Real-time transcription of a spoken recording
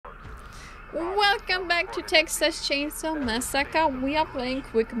Welcome back to Texas Chainsaw Massacre. We are playing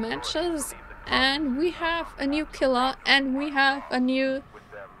quick matches and we have a new killer and we have a new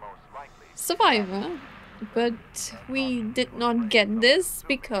survivor. But we did not get this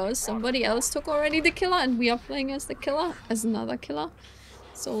because somebody else took already the killer and we are playing as the killer, as another killer.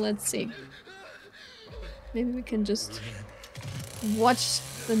 So let's see. Maybe we can just watch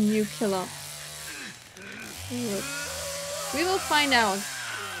the new killer. We will find out.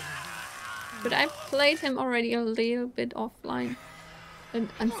 But I played him already a little bit offline. And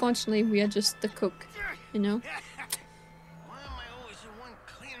unfortunately we are just the cook, you know?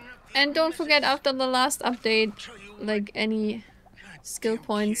 And don't forget, after the last update, like, any skill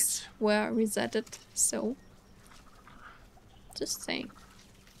points were resetted, so... just saying.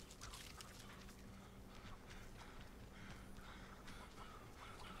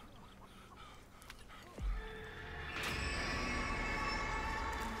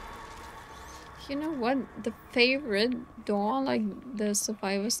 You know what? The favorite door, like, the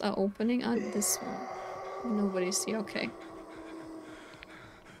survivors are opening are this one. Nobody's here, okay.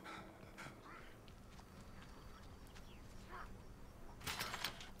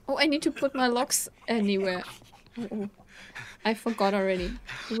 Oh, I need to put my locks anywhere. Oh, I forgot already.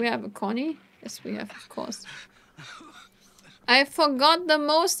 Do we have a Connie? Yes, we have, of course. I forgot the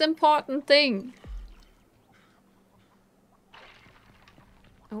most important thing.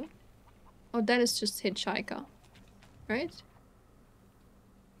 Oh. Oh, that is just Hitchhiker. Right?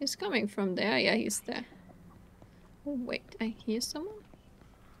 He's coming from there. Yeah, he's there. Oh, wait. I hear someone?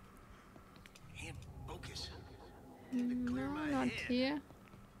 No, not here.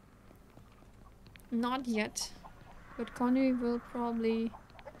 Not yet. But Connie will probably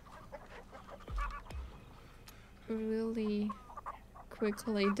really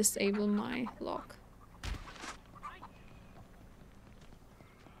quickly disable my lock.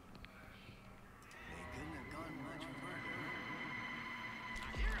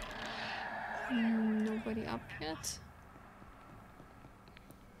 Nobody up yet.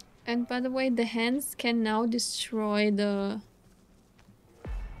 And by the way, the hands can now destroy the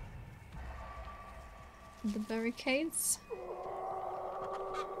barricades.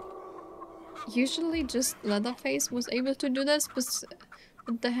 Usually just Leatherface was able to do this, but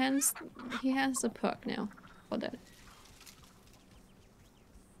with the hands, he has a perk now for that.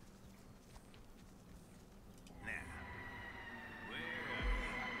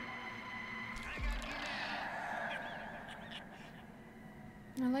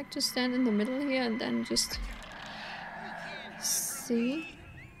 I like to stand in the middle here and then just see.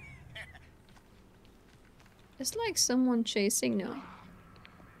 It's like someone chasing now.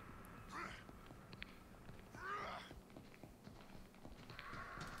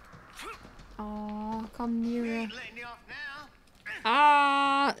 Oh, come nearer.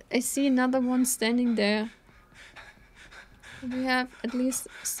 Ah, I see another one standing there. We have at least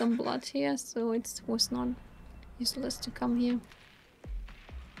some blood here, so it was not useless to come here.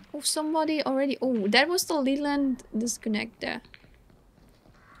 Oh, somebody already... Oh, that was the Leland disconnect there.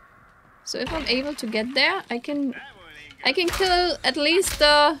 So if I'm able to get there, I can kill at least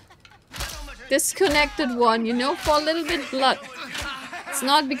the disconnected one, you know, for a little bit blood. It's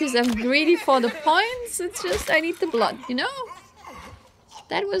not because I'm greedy for the points, it's just I need the blood, you know?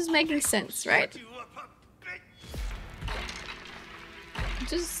 That was making sense, right?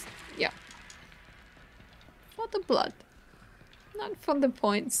 Just, yeah. For the blood. Not for the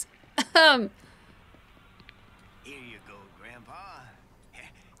points. Here you go, Grandpa.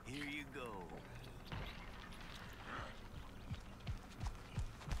 Here you go.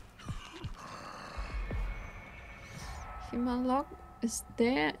 Human log is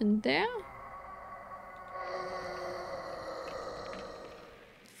there and there.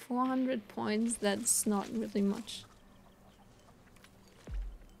 400 points, that's not really much.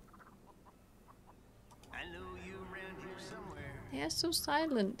 They're so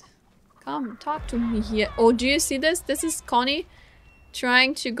silent. Come, talk to me here. Oh, do you see this? This is Connie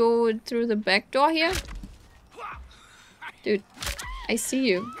trying to go through the back door here. Dude, I see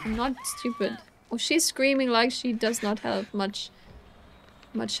you. I'm not stupid. Oh, she's screaming like she does not have much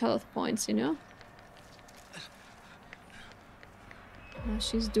health points, you know? Oh,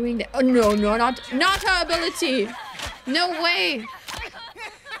 she's doing that. Oh, no, no, not her ability. No way.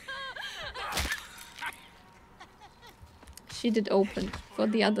 She did open for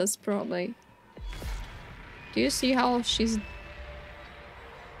the others, probably. Do you see how she's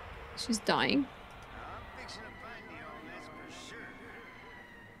dying?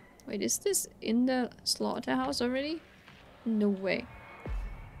 Wait, is this in the slaughterhouse already? No way.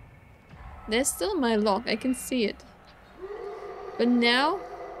 There's still my lock, I can see it. But now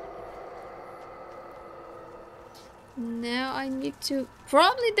Now I need to...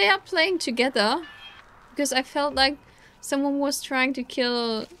 Probably they are playing together. Because I felt like someone was trying to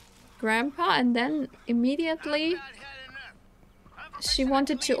kill Grandpa and then immediately she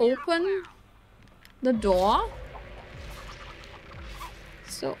wanted to open the door.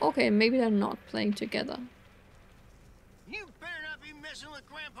 So, okay, maybe they're not playing together. You better not be messing with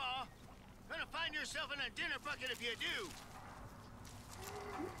Grandpa. Gonna find yourself in a dinner bucket if you do.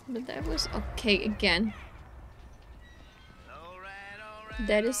 But that was okay again. All right,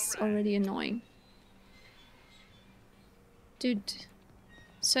 That is already annoying. Dude,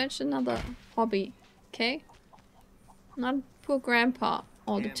 search another hobby, okay? Not poor Grandpa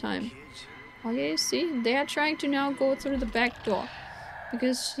all the time. Oh yeah, you see? They are trying to now go through the back door.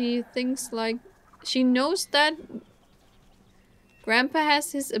 Because she thinks like... She knows that Grandpa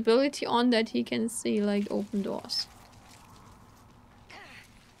has his ability on that he can see like open doors.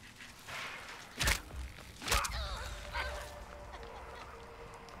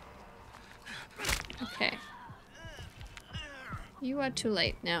 Okay. You are too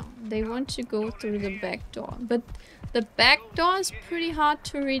late now. They want to go through the back door. But the back door is pretty hard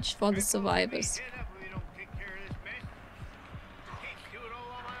to reach for the survivors.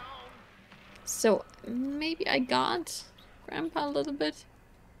 So, maybe I got Grandpa a little bit.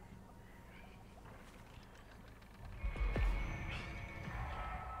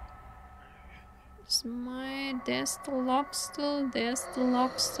 There's the lock still. There's the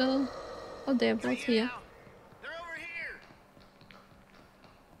lock still. Oh, they're both here. They're over here.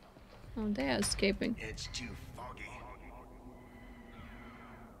 Oh, they are escaping. It's too foggy.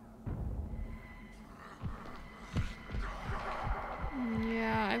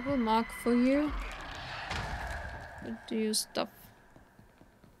 Yeah, I will mark for you. But do you stop?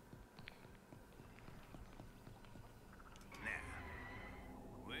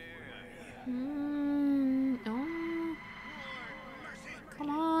 Oh. Come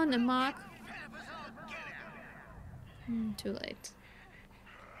on, Mark. Too late.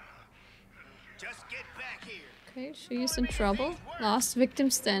 Just get back here. Okay, she's in trouble. Last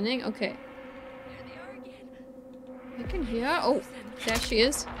victim standing. Okay. I can hear her. Oh, there she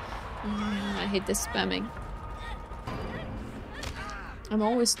is. I hate this spamming. I'm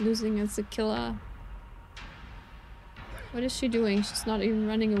always losing as a killer. What is she doing? She's not even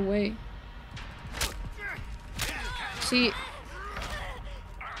running away. She...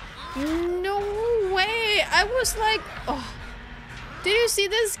 No way! I was like... Oh. Did you see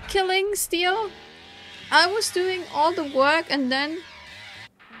this killing Steel? I was doing all the work and then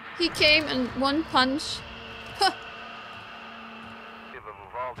he came and one punch. Huh.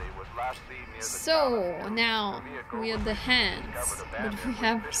 So now we are the hands, but we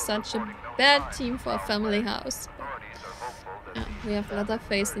have such a bad team for a family house. We have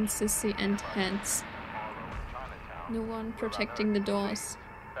Leatherface and Sissy and hands. No one protecting the doors.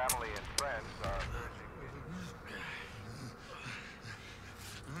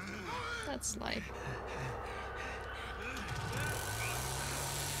 That's life.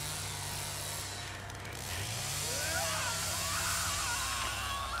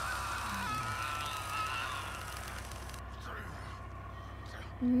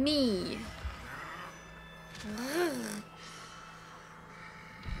 Me.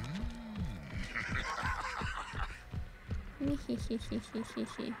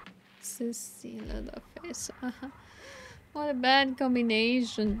 Sissy, Leatherface. What a bad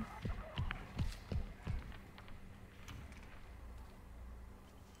combination.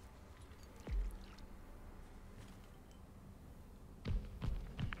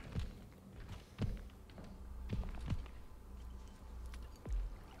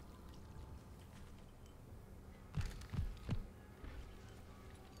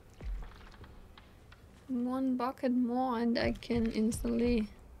 One bucket more and I can instantly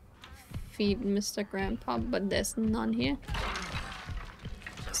feed Mr. Grandpa, but there's none here.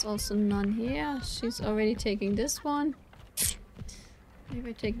 There's also none here. She's already taking this one. Maybe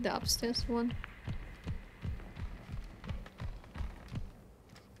I take the upstairs one.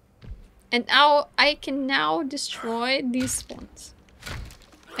 And now I can now destroy these ones.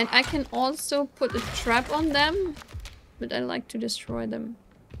 And I can also put a trap on them, but I like to destroy them.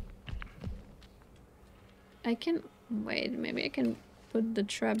 I can... Wait, maybe I can put the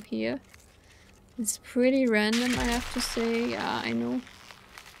trap here. It's pretty random, I have to say. Yeah, I know.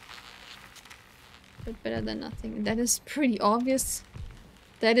 But better than nothing. That is pretty obvious.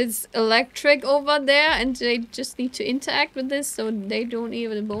 That it's electric over there and they just need to interact with this so they don't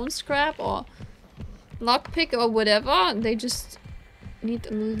even bone scrap or lockpick or whatever. They just need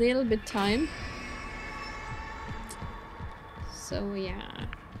a little bit time. So yeah.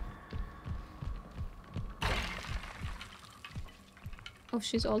 Oh,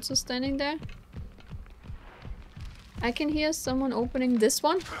 she's also standing there. I can hear someone opening this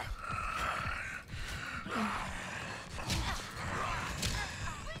one.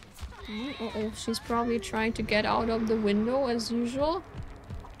 Uh-oh, she's probably trying to get out of the window as usual.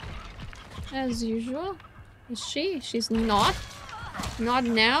 As usual. Is she? She's not. Not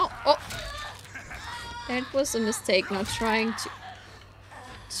now. Oh! That was a mistake, not trying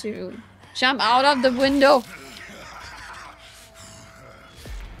to jump out of the window.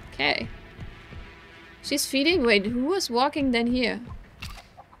 Okay. She's feeding. Wait, who was walking then here?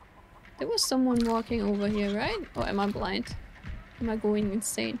 There was someone walking over here, right? Or am I blind? Am I going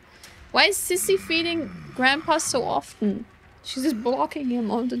insane? Why is Sissy feeding Grandpa so often? She's just blocking him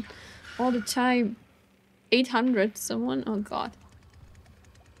all the time. 800 someone? Oh god.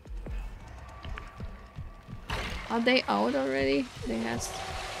 Are they out already? They have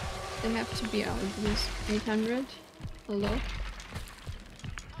to be out. This 800. Hello?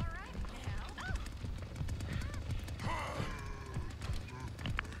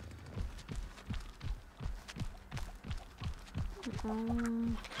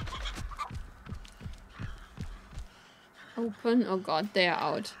 Open. Oh god, they are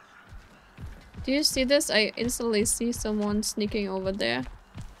out. Do you see this? I instantly see someone sneaking over there.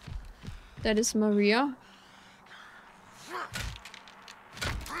 That is Maria.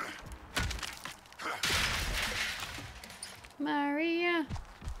 Maria!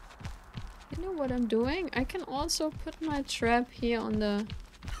 You know what I'm doing? I can also put my trap here on the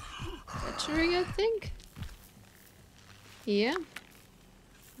battery, I think. Here.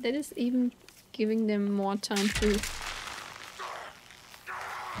 That is even giving them more time to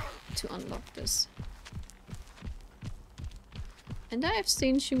unlock this. And I have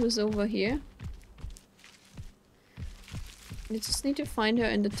seen she was over here. I just need to find her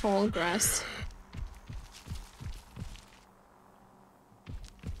in the tall grass.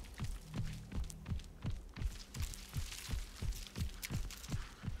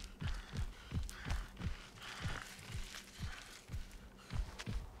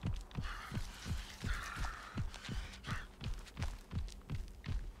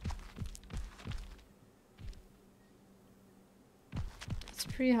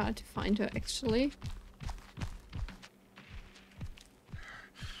 Pretty hard to find her actually.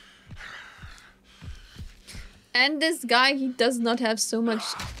 And this guy, he does not have so much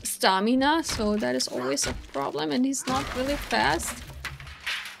stamina, so that is always a problem, and he's not really fast.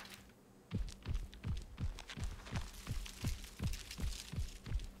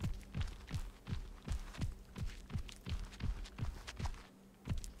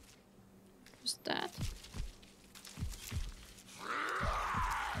 Who's that?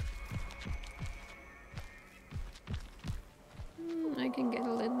 I can get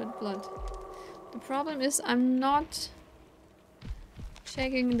a little bit blood. The problem is I'm not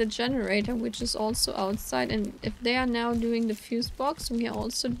checking the generator, which is also outside, and if they are now doing the fuse box, we are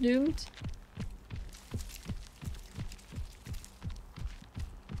also doomed.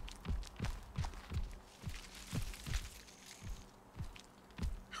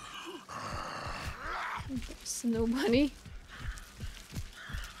 There's nobody.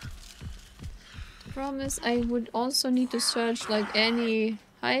 Problem is I would also need to search like any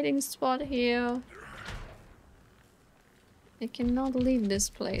hiding spot here. I cannot leave this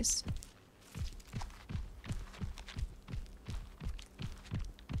place.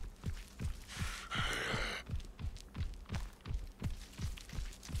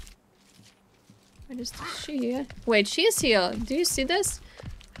 Where is she here? Wait, she is here. Do you see this?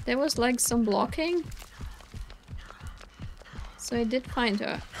 There was like some blocking. So I did find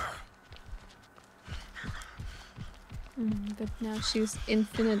her. But now she's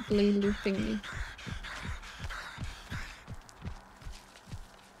infinitely looping me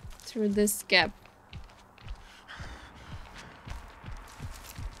through this gap.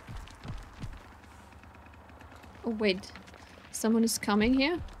 Oh wait, someone is coming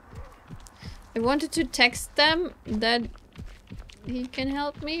here? I wanted to text them that he can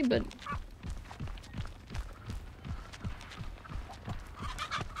help me, but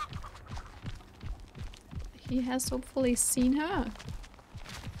he has hopefully seen her.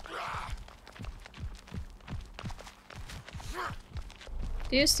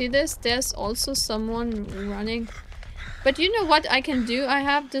 Do you see this? There's also someone running. But you know what I can do? I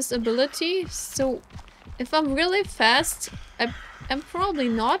have this ability, so if I'm really fast, I'm probably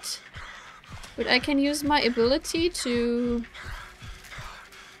not, but I can use my ability to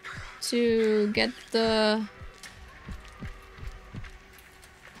get the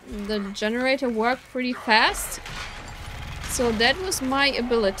generator work pretty fast. So that was my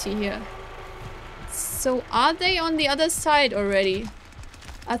ability here. So are they on the other side already?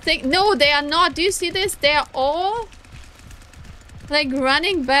 I think... No, they are not. Do you see this? They are all... like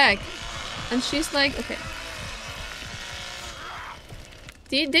running back. And she's like... Okay.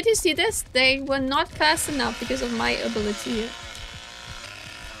 Did you see this? They were not fast enough because of my ability here.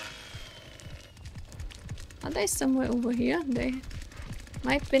 Are they somewhere over here? They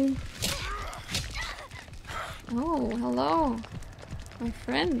might been... Oh, hello. My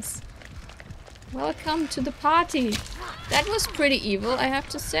friends. Welcome to the party. That was pretty evil, I have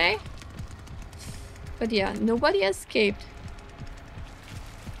to say. But yeah, nobody escaped.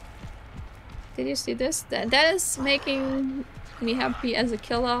 Did you see this? That is making me happy as a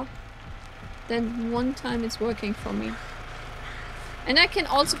killer. That one time it's working for me. And I can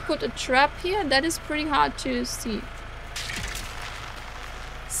also put a trap here. That is pretty hard to see.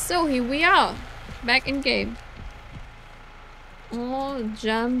 So here we are. Back in game. All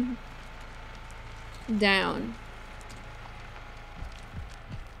jump down.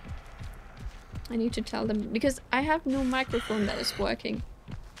 I need to tell them because I have no microphone that is working.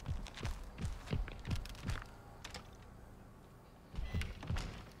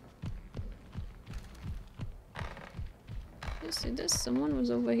 You see this? Someone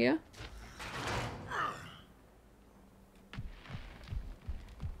was over here.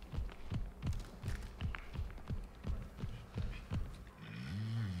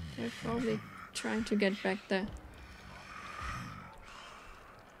 They're probably trying to get back there.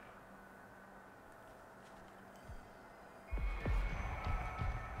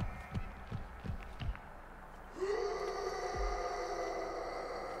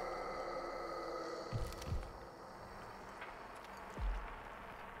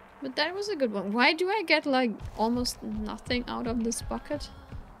 But that was a good one. Why do I get like almost nothing out of this bucket?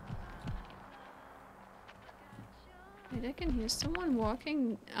 Wait, I can hear someone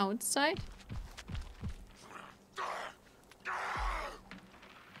walking outside.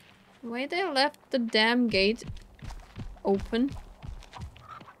 Why they left the damn gate open?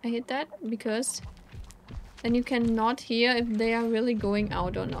 I hit that because then you cannot hear if they are really going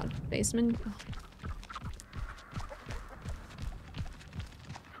out or not. Basement. Oh.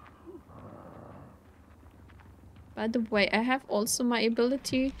 By the way, I have also my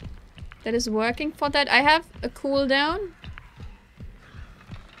ability that is working for that. I have a cooldown.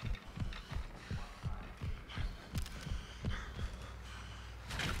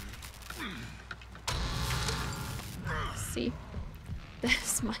 See,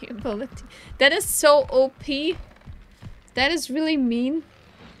 that's my ability. That is so OP. That is really mean.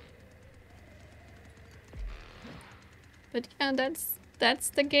 But yeah, that's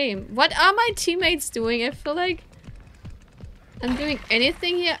the game. What are my teammates doing? I feel like I'm doing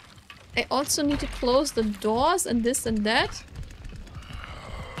anything here. I also need to close the doors and this and that.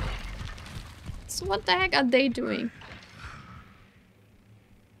 So what the heck are they doing?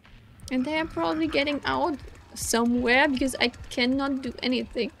 And they are probably getting out somewhere because I cannot do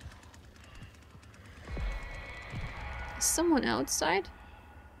anything. Is someone outside?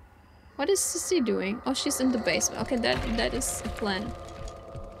 What is Sissy doing? Oh, she's in the basement. Okay, that is a plan.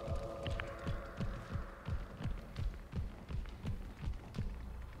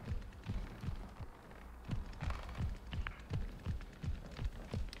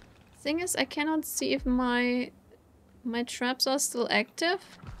 Thing is, I cannot see if my traps are still active.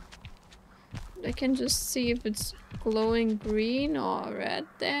 I can just see if it's glowing green or red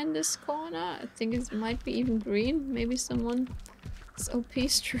there in this corner. I think it might be even green. Maybe someone is OP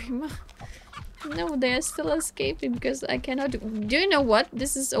streamer. No, they are still escaping because I cannot do you know what?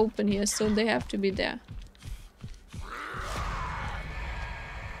 This is open here, so they have to be there.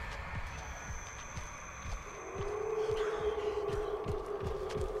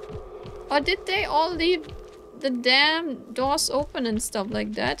 Or did they all leave the damn doors open and stuff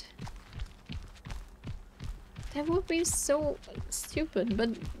like that? That would be so stupid,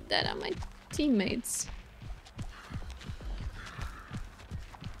 but that are my teammates.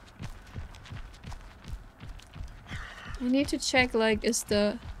 I need to check, like, is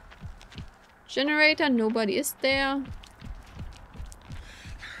the generator? Nobody is there.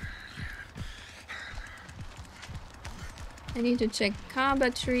 I need to check car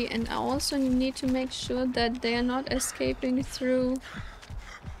battery, and I also need to make sure that they are not escaping through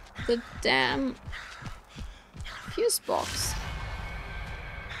the damn fuse box.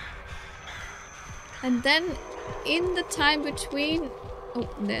 And then in the time between... Oh,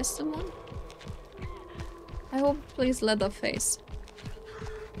 there's someone. I hope, please, Leatherface.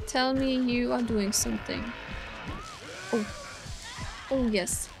 Tell me you are doing something. Oh. Oh,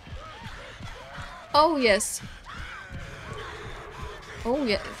 yes. Oh, yes. Oh,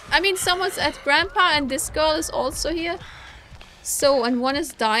 yeah. I mean, someone's at Grandpa and this girl is also here. So, and one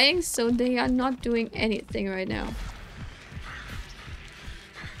is dying, so they are not doing anything right now.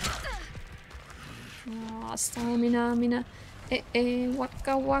 Oh, stamina, mina.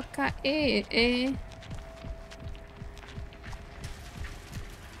 Waka waka,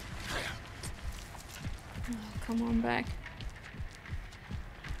 Oh, come on back.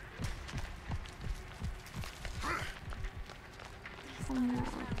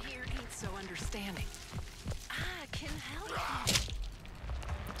 So understanding. I can help.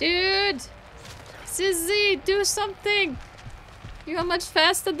 Dude! Sissy, do something! You are much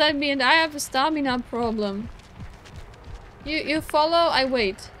faster than me and I have a stamina problem. You follow, I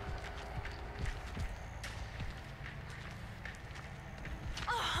wait.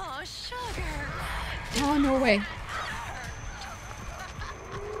 Oh, sugar. Oh, no way.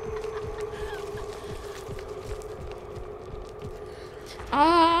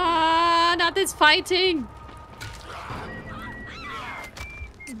 Ah, not this fighting!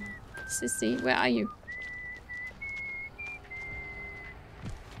 Sissy, where are you?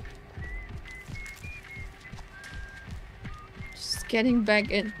 Just getting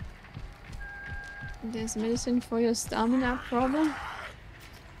back in. There's medicine for your stamina problem?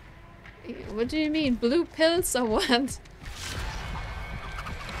 What do you mean? Blue pills or what?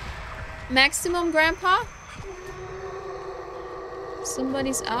 Maximum, Grandpa?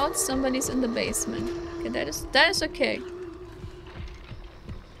 Somebody's out, somebody's in the basement. Okay, that is okay.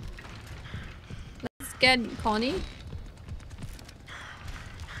 Let's get Connie.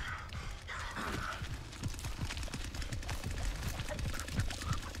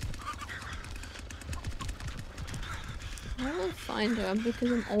 I will find her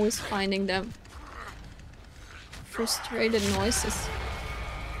because I'm always finding them. Frustrated noises.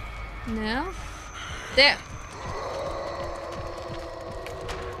 Now? There!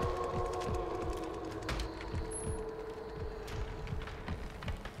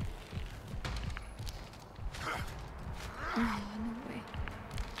 Oh, no way.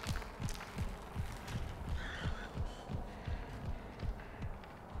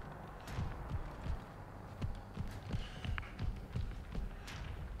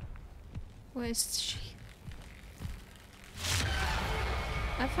 Where is she?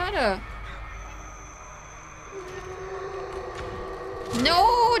 I've had her.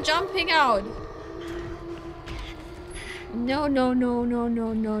 No, jumping out. No, no, no, no,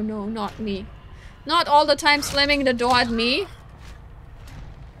 no, no, no, not me. Not all the time slamming the door at me.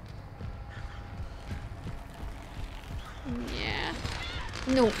 Yeah.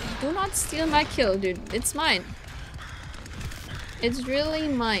 No, do not steal my kill, dude. It's mine. It's really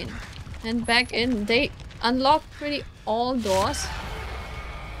mine. And back in, they unlock pretty all doors.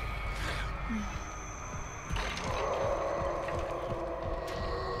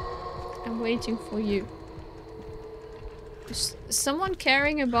 I'm waiting for you. Is someone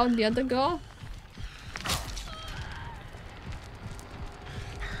caring about the other girl?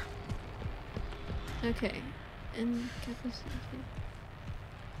 Okay. And capacity.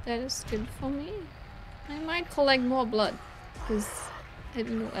 That is good for me. I might collect more blood. Because I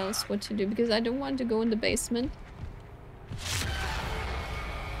don't know else what to do. Because I don't want to go in the basement.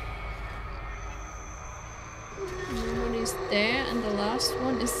 Nobody's there. And the last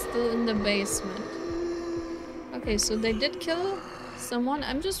one is still in the basement. Okay, so they did kill someone.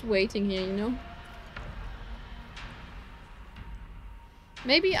 I'm just waiting here, you know.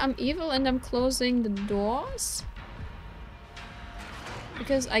 Maybe I'm evil and I'm closing the doors?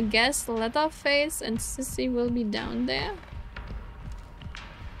 Because I guess Leatherface and Sissy will be down there.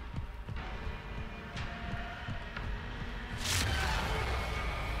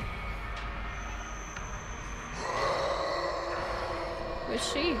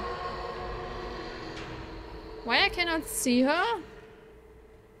 Where's she? Why I cannot see her?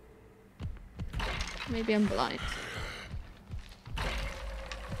 Maybe I'm blind.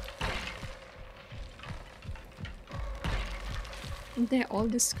 They're all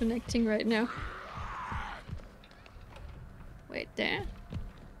disconnecting right now. Wait, there?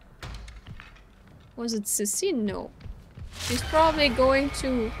 Was it Sissy? No. She's probably going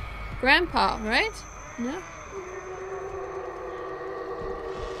to Grandpa, right? No?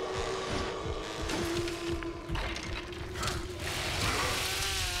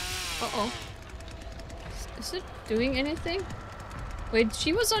 Uh-oh. Is it doing anything? Wait,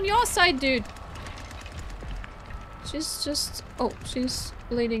 she was on your side, dude. She's just... Oh, she's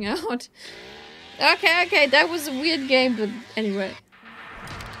bleeding out. Okay, okay, that was a weird game, but anyway.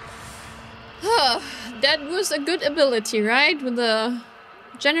 That was a good ability, right? With the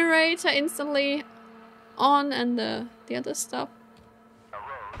generator instantly on and the other stuff.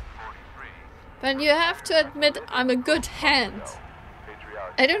 But you have to admit I'm a good hand.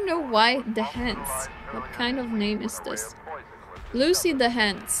 I don't know why the hands. What kind of name is this? Lucy the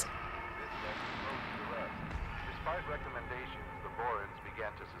Hands. Despite recommendations, the Borans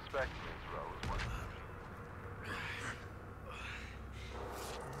began to suspect Ms. Rose was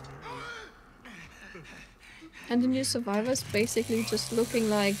And the new survivor is basically just looking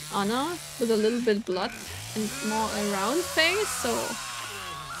like Anna with a little bit blood and more a round face, so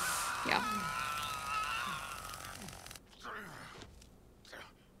yeah.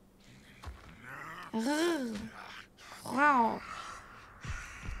 Wow.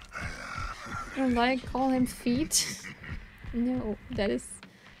 And I call him feet. No, that is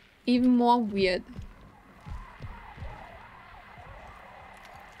even more weird.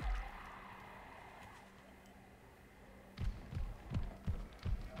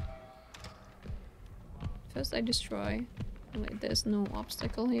 First I destroy. Wait, there's no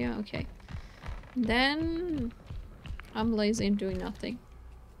obstacle here. Okay. Then I'm lazy and doing nothing.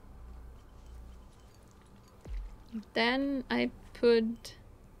 Then I put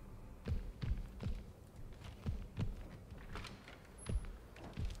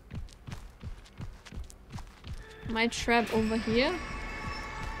my trap over here.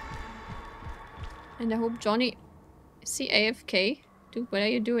 And I hope Johnny... Is he AFK? Dude, what are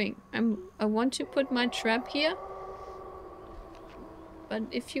you doing? I want to put my trap here. But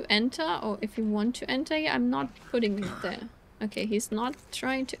if you enter, or if you want to enter here, I'm not putting it there. Okay, he's not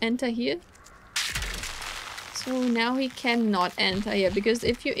trying to enter here. So now he cannot enter here, because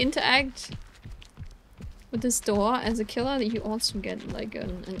if you interact with this door as a killer, you also get like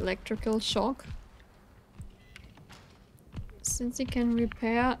an electrical shock. Since he can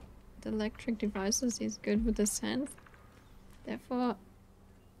repair the electric devices, he's good with his hands. Therefore,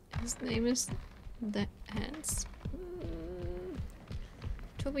 his name is the Hands.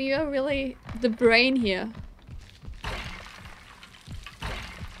 Toby, you're really the brain here.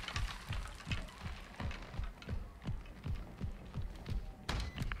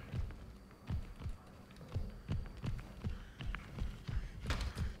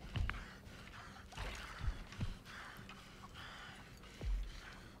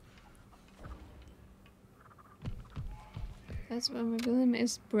 That's what my villain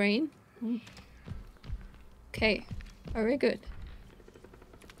is, brain. Okay, very good.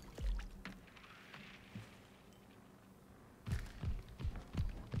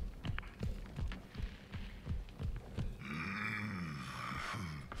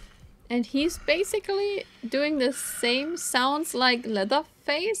 And he's basically doing the same sounds like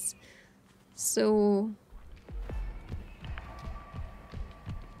Leatherface. So...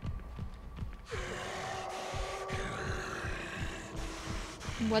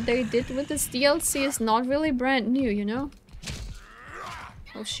 what they did with this DLC is not really brand new, you know?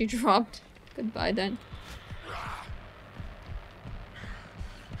 Oh, she dropped. Goodbye then.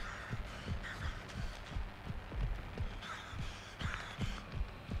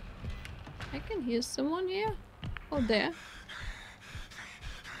 I can hear someone here. Oh, there.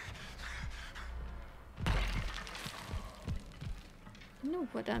 I know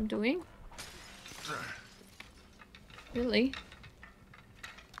what I'm doing. Really?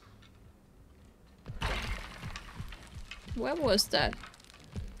 Where was that?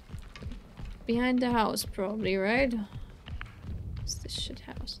 Behind the house, probably, right? What's this shit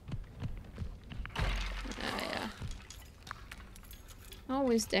house? Ah, yeah.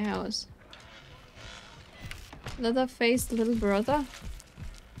 Always the house. Leather-faced little brother?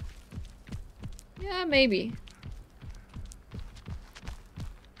 Yeah, maybe.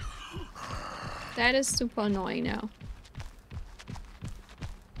 That is super annoying now.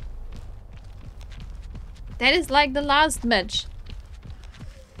 That is like the last match.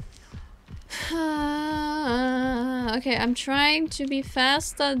 Okay, I'm trying to be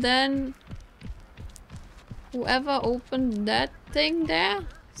faster than whoever opened that thing there.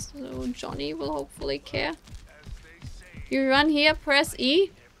 So Johnny will hopefully care. You run here, press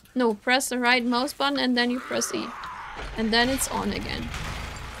E. No, press the right mouse button and then you press E. And then it's on again.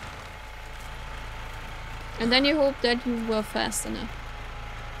 And then you hope that you were fast enough.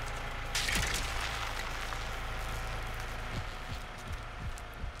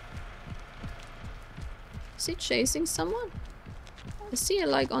 Is he chasing someone? Is he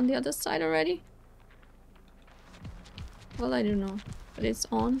like on the other side already? Well, I don't know. But it's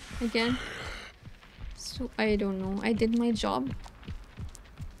on again. So I don't know. I did my job.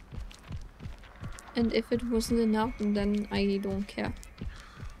 And if it wasn't enough, then I don't care.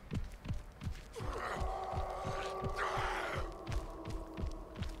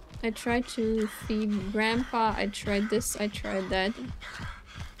 I tried to feed Grandpa. I tried this. I tried that.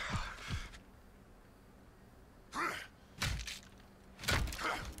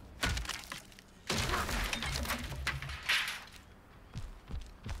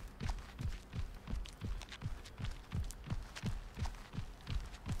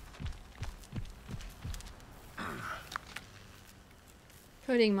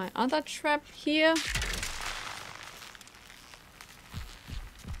 putting my other trap here.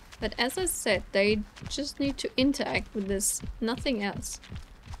 But as I said, they just need to interact with this, nothing else.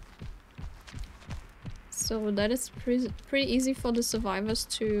 So that is pretty easy for the survivors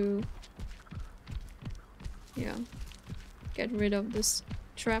to, yeah, get rid of this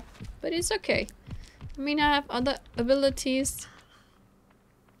trap. But it's okay. I mean, I have other abilities.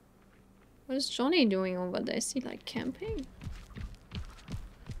 What is Johnny doing over there? Is he like camping?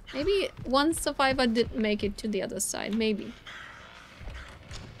 Maybe one survivor did make it to the other side, maybe.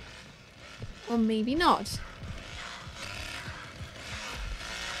 Or maybe not.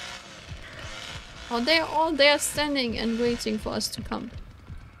 Or they're all there standing and waiting for us to come.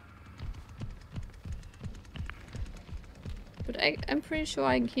 But I'm pretty sure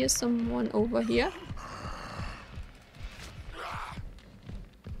I hear someone over here.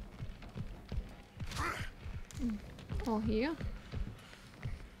 Or here.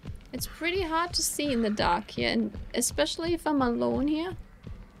 It's pretty hard to see in the dark here, and especially if I'm alone here.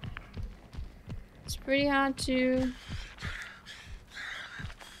 It's pretty hard to...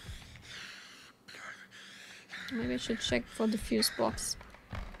 Maybe I should check for the fuse box.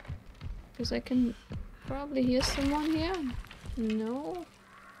 Because I can probably hear someone here. No.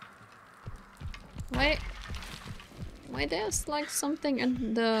 Why there's like something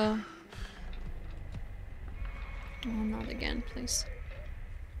at the... Oh, not again, please.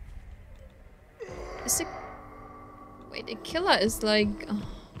 Is it... Wait, the killer is like... Oh.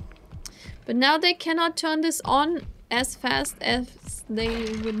 But now they cannot turn this on as fast as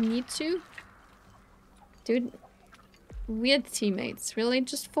they would need to. Dude, weird teammates. Really?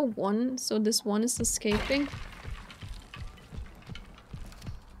 Just for one? So this one is escaping?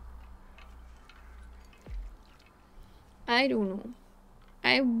 I don't know.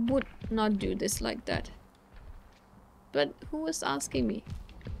 I would not do this like that. But who was asking me?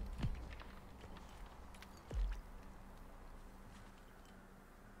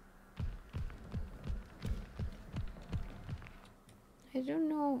 I don't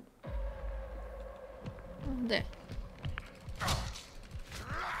know. Oh, there.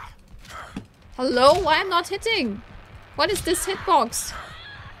 Hello? Why I'm not hitting? What is this hitbox?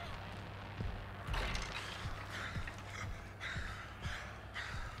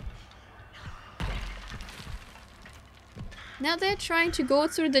 Now they're trying to go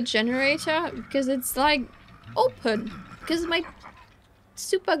through the generator because it's like open. Because my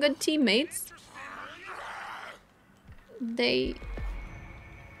super good teammates, they...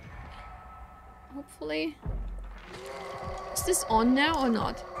 Hopefully... Is this on now or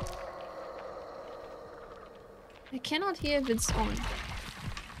not? I cannot hear if it's on.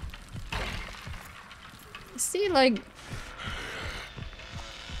 See, like...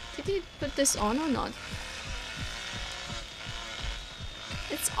 Did he put this on or not?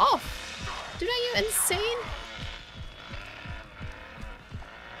 It's off! Dude, are you insane?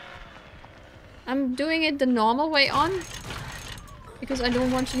 I'm doing it the normal way on. Because I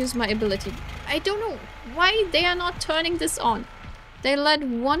don't want to use my ability. I don't know why they are not turning this on. They let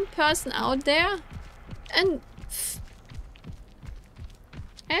one person out there and...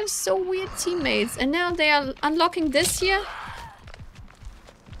 I have so weird teammates and now they are unlocking this here.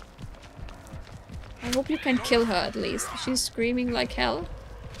 I hope you can kill her at least. She's screaming like hell.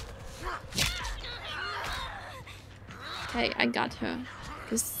 Okay, I got her.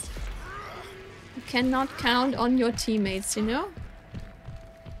 Because you cannot count on your teammates, you know?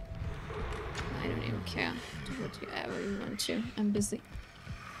 I don't even care. Do whatever you want to. I'm busy.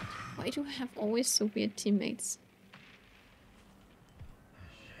 Why do I have always so weird teammates?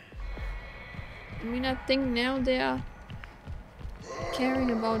 I mean, I think now they are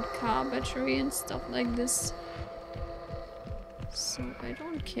caring about car battery and stuff like this. So I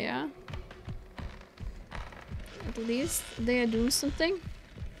don't care. At least they are doing something.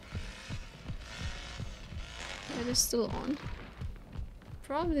 That is still on.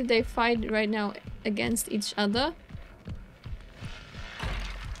 Probably they fight right now against each other.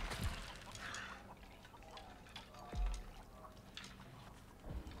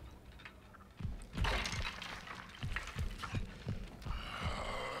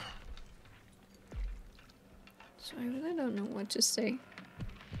 So I really don't know what to say.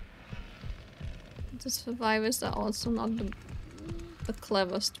 The survivors are also not the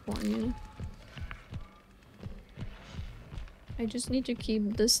cleverest one, you know? I just need to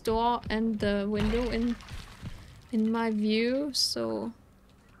keep this door and the window in my view, so...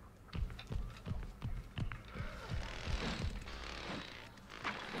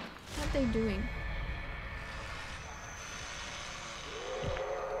 What are they doing?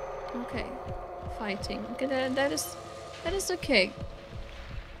 Okay. Fighting. Okay, that is okay.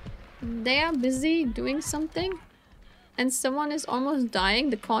 They are busy doing something. And someone is almost dying.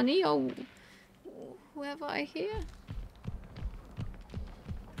 The Connie or whoever I hear.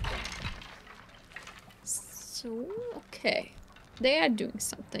 So, okay. They are doing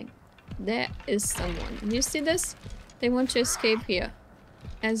something. There is someone. You see this? They want to escape here.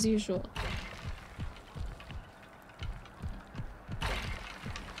 As usual.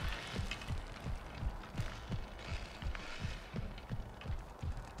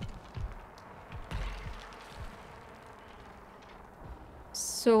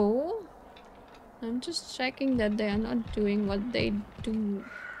 So, I'm just checking that they are not doing what they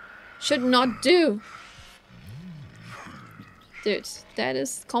should not do. Dude, that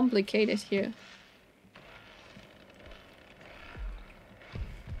is complicated here.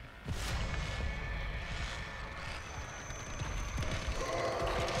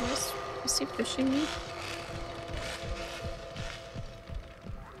 Is he pushing me?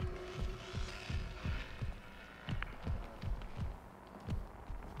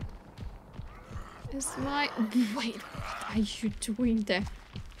 Is my... Wait, what are you doing there?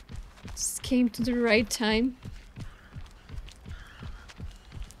 Just came to the right time.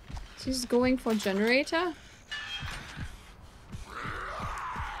 She's going for generator.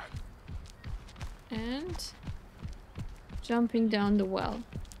 And jumping down the well,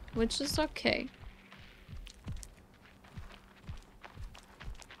 which is okay.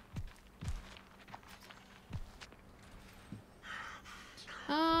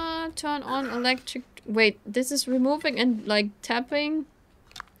 Turn on electric... Wait, this is removing and like tapping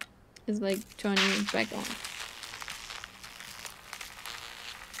is like turning it back on.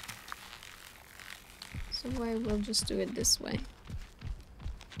 So I will just do it this way.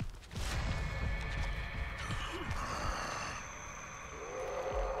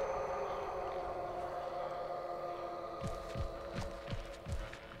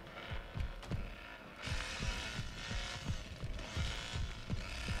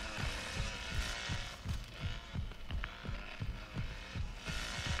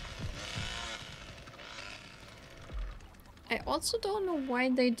 I also don't know why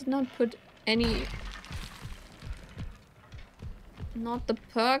they did not put any... Not the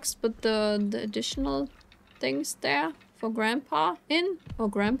perks, but the additional things there for Grandpa in, or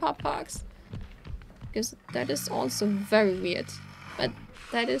Grandpa perks. Because that is also very weird. But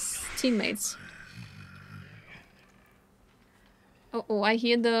that is teammates. Oh, I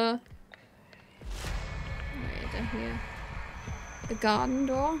hear the... Wait, I hear... The garden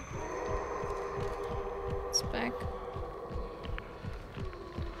door. It's back.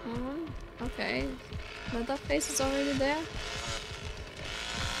 Okay. Leatherface is already there.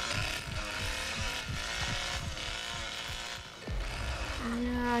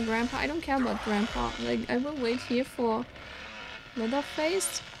 Yeah, Grandpa. I don't care about Grandpa. Like, I will wait here for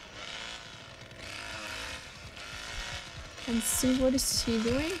Leatherface. And see what is he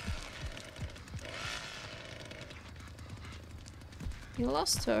doing. You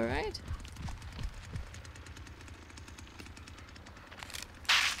lost her, right?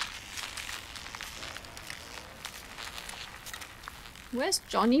 Where's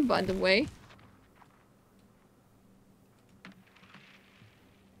Johnny, by the way?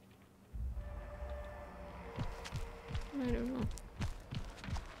 I don't know.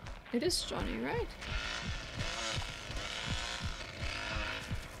 It is Johnny, right?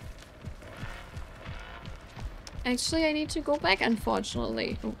 Actually, I need to go back,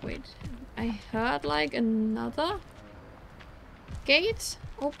 unfortunately. Oh, wait. I heard, like, another gate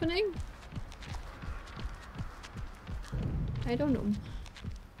opening. I don't know.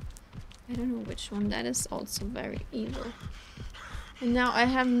 I don't know which one. That is also very evil. And now I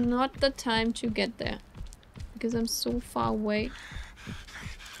have not the time to get there. Because I'm so far away.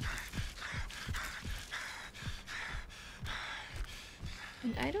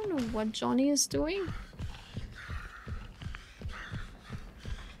 And I don't know what Johnny is doing.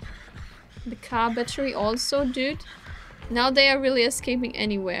 The car battery also, dude. Now they are really escaping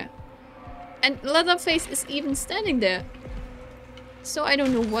anywhere. And Leatherface is even standing there. So I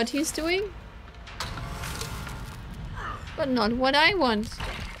don't know what he's doing. But not what I want.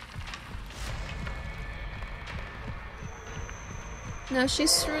 Now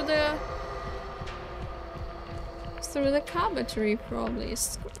she's through the car battery probably.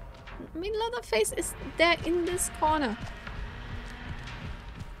 I mean, Leatherface is there in this corner.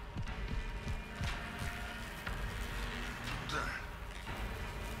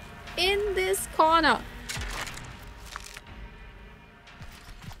 In this corner.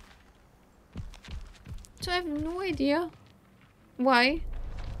 So I have no idea why.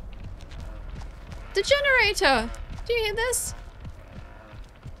 The generator! Do you hear this?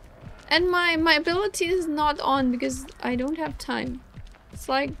 And my ability is not on because I don't have time. It's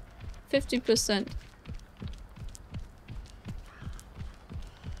like 50%.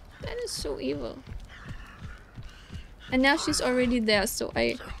 That is so evil. And now she's already there, so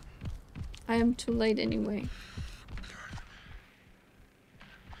I am too late anyway.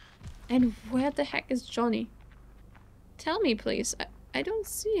 And where the heck is Johnny? Tell me, please. I don't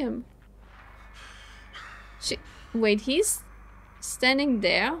see him. Wait, he's standing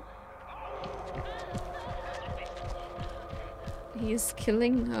there? He's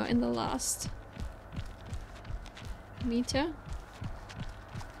killing her in the last meter.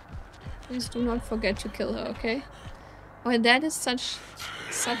 Please do not forget to kill her, okay? Oh, that is such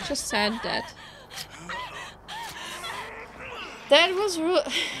a sad death. That was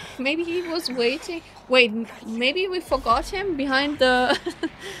maybe he was waiting. Wait, maybe we forgot him behind the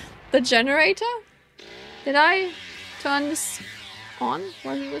the generator? Did I turn this on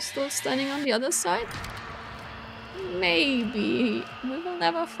while he was still standing on the other side? Maybe. We will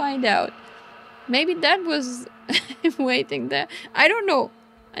never find out. Maybe that was him waiting there. I don't know.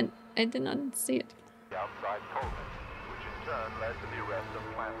 And I did not see it. Outside Coleman, which in turn led to the arrest of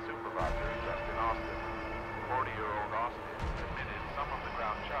plant supervisor Justin Austin. 40-year-old Austin admitted some of the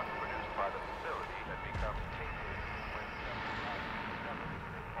ground chuck produced by the facility had become tainted when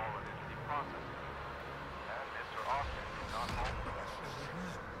had fallen into the processing. And Mr. Austin is not home for that.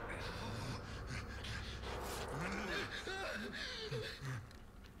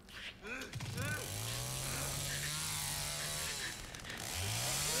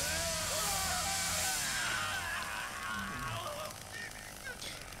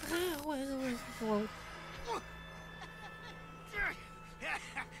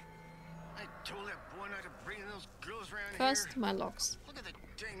 I told that boy not to bring those girls around First, here. my logs. Look at the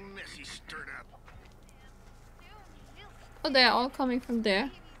dang mess he stirred up. Oh, they're all coming from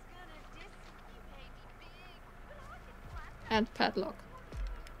there. And padlock.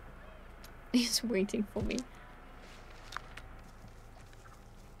 He's waiting for me.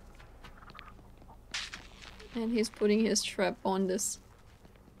 And he's putting his trap on this.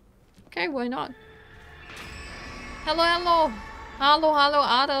 Okay, why not? Hello, hello! Hallo, hallo,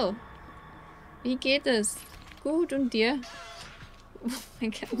 Adel! Wie geht es? Gut, und dir? Oh my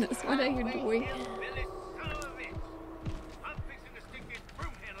goodness, what are you doing?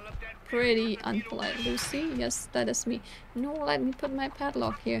 Pretty unpolite, Lucy. Yes, that is me. No, let me put my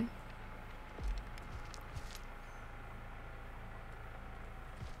padlock here.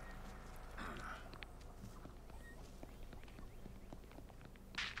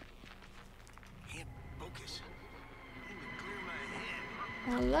 Can't focus. I need to clear my head.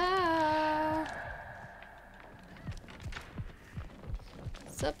 Hello.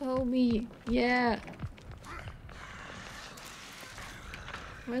 Sup, homie? Yeah.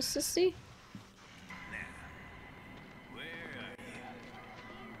 Where's Sissy? Where are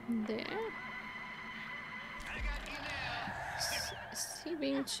you? There. I got you now. Is he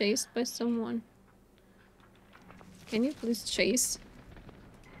being chased by someone? Can you please chase?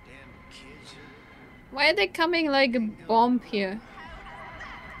 Damn kids. Why are they coming like a bomb here?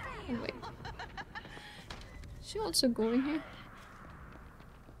 Oh, wait. Is she also going here?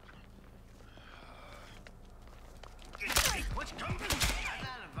 Hey, what's coming? I'm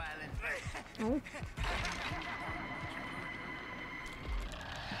not a violent. Oh.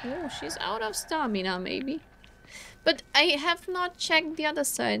 Oh, she's out of stamina, maybe. But I have not checked the other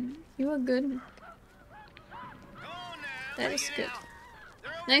side. You are good. Go now. That is Bring it good. out.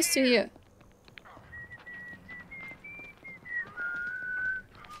 They're over Nice to here. hear.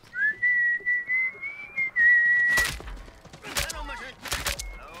 I know much.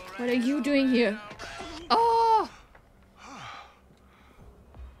 All What are you doing here? Oh!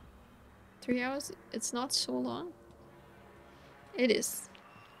 3 hours? It's not so long. It is.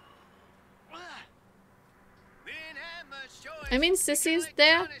 I mean, Sissy's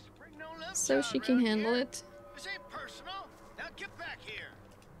there, so she can handle it. This ain't personal. Now get back here.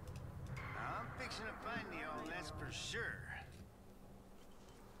 I'm fixing to find you all, that's for sure.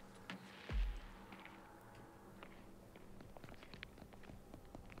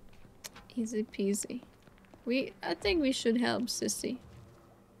 Easy peasy. I think we should help Sissy.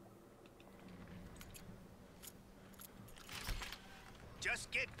 Just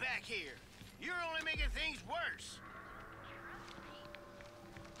get back here. You're only making things worse.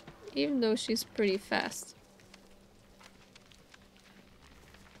 Even though she's pretty fast.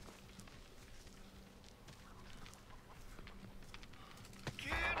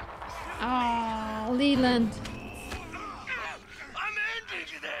 Ah, Leland. I'm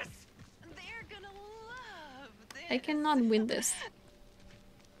ending this. They're gonna love this. I cannot win this.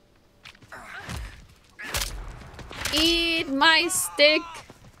 Eat my stick.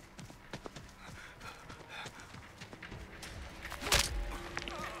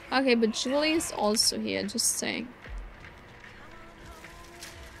 Okay, but Julie is also here, just saying.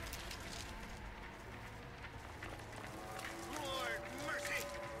 Lord mercy!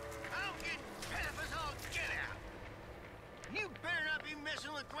 I'm getting half as all get out. You better not be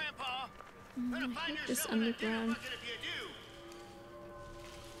messing with Grandpa. Gonna I find hate this yourself in a dinner underground. bucket if you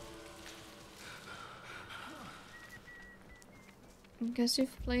do. I guess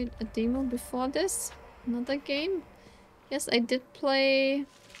you've played a demo before this? Another game? Yes, I did play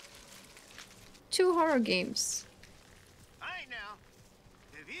 2 horror games. Alright now.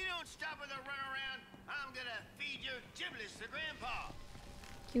 If you don't stop with the runaround, I'm gonna feed your giblets to Grandpa.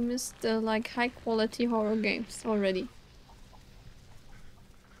 You missed the like high quality horror games already.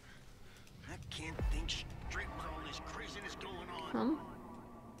 I can't think straight with all this craziness going on.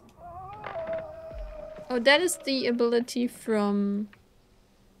 Oh, that is the ability from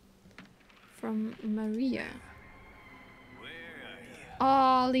Maria.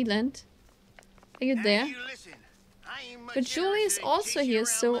 Oh, Leland. Are you there? You listen. I ain't much But Julie is interested in also chasing you here, around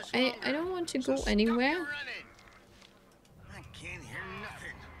so much I longer. don't want to So go stop anywhere. your running. I can't hear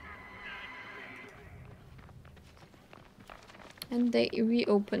nothing. And they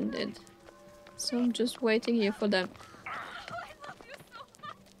reopened it. So I'm just waiting here for them.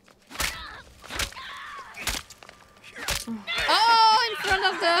 Oh, in front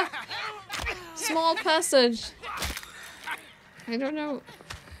of the small passage. I don't know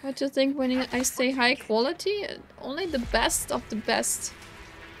what to think when I say high quality. Only the best of the best.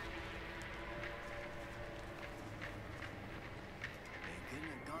 They couldn't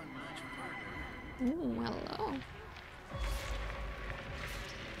have gone much further. Ooh, hello.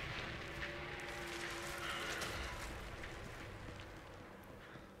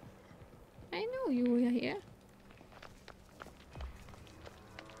 I know you were here.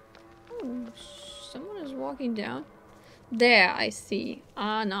 Oh, someone is walking down. There, I see.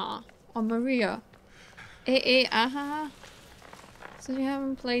 Anna. Or Maria. Aha. So you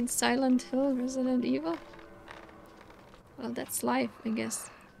haven't played Silent Hill, Resident Evil? Well, that's life, I guess.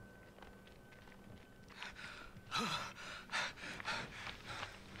 I'm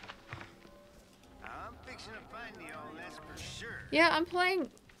fixing to find you all, that's for sure. Yeah, I'm playing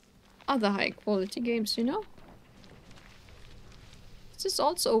other high quality games, you know? Is this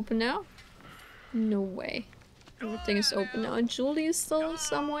also open now? No way. Everything is open now. And Julie is still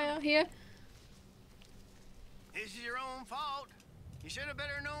somewhere here. This is your own fault. You should have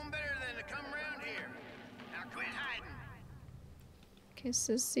better known better than to come around here. Now quit hiding. Okay,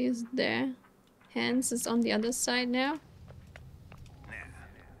 Sissy is there. Hans is on the other side now. Now,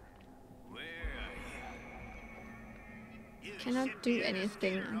 where are you? You Cannot should do be able to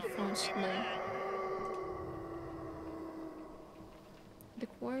anything, get her off. unfortunately. The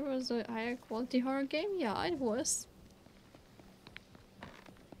Quarry was a higher quality horror game? Yeah, it was.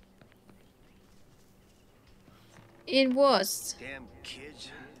 It was. Damn kids.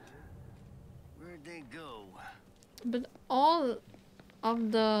 Where'd they go? But all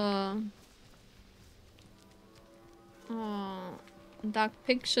of the Dark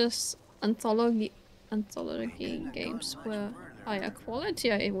Pictures anthology games were higher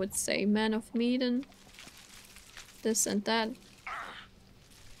quality, I would say. Man of Medan, this and that.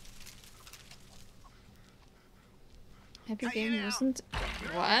 Happy Game wasn't...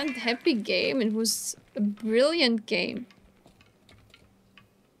 What? Happy Game? It was a brilliant game.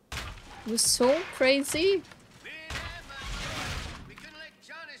 It was so crazy. We couldn't let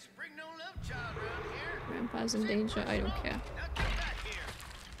Johnny spring no love child around here. Grandpa's in danger, I don't care. Now come back here.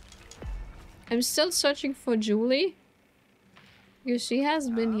 I'm still searching for Julie. Because she has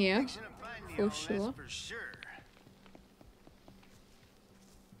been here, Fixing to find you for all, sure. that's for sure.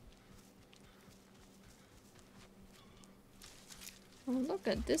 Oh, look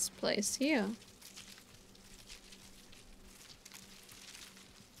at this place here.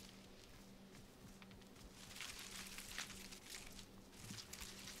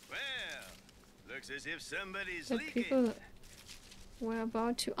 Well, looks as if somebody's That leaking. people were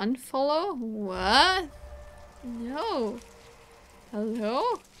about to unfollow? What? No. Hello?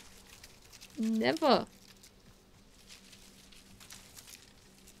 Never.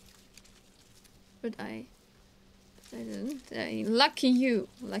 But I didn't. Lucky you.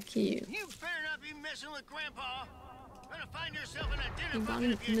 Lucky you. You better not be messing with Grandpa. Gonna find yourself in a You're dinner bucket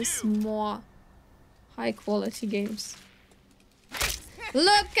gonna if you miss do. more high quality games.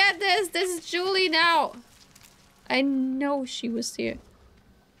 Look at this! This is Julie now! I know she was here.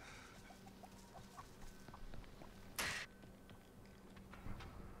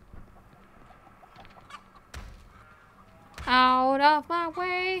 Out of my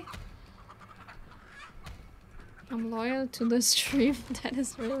way. I'm loyal to the stream. That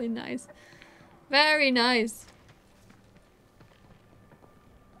is really nice. Very nice.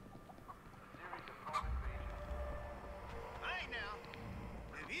 Hey now,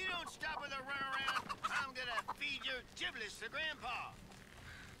 if you don't stop with a runaround, I'm gonna feed your giblets to Grandpa.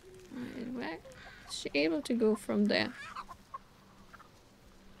 Alright, where is she able to go from there?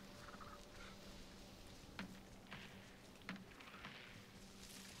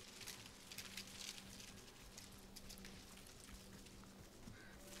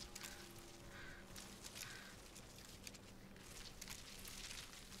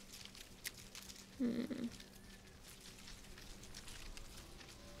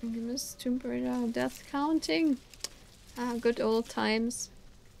 Miss Tomb Raider death counting. Ah, good old times.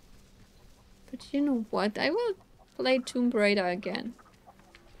 But you know what? I will play Tomb Raider again.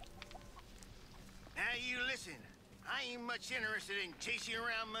 Now you listen. I ain't much interested in chasing you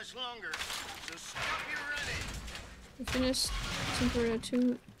around much longer. So stop your running. We finished Tomb Raider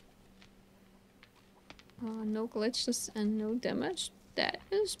 2. No glitches and no damage. That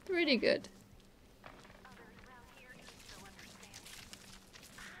is pretty good. Others around here ain't so understanding.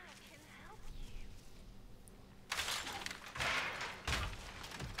 I can help you.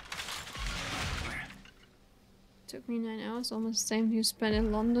 Took me 9 hours, almost the same you spent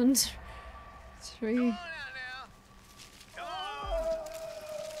in London. 3. Come on out now. Come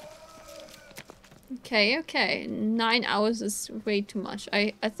on. Okay. 9 hours is way too much.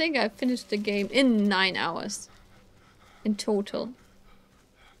 I think I finished the game in 9 hours. In total.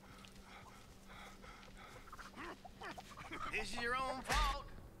 This is your own fault.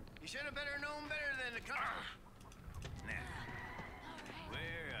 You should have better known better than to come. Now,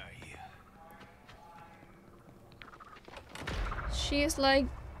 where are you? She is like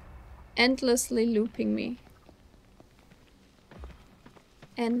endlessly looping me.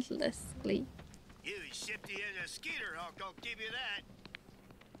 Endlessly. You shifty as a skeeter hawk, I'll give you that.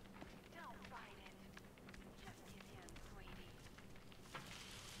 Don't fight it. Just give in, sweetie.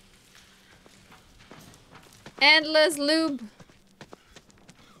 Endless loop.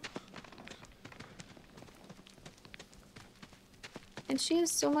 And she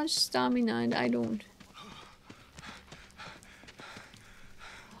has so much stamina and I don't.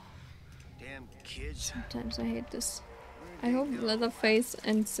 Damn kids. Sometimes I hate this. I hope Leatherface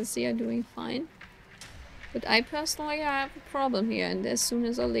and Sissy are doing fine. But I personally have a problem here, and as soon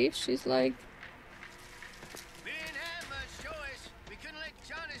as I leave, she's like, We didn't have much choice. We couldn't let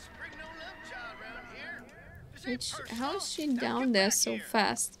Johnny spring no love child around here. This ain't how is personal. she Now down get there back so here.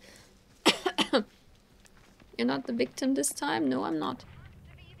 fast? You're not the victim this time? No, I'm not. To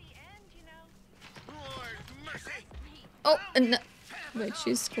be the end, you know. Lord mercy. Oh, and wait,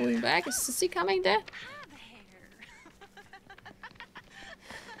 she's going back. Is Sissy coming there? Hi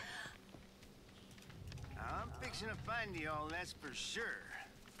there. I'm fixing to find you all, that's for sure.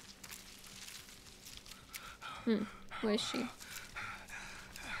 Where is she?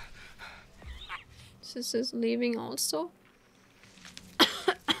 Sissy's leaving also.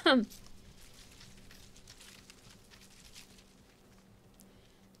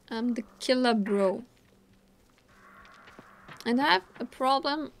 I'm the killer bro. And I have a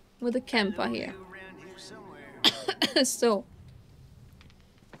problem with the camper Know here. you around here somewhere. So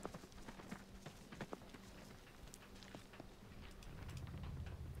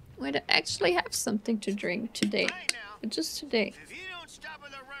wait, I actually have something to drink today. Hey now, But just today. if you don't stop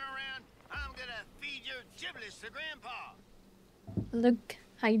with a runaround, I'm gonna feed your giblets to Grandpa. Look,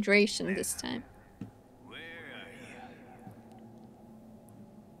 hydration this time. Where are you?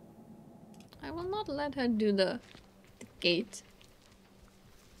 I will not let her do the gate.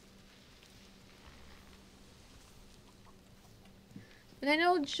 But I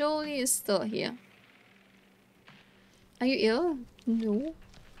know Jolie is still here. Are you ill? No.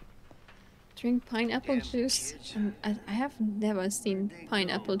 Drink pineapple Damn juice. kids. I have never seen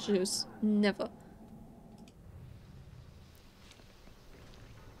pineapple juice. Never.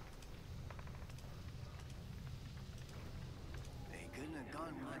 They couldn't have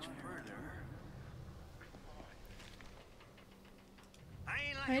gone much further. I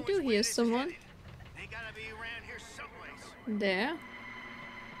ain't I liking do which way hear this is someone. headed. They gotta be around here someplace. There.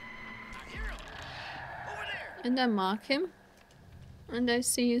 I hear 'em. Over there. And I mark him. And I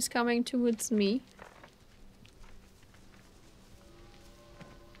see he's coming towards me.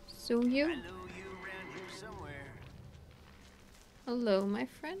 So I you? know you around here somewhere. Hello, my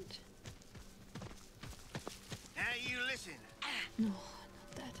friend. Now you listen. No, not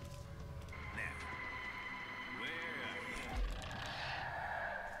that. Now, where are you?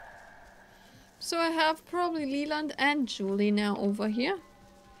 So I have probably Leland and Julie now over here.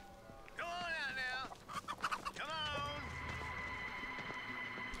 Come on out now. Come on.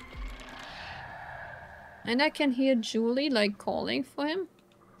 And I can hear Julie like calling for him.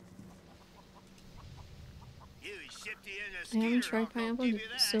 You shifty in I the haven't skeeter, tried I'll pineapple, give you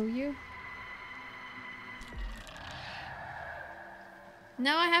that. so you.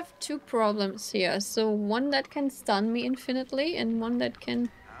 Now I have two problems here. So one that can stun me infinitely and one that can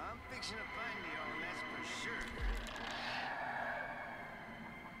I'm fixing to find you all, that's for sure.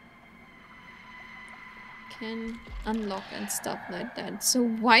 unlock and stuff like that. So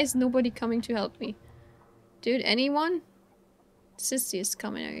why is nobody coming to help me? Dude, anyone? Sissy is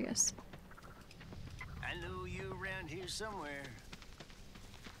coming, I guess. I know you around here somewhere.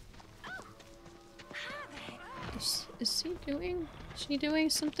 Is he doing? Is she doing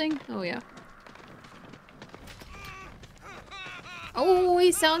something? Oh yeah. Oh,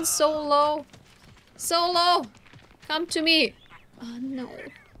 he sounds so low. So low. Come to me. Oh no.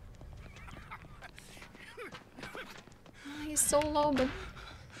 Oh, he's so low, but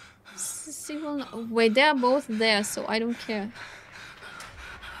Sissy will not. Wait, they're both there, so I don't care.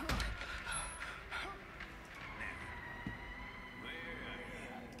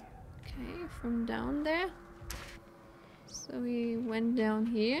 Okay, from down there. So he went down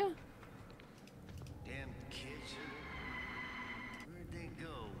here. Damn kids. Where'd they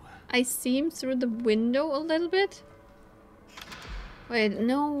go? I see him through the window a little bit. Wait,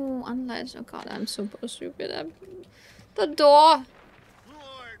 no, unless... Oh god, I'm super stupid. The door!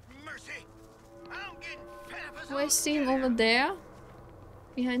 Lord mercy! I'm getting fed up as Oh, I all see him get over out. there.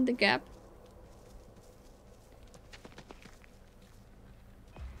 Behind the gap.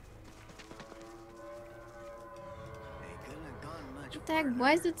 They couldn't have gone much What the heck? further.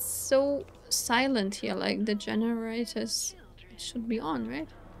 Why is it so silent here? Like, the generators should be on, right?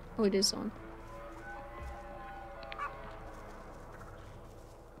 Oh, it is on.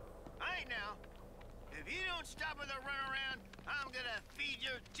 Alright now. If you don't stop with the runaround, I'm gonna feed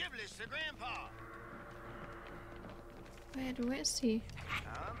your giblets to Grandpa. Wait, where is he?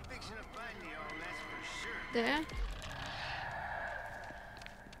 I'm fixing to find you all, that's for sure. There?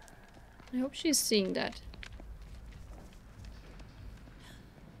 I hope she's seeing that.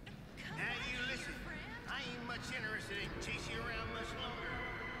 Now you listen. I ain't much interested in chasing you around much longer.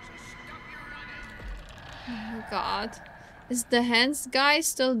 So stop your running. Oh my god. Is the hands guy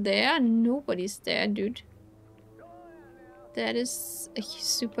still there? Nobody's there, dude. That is a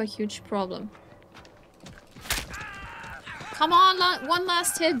super huge problem. Come on, one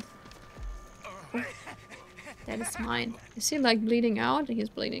last hit. Oh, that is mine. Is he like bleeding out? He's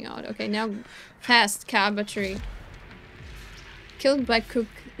bleeding out. Okay, now fast car battery. Killed by Cook.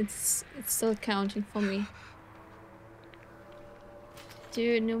 It's still counting for me.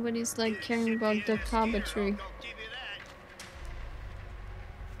 Dude, nobody's like caring about the car battery. I'll give you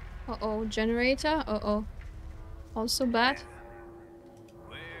that. Uh-oh, generator? Uh-oh. Also bad?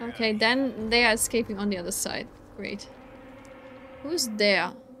 Okay, then they are escaping on the other side. Great. Who's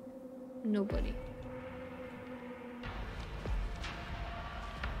there? Nobody.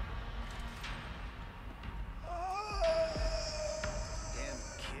 Damn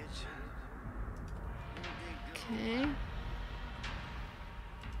kids. Where'd they go? Okay.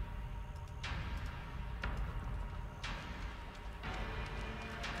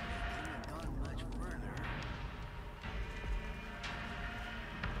 Couldn't have gone much further.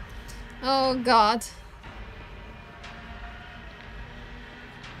 Oh god.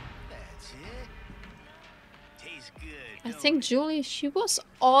 That's it. Tastes good. I don't think it? Julie, she was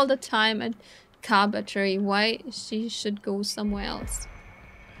all the time at car battery. Why she should go somewhere else?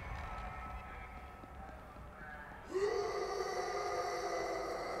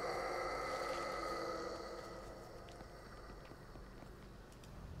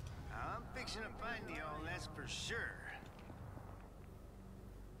 I'm fixing to find you all, that's for sure.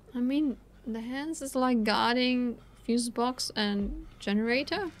 I mean, the hands is like guarding fuse box and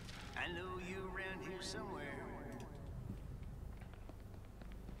generator. I know you around here somewhere.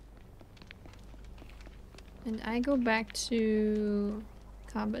 And I go back to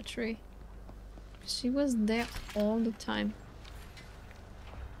car battery. She was there all the time.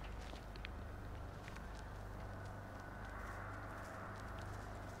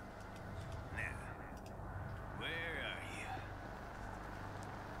 Now, where are you?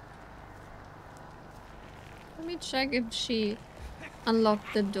 Let me check if she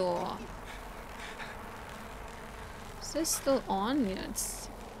unlocked the door. Is this still on? Yeah, it's...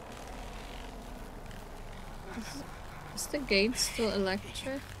 Is the gate still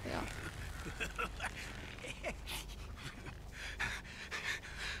electric? Yeah.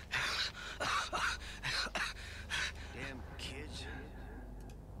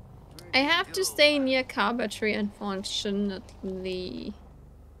 I have to stay near car battery, unfortunately.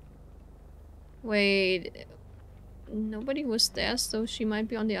 Wait, nobody was there, so she might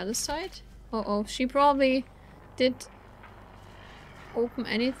be on the other side? Uh-oh, she probably did open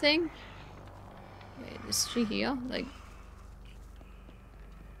anything. Wait, is she here? Like,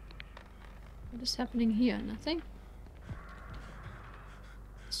 what is happening here? Nothing?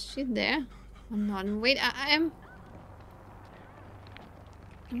 Is she there? Or not? Wait, I'm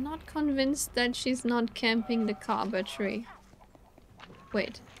not convinced that she's not camping the car battery.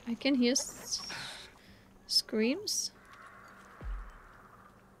 Wait, I can hear screams?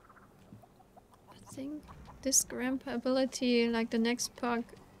 I think this grandpa ability, like the next perk,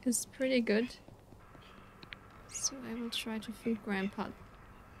 is pretty good. So I will try to feed grandpa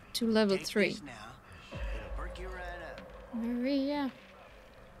to level 3. Maria.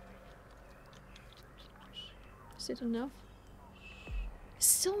 Is it enough? It's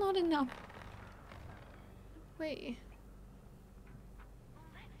still not enough. Wait.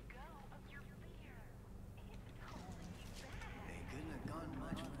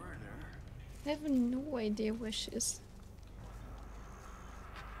 I have no idea where she is.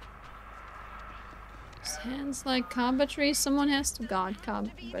 Sounds like car battery. Someone has to guard car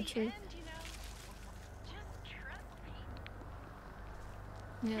battery.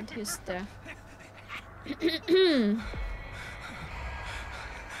 Yeah, it is there.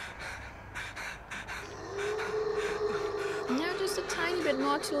 Now just a tiny bit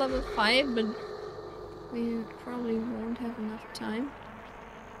more to level 5, but we probably won't have enough time.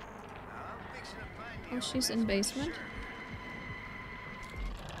 Oh, she's in basement.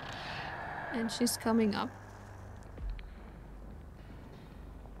 And she's coming up.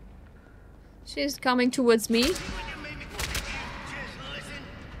 She's coming towards me.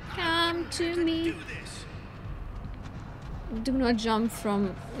 Come to me. Do not jump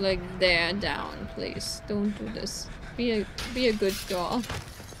from like there down, please. Don't do this. Be a good girl.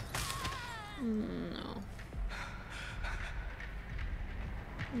 No.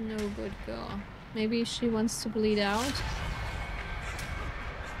 No good girl. Maybe she wants to bleed out.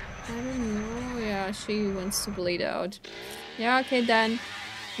 I don't know. Yeah, she wants to bleed out. Yeah, okay then.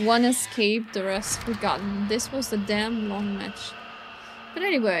 One escaped, the rest forgotten. This was a damn long match. But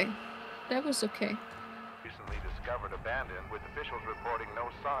anyway, that was okay. Recently discovered abandoned, with officials reporting no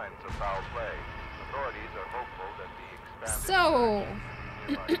signs of foul play. Authorities are hopeful that the expanded So,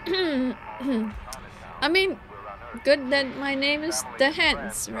 I mean, good that my name is The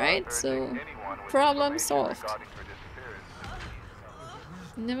Hands, right? So, problem solved.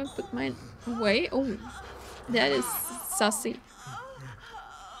 Never put mine away. Oh, that is sussy.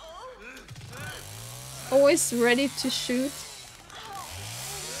 Always ready to shoot.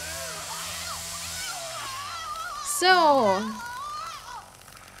 So,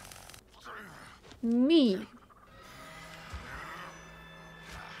 me.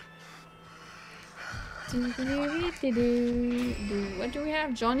 What do we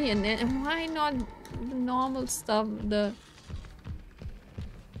have? Johnny and Ned. And why not the normal stuff? The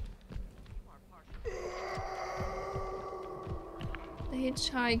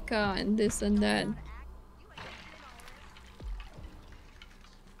hitchhiker and this and that.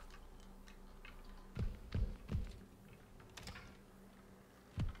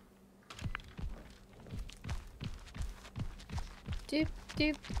 Doop,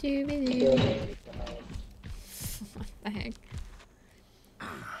 doop, doop. What the heck?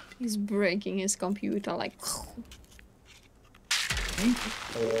 He's breaking his computer like.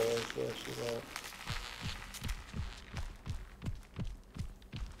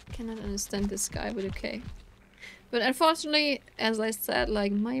 Cannot understand this guy, but okay. But unfortunately, as I said,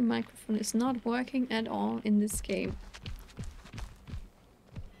 like my microphone is not working at all in this game.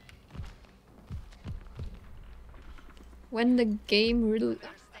 When the game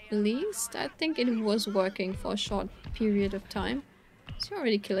released, I think it was working for a short period of time. Is he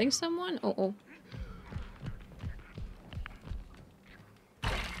already killing someone? Oh, oh.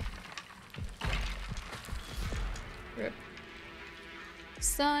 Rip.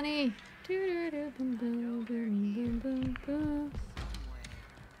 Sunny.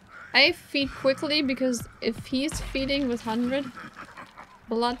 I feed quickly because if he's feeding with 100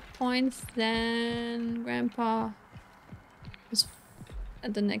 blood points, then Grandpa is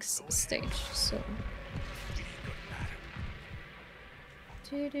at the next stage, so.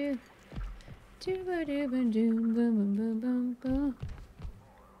 Oh,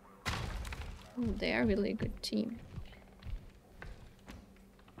 they are really a good team.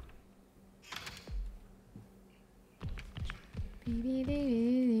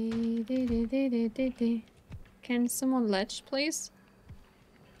 Can someone ledge, please?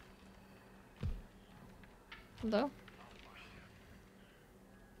 Hello?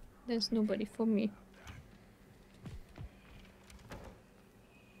 There's nobody for me.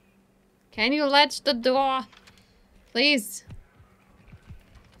 Can you latch the door? Please.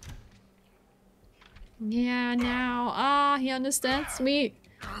 Yeah, now. Ah, he understands me.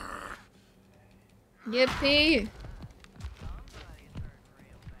 Yippee.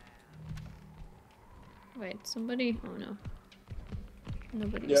 Wait, somebody? Oh no.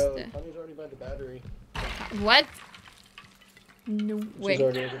 Nobody's there. Honey's already by the battery. What? No way. She's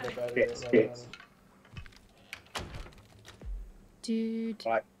already over the battery. Yes. Dude.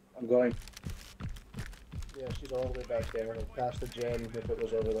 Right, I'm going. Yeah, she's all the way back there, like past the gym if it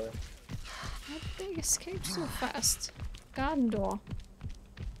was over there. How did they escape so fast? Garden door.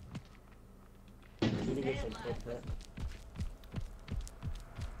 You need to get some footprint.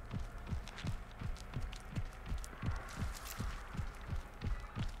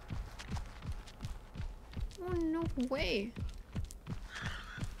 Oh, no way.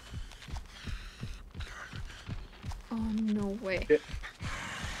 Oh, no way. Yeah.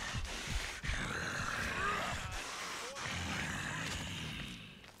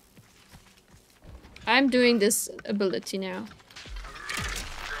 I'm doing this ability now.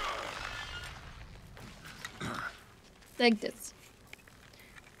 Like this.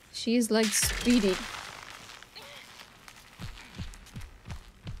 She's like speedy.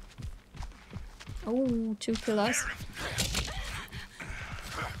 Oh, 2 killers.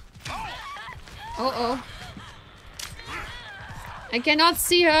 Uh-oh. I cannot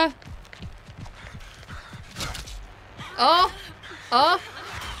see her. Oh! Oh!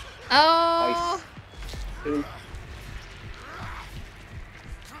 Oh! Nice. Two.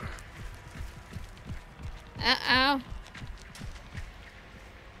 Uh-oh.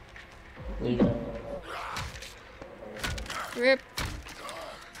 Yeah. Rip.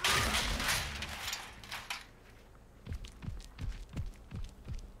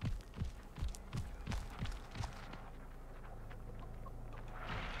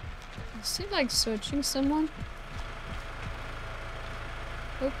 Is he like searching someone?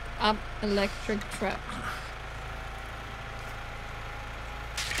 Hook up electric trap.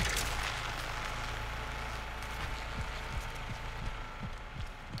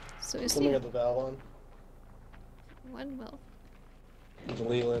 So is Something he? at the valve on. What valve? It's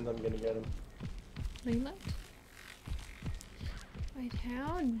Leland, I'm gonna get him. Leland? Wait,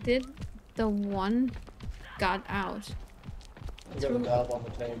 how did the one got out? I got a valve on the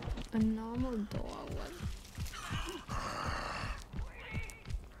tank. A normal door, what?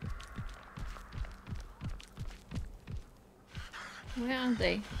 Where are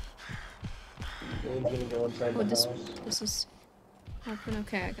they? Leland's gonna go inside Oh, the this house. is open.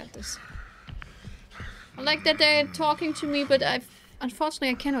 Okay, I got this. I like that they're talking to me, but unfortunately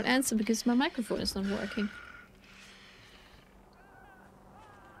I cannot answer because my microphone is not working.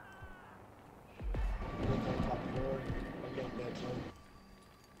 Look on top door. I'm getting that one.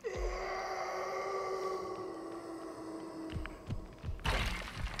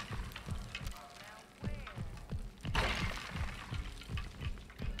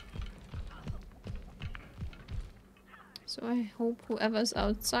 So I hope whoever's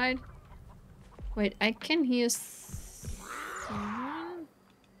outside. Wait, I can hear someone.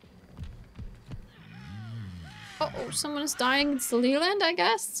 Uh-oh, someone is dying. It's Leland, I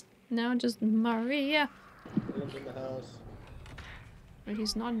guess. Now just Maria. Leland's in the house. But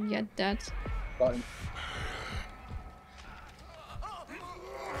he's not yet dead. Got him.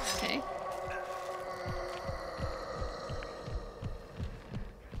 Okay.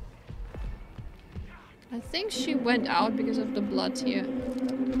 I think she went out because of the blood here.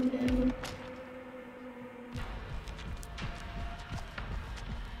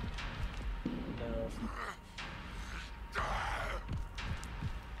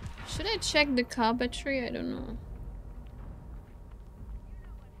 Should I check the car battery? I don't know.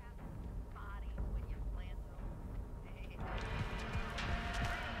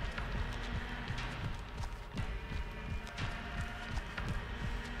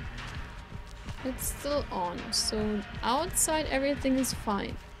 It's still on, so outside everything is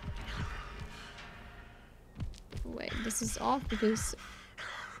fine. Wait, this is off because...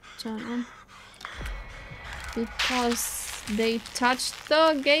 Turn on. Because they touched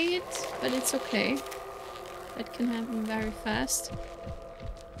the gate, but it's okay. That can happen very fast.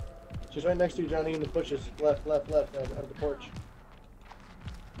 She's right next to you, Johnny, in the bushes. Left, out of the porch.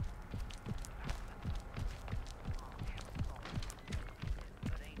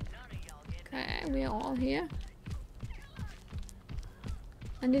 Okay, we are all here.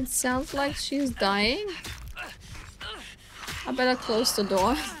 And it sounds like she's dying. I better close the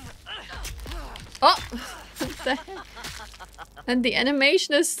door. Oh! the heck? And the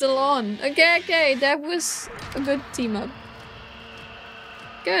animation is still on. Okay, that was a good team up.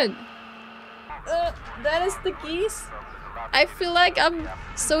 Good. That is the geese. I feel like I'm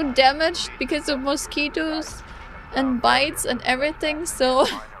so damaged because of mosquitoes and bites and everything, so...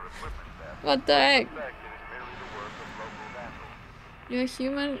 What the heck? You're a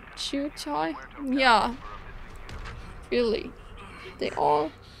human chew toy? Yeah. Really. They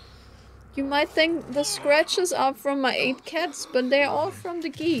all... You might think the scratches are from my 8 cats, but they're all from the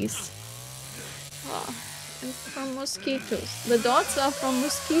geese. Ah, and from mosquitoes. The dots are from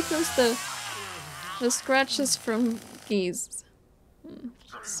mosquitoes, the scratches from geese.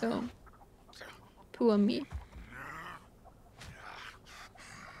 So, poor me.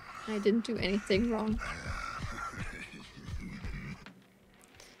 I didn't do anything wrong.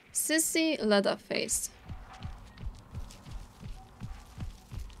 Sissy Leatherface.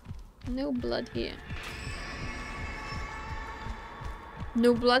 No blood here.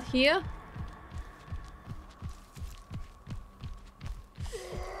 No blood here?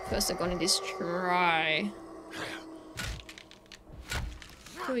 First I'm gonna destroy.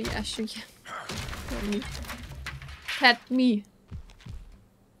 Oh yeah, sure, yeah. Pet me.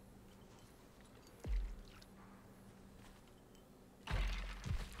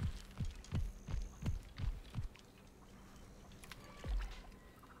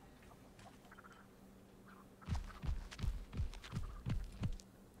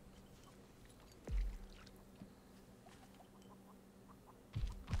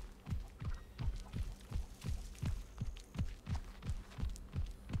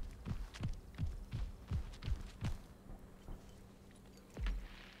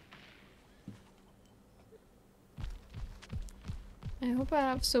 I hope I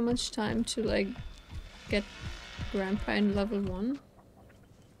have so much time to like get Grandpa in level 1.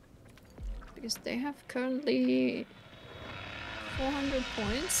 Because they have currently 400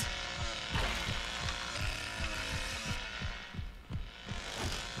 points.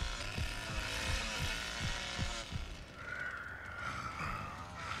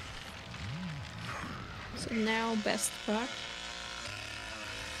 So now best part.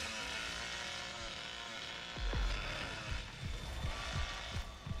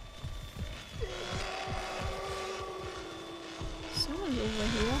 Someone over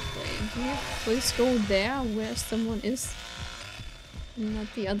here. Wait, here. Please go there where someone is. Not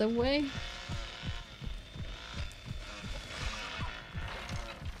the other way.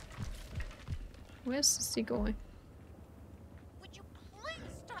 Where's he going? Would you please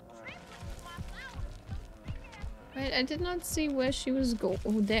stop trampling my flowers? Wait, I did not see where she was going.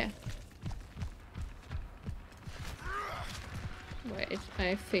 Oh, there. Wait,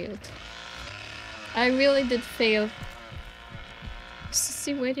 I failed. I really did fail. Is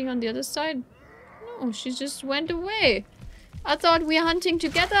she waiting on the other side? No, she just went away. I thought we are hunting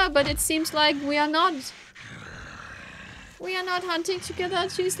together, but it seems like we are not. We are not hunting together.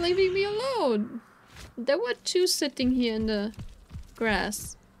 She's leaving me alone. There were 2 sitting here in the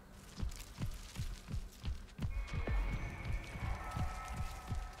grass.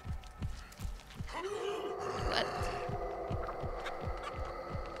 What?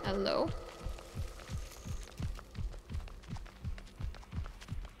 Hello?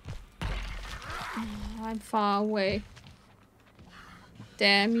 Oh, I'm far away.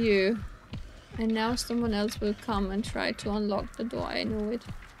 Damn you. And now someone else will come and try to unlock the door. I know it.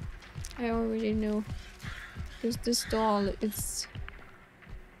 I already know. Because this door, it's...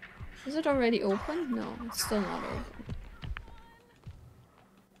 Is it already open? No, it's still not open.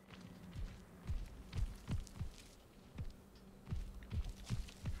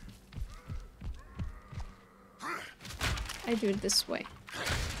 I do it this way.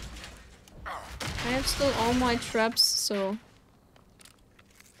 I have still all my traps, so...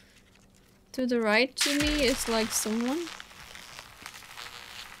 To the right to me is like someone.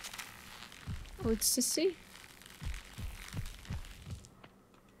 Oh, it's Sissy.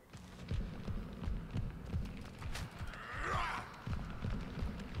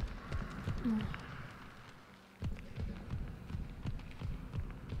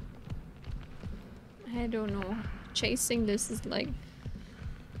 I don't know. Chasing this is like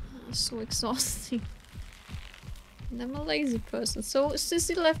so exhausting. And I'm a lazy person. So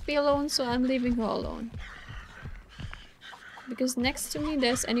Sissy left me alone, so I'm leaving her alone. Because next to me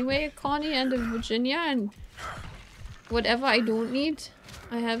there's anyway a Connie and a Virginia, and whatever I don't need,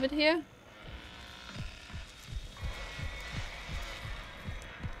 I have it here.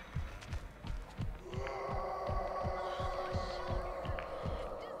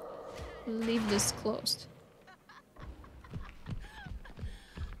 Leave this closed.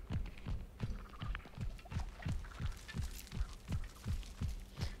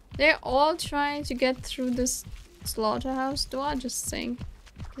 They're all trying to get through this slaughterhouse door, just saying.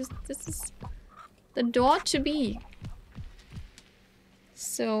 This is the door to be.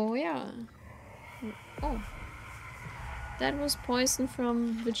 So, yeah. Oh. That was poison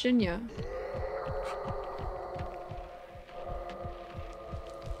from Virginia.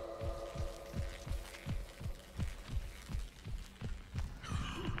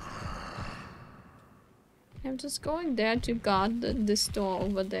 I'm just going there to guard this door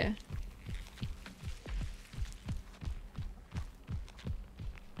over there.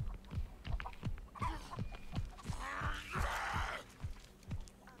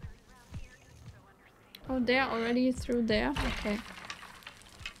 Oh, they're already through there? Okay.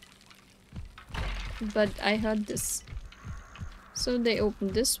 But I heard this. So they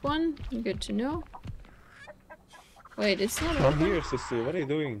opened this one. Good to know. Wait, it's not I'm open? here, Sissy. What are you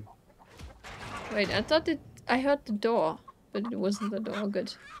doing? Wait, I thought I heard the door, but it wasn't the door.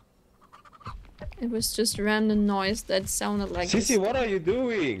 Good. It was just random noise that sounded like Sissy, what are you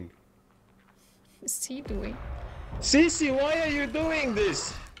doing? What's he doing? Sissy, why are you doing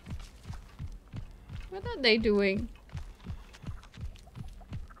this? What are they doing?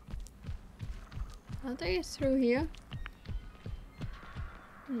 Are they through here?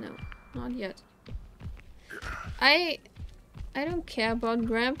 No, not yet. I don't care about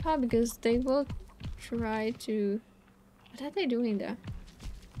Grandpa because they will try to... What are they doing there?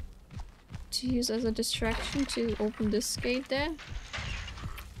 To use as a distraction to open this gate there?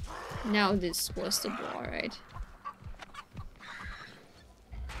 Now this was the door, right?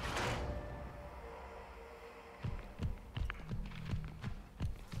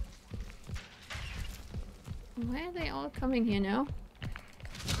 Why are they all coming here now?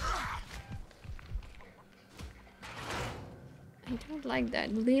 I don't like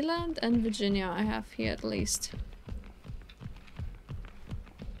that. Leland and Virginia I have here at least.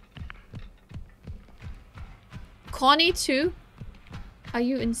 Connie too? Are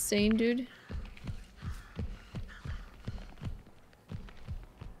you insane, dude?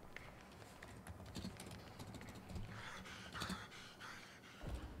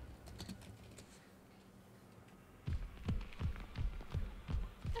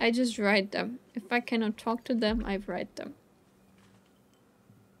 I just write them. If I cannot talk to them, I write them.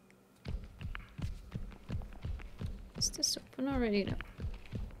 Is this open already? No.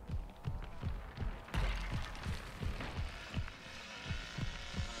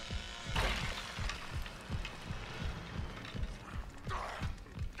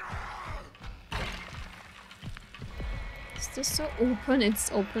 Is this so open?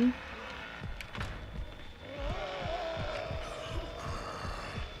 It's open.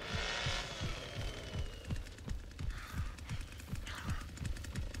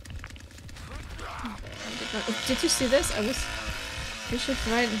 Did you see this? I should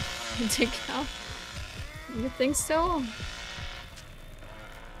write and take out. You think so?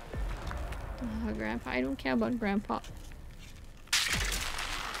 Oh, Grandpa. I don't care about Grandpa.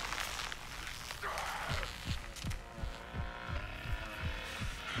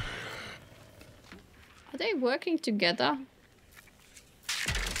 Are they working together?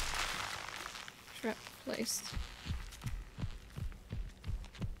 Trap placed.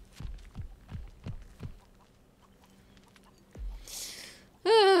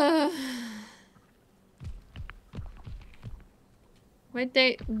 Wait,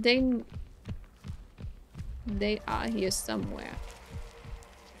 they are here somewhere.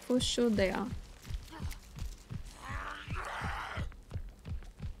 For sure they are.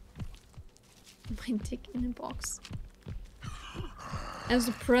 My dick in a box. As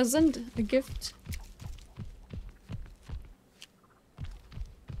a present, a gift.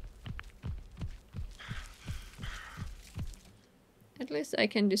 At least I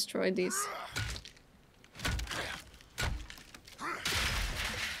can destroy these.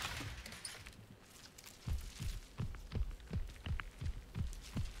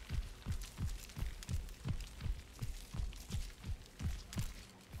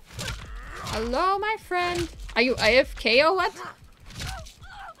 Hello, my friend. Are you AFK or what?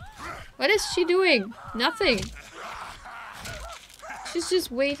 What is she doing? Nothing. She's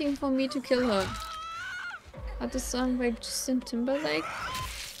just waiting for me to kill her. Are the song by Justin Timberlake?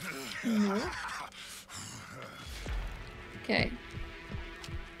 No. Okay.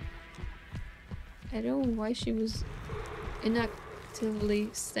 I don't know why she was inactively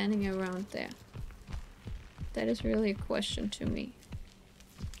standing around there. That is really a question to me.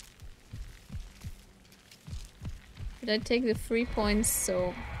 Did I take the 3 points?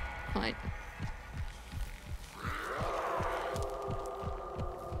 So, fine.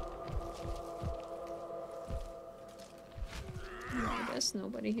 No, there's There's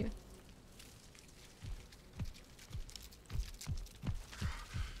nobody here.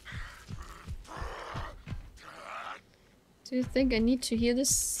 Do you think I need to hear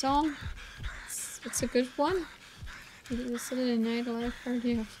this song? It's a good one. The Saturday Night Live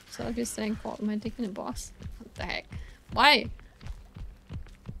party of Selfie saying called my dick in a box. What the heck? Why?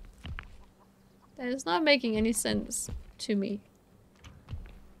 That is not making any sense to me.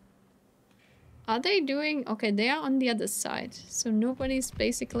 Are they doing... Okay, they are on the other side. So nobody's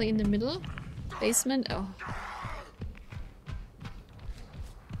basically in the middle. Basement? Oh.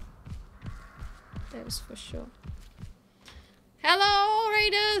 That was for sure. Hello,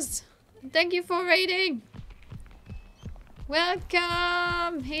 raiders! Thank you for raiding!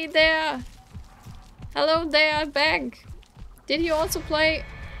 Welcome! Hey there! Hello there, back! Did you also play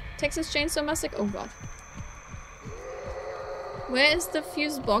Texas Chainsaw Massacre? Oh god. Where is the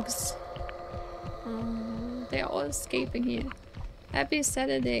fuse box? They're all escaping here. Happy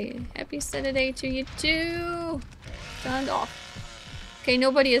Saturday. Happy Saturday to you too! Turned off. Okay,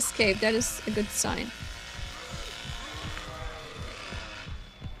 nobody escaped. That is a good sign.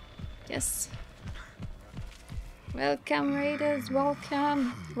 Yes. Welcome, raiders.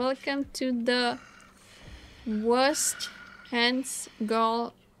 Welcome. Welcome to the worst hands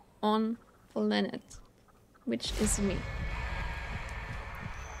girl on planet, which is me.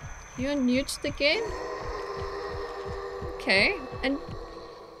 You're new to the game? Okay. And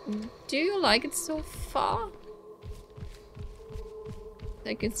do you like it so far?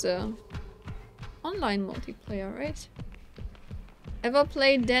 Like it's a online multiplayer, right? Ever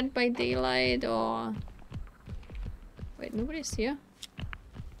played Dead by Daylight or... Wait, nobody's here?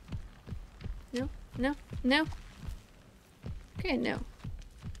 No? No? No? Okay, no.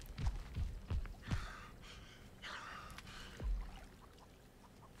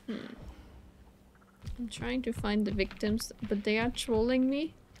 I'm trying to find the victims, but they are trolling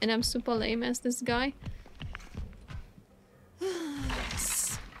me, and I'm super lame as this guy.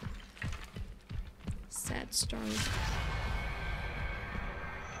 Sad story.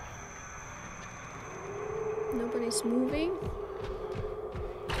 Nobody's moving.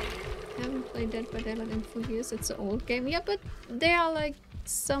 Haven't played Dead by Daylight in 4 years. It's an old game. Yeah, but there are like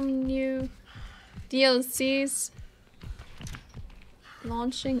some new DLCs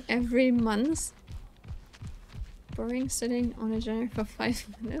launching every month. Boring sitting on a generator for 5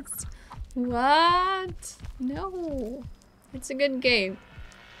 minutes. What? No. It's a good game.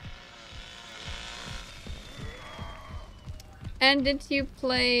 And did you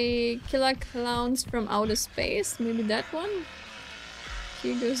play Killer Clowns from Outer Space? Maybe that one?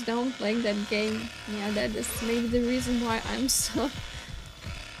 He goes down playing that game. Yeah, that is maybe the reason why I'm so...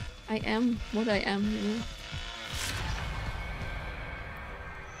 I am what I am, you know?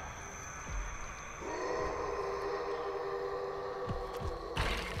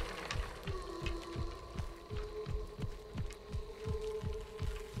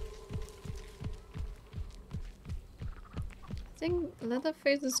 I think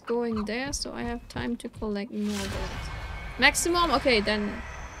Leatherface is going there, so I have time to collect more bullets. Maximum? Okay, then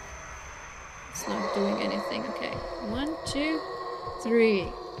it's not doing anything. Okay, 1, 2, 3.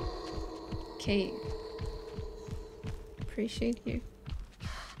 Okay, appreciate you.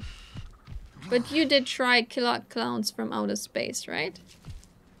 But you did try Killer Clowns from Outer Space, right?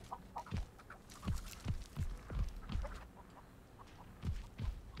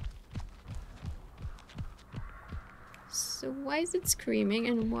 So why is it screaming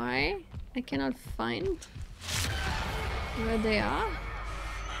and why I cannot find where they are?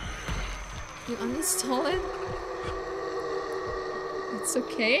 You uninstall it? It's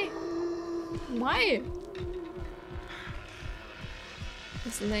okay. Why?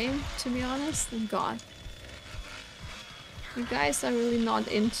 It's lame, to be honest. Oh god. You guys are really not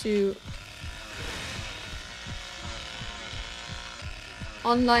into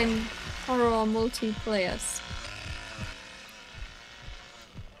online horror multiplayers.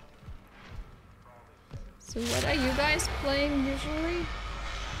 So what are you guys playing usually?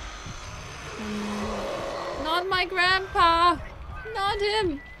 Not my grandpa! Not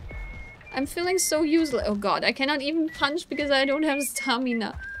him! I'm feeling so useless. Oh god, I cannot even punch because I don't have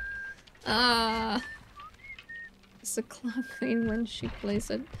stamina. Is the clown queen when she plays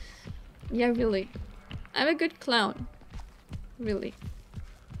it? Yeah, really. I'm a good clown. Really.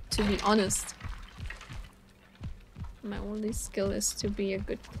 To be honest. My only skill is to be a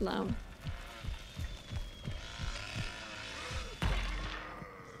good clown.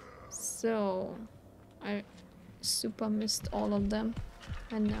 So, I super missed all of them.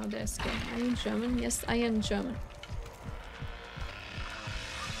 And now they're scared. Are you German? Yes, I am German.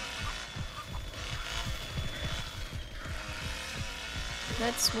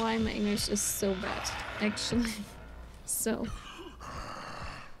 That's why my English is so bad, actually. So.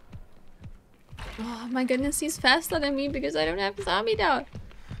 Oh my goodness, he's faster than me because I don't have zombie down.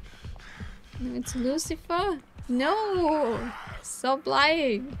 No, it's Lucifer. No! Stop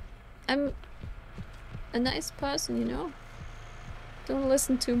lying. I'm a nice person, you know? Don't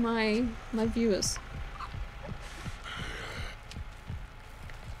listen to my viewers.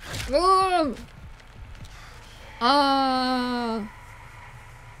 Boom! Ah!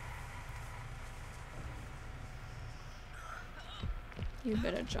 You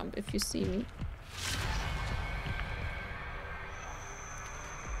better jump if you see me.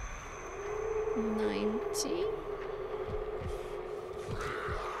 $90.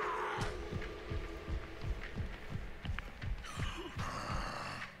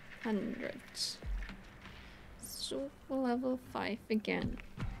 $100. Super level 5 again.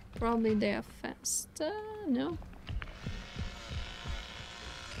 Probably they are faster. No.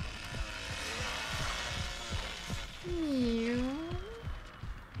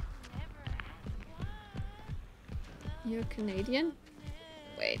 You're Canadian?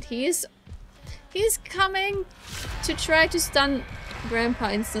 Wait, he's coming to try to stun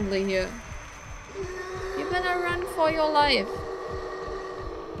Grandpa instantly here. You better run for your life.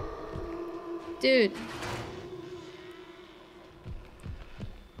 Dude.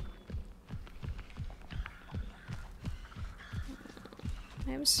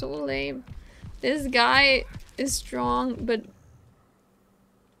 I'm so lame. This guy is strong, but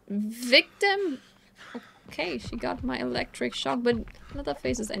victim? Okay, she got my electric shock, but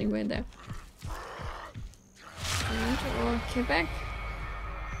Leatherface is anywhere there. Or Quebec.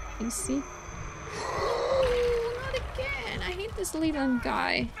 PC. Oh, not again. I hate this Leland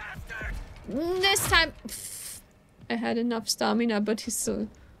guy. This time, I had enough stamina, but he's still.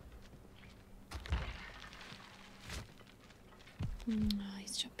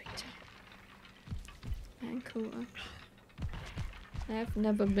 He's jumping down. Vancouver. I have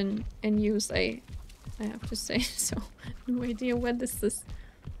never been in USA, I have to say, so no idea what this is.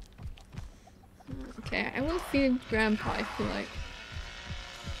 Okay, I will feed Grandpa, I feel like.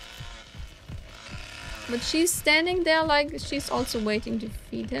 But she's standing there like she's also waiting to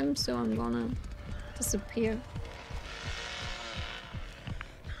feed him, so I'm gonna disappear.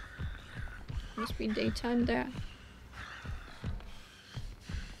 Must be daytime there.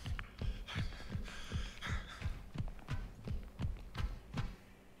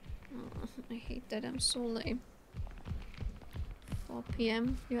 Oh, I hate that I'm so lame. 4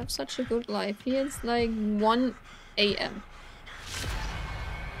 PM. You have such a good life. Here it's like 1 AM.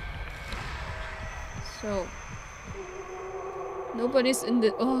 So nobody's in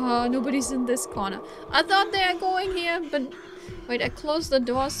the nobody's in this corner. I thought they are going here, but wait, I closed the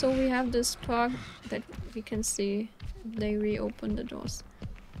door so we have this perk that we can see if they reopen the doors.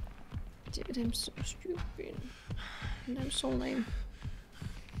 Dude, I'm so stupid. And I'm so lame.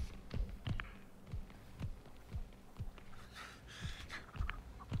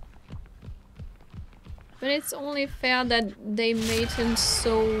 But it's only fair that they made him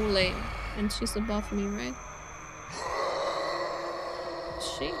so lame. And she's above me, right? Is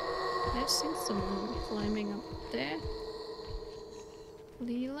she? I've seen someone climbing up there.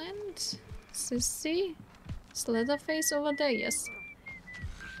 Leland? Sissy? Is Leatherface over there? Yes.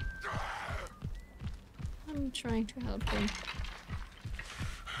 I'm trying to help him.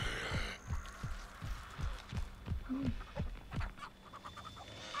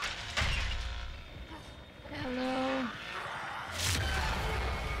 Hello.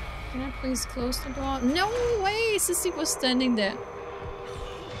 Can I please close the door? No way! Sissy was standing there.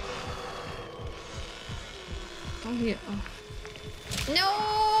 Oh, here. Oh.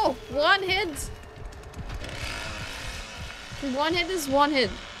 No! One hit! One hit is one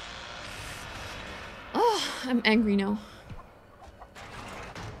hit. Oh, I'm angry now.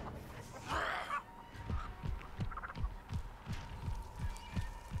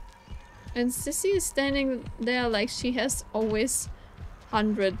 And Sissy is standing there like she has always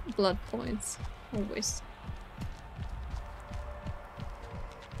 100 blood points. Always.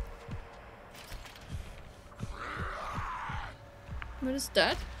 What is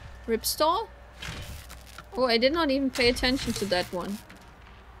that? Ripstall? Oh, I did not even pay attention to that one.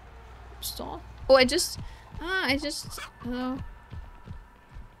 Ripstall? Oh, I just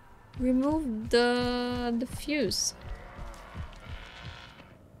removed the fuse.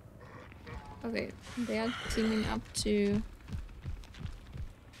 Okay, they are teaming up to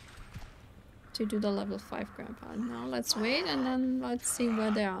do the level 5 Grandpa. Now let's wait and then let's see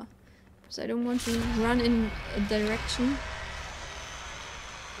where they are. Because I don't want to run in a direction.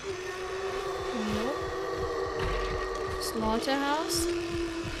 Nope. Just Slaughterhouse?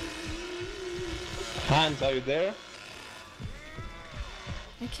 Hans, are you there?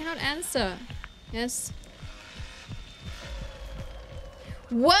 I cannot answer. Yes.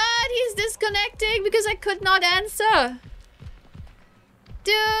 What? He's disconnecting because I could not answer.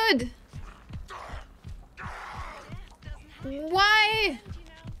 Dude! Why?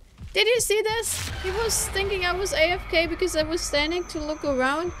 Did you see this? He was thinking I was AFK because I was standing to look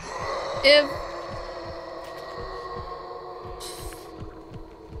around. If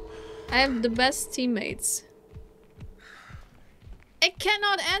I have the best teammates. I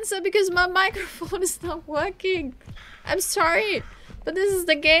cannot answer because my microphone is not working. I'm sorry, but this is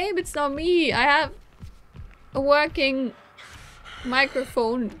the game. It's not me. I have a working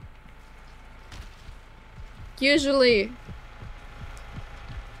microphone. Usually.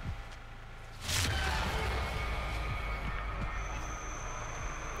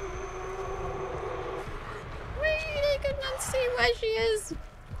 Wait, I could not see where she is.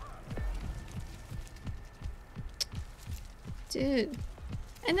 Dude.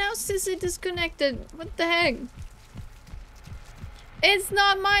 And now Sissy disconnected. What the heck? It's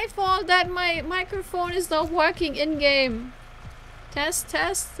not my fault that my microphone is not working in-game. Test,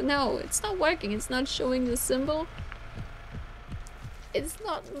 test. No, it's not working. It's not showing the symbol. It's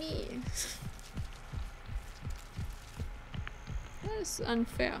not me. That is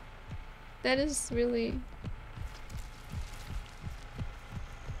unfair. That is really...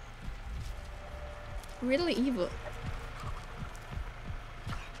 really evil.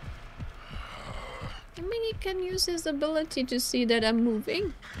 I mean, he can use his ability to see that I'm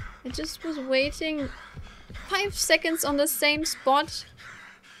moving. I just was waiting 5 seconds on the same spot.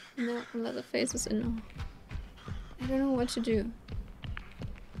 No, Leatherface is in. I don't know what to do.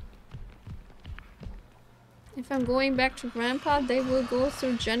 If I'm going back to Grandpa, they will go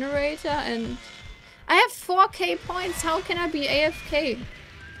through generator and... I have 4k points, how can I be AFK?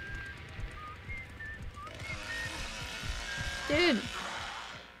 Dude.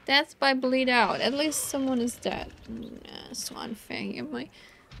 Death by bleed out. At least someone is dead. Nah, so unfair here. My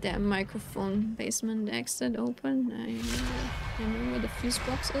damn microphone basement exit open. I know where the fuse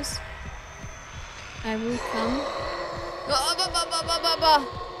box is. I will come.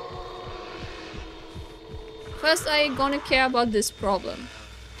 First, I gonna care about this problem.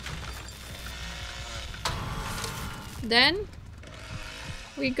 Then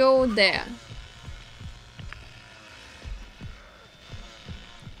we go there.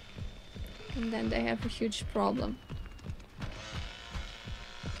 And then they have a huge problem.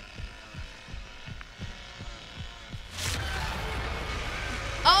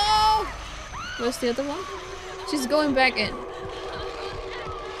 Oh! Where's the other one? She's going back in.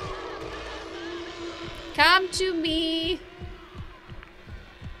 Come to me!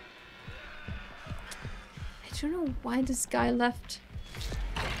 I don't know why this guy left.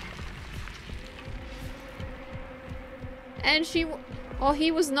 And she... Oh,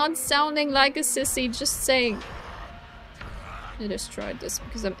 he was not sounding like a sissy, just saying. I destroyed this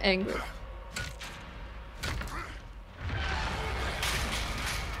because I'm angry.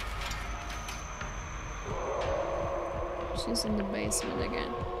 She's in the basement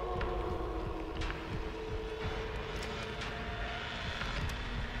again.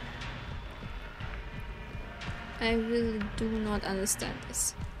 I really do not understand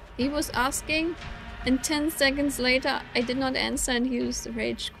this. He was asking, and 10 seconds later I did not answer and he was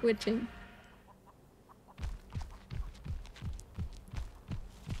rage quitting.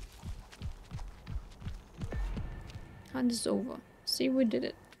 Hunt is over. See, we did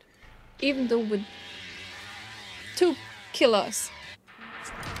it. Even though with 2 killers.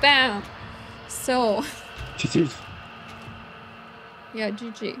 Bam! So... GG. Yeah,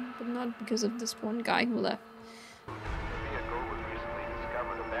 GG. But not because of this one guy who left. The vehicle was recently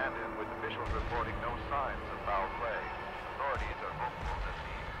discovered abandoned, with officials reporting no signs of foul play. Authorities are hopeful that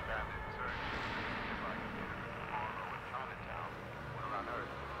the expanded search like Harlow and Chinatown will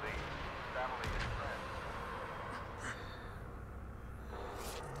unearth police, family, and friends.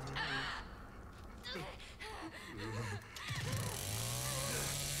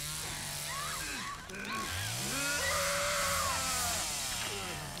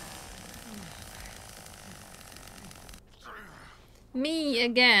 Me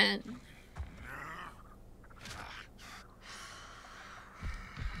again.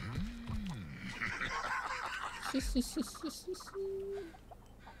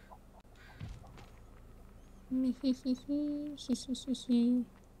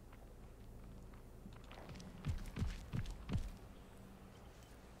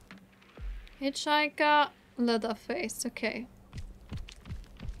 Hitchhiker, Leatherface, okay.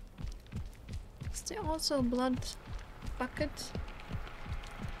 Is there also blood bucket?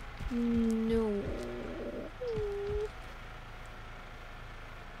 No.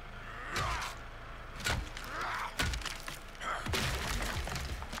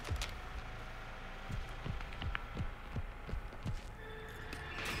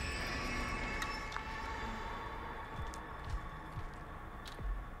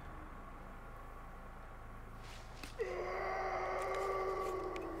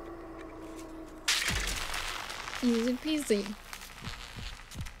 Easy peasy.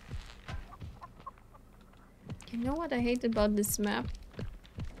 You know what I hate about this map?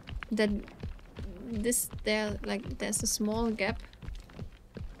 That there's a small gap.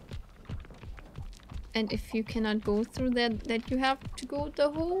 And if you cannot go through that you have to go the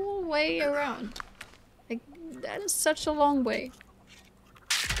whole way around. Like, that is such a long way.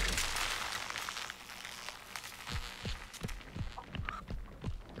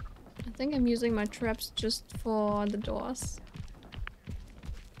 I think I'm using my traps just for the doors.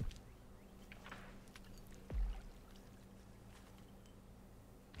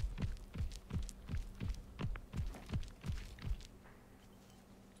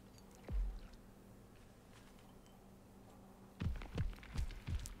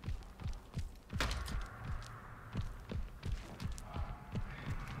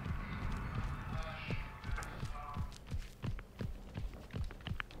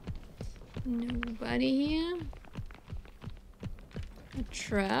 Nobody here. A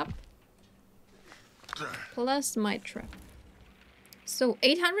trap. Plus my trap. So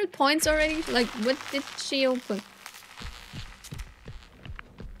 800 points already? Like, what did she open?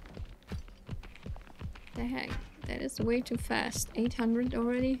 The heck? That is way too fast. 800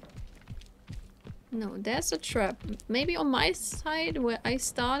 already? No, there's a trap. Maybe on my side where I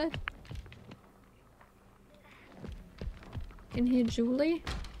started? Can hear Julie.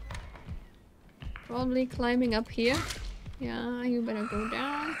 Probably climbing up here. Yeah, you better go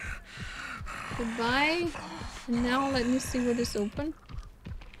down. Goodbye. And now let me see what is open.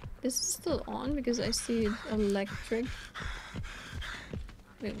 This is still on because I see it electric.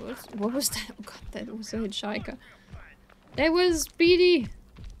 Wait, what was that? Oh god, that was a hitchhiker. That was Speedy.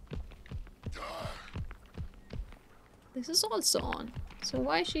 This is also on. So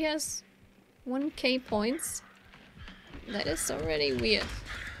why she has 1k points? That is already weird.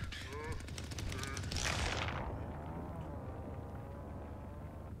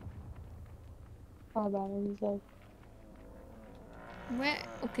 Where?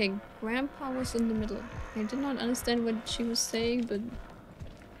 Okay, Grandpa was in the middle. I did not understand what she was saying, but...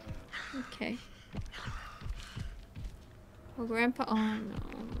 Okay. Oh, Grandpa... Oh no,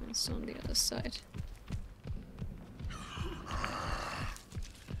 it's on the other side.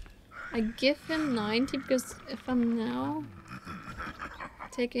 I give him 90 because if I'm now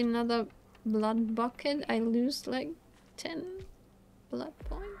taking another blood bucket, I lose like 10 blood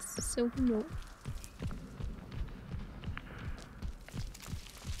points, so no.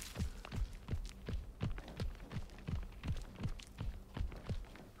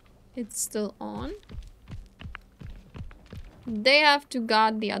 It's still on. They have to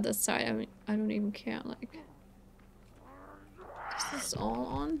guard the other side. I mean, I don't even care. Like, is this all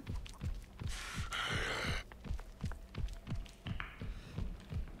on?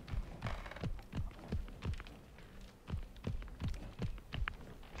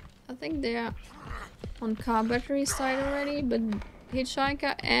 I think they're on car battery side already, but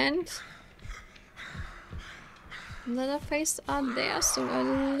hitchhiker and Leatherface are there, so I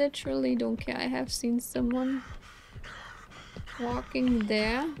literally don't care. I have seen someone walking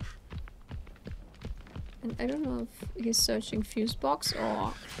there. And I don't know if he's searching fuse box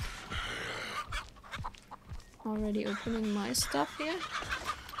or already opening my stuff here.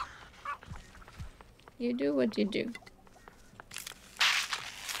 You do what you do.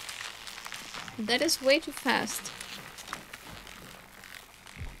 That is way too fast.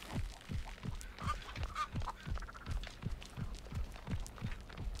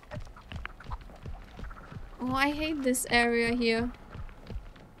 Oh, I hate this area here.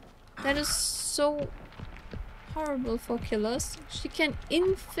 That is so horrible for killers. She can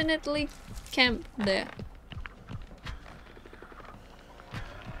infinitely camp there.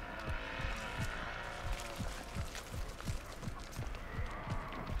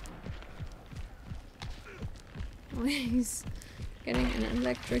 Oh, he's getting an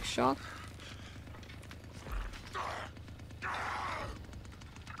electric shock.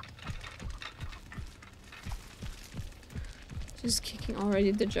 She's kicking already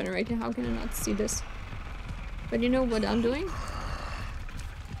the generator. How can I not see this? But you know what I'm doing?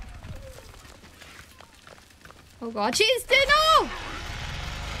 Oh god, she's dead! No!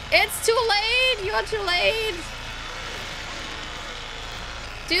 It's too late! You're too late!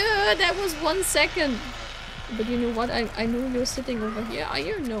 Dude, that was 1 second. But you know what? I know you're sitting over here. Are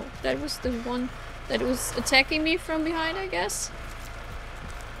you? No. That was the one that was attacking me from behind, I guess.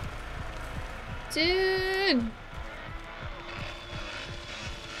 Dude!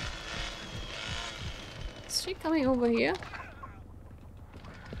 Is she coming over here?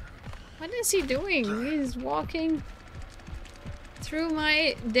 What is he doing? He's walking through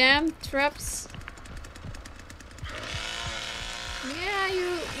my damn traps. Yeah,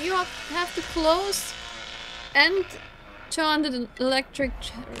 you have to close and turn the electric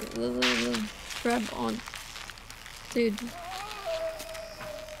trap on. Dude.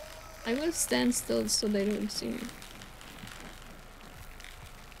 I will stand still so they don't see me.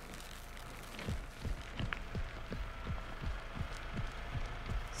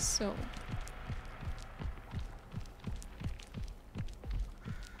 So.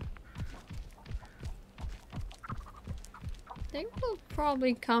 They will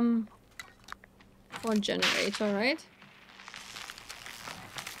probably come for generator, right?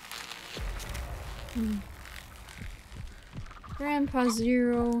 Grandpa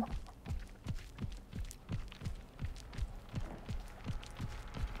Zero.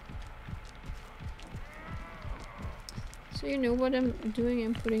 So you know what I'm doing?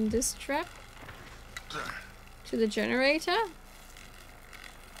 I'm putting this trap to the generator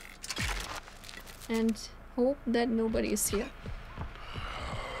and hope that nobody is here.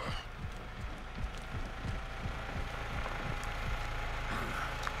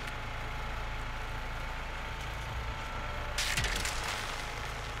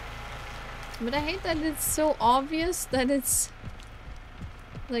 But I hate that it's so obvious that it's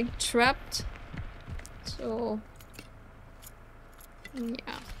like trapped. So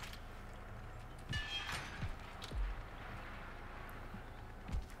yeah.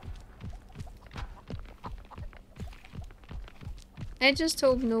 I just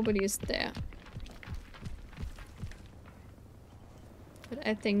hope nobody is there. But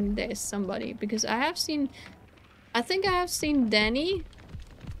I think there's somebody because I think I have seen Danny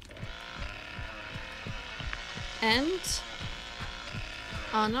and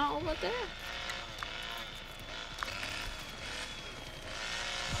Anna over there.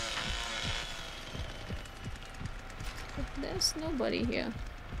 But there's nobody here.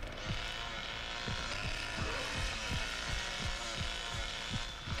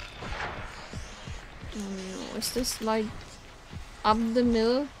 Oh no, is this like up the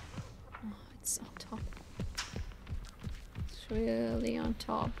mill? Oh, it's on top. It's really on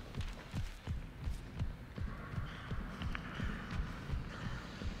top.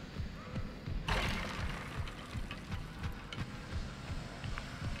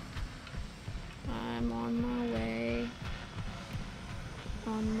 I'm on my way.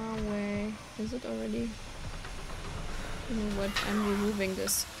 On my way. Is it already? You know what? I'm removing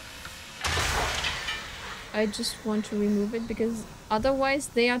this. I just want to remove it because otherwise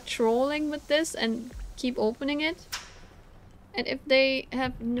they are trolling with this and keep opening it. And if they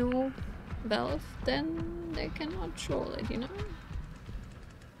have no valve, then they cannot troll it, you know?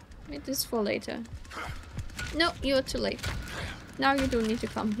 Wait this for later. No, you're too late. Now you don't need to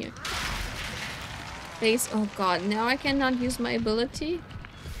come here. Base. Oh god, now I cannot use my ability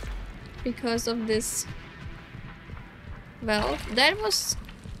because of this valve. That was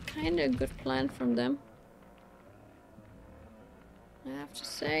kind of a good plan from them, I have to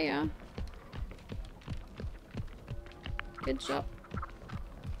say, yeah. Good job.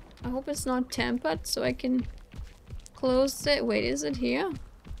 I hope it's not tampered so I can close it. Wait, is it here?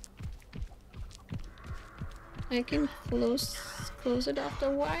 I can close it after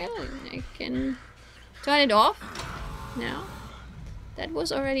a while and I can turn it off now. That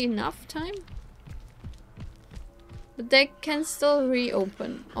was already enough time. But they can still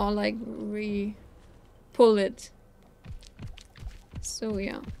reopen or like re-pull it. So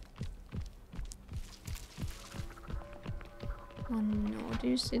yeah. Oh no, do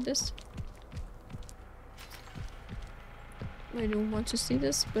you see this? I don't want to see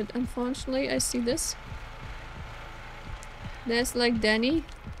this, but unfortunately I see this. There's like Danny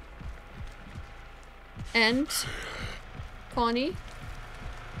and Connie.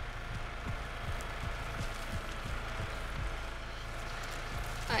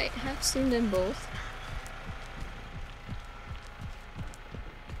 I have seen them both.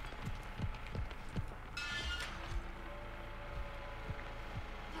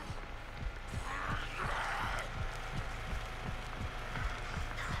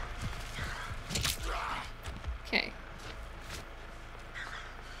 Okay.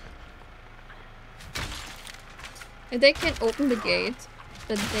 They can open the gate,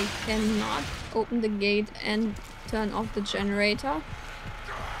 but they cannot open the gate and turn off the generator.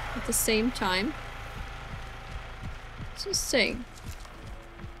 at the same time. Just saying.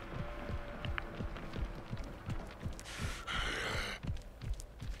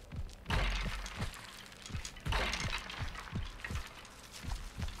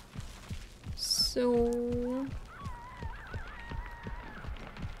 So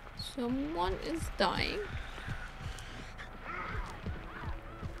someone is dying.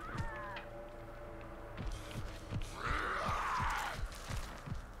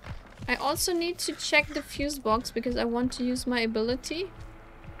 I also need to check the fuse box because I want to use my ability.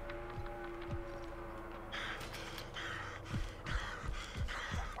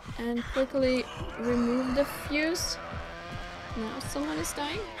 And quickly remove the fuse. Now someone is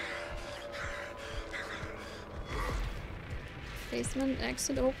dying. Basement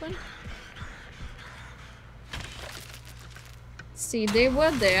exit open. See, they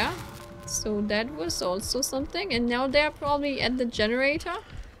were there. So that was also something. And now they're probably at the generator.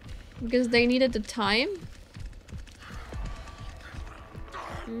 Because they needed the time.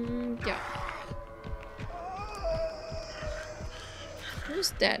 Yeah.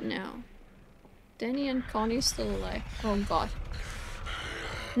 Who's dead now? Danny and Connie still alive. Oh god.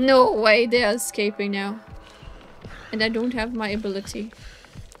 No way, they're escaping now. And I don't have my ability.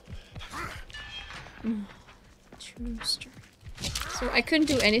 True story. So I couldn't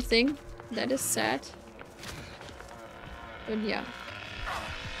do anything. That is sad. But yeah.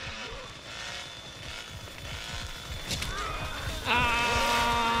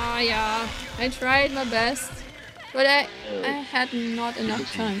 Yeah. I tried my best. But I had not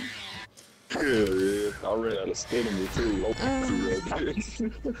enough time. Yeah. I ran out of stamina too.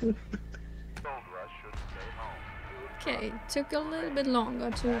 Okay, took a little bit longer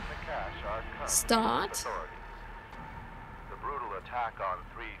to start. The brutal attack on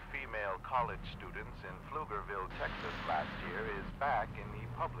 3 female college students in Pflugerville, Texas last year is back in the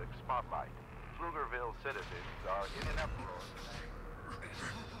public spotlight. Pflugerville citizens are in an uproar.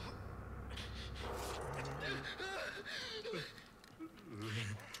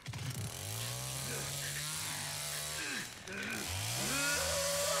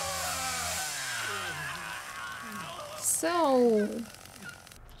 So,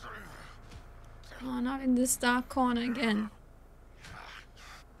 oh, not in this dark corner again.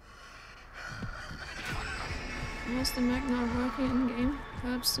 Was the Mac not working in game?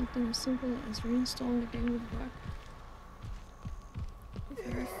 Perhaps something as simple as reinstalling the game would work.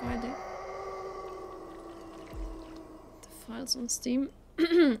 Verify the files on Steam.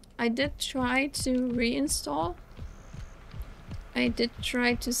 I did try to reinstall. I did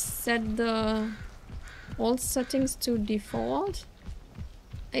try to set the all settings to default.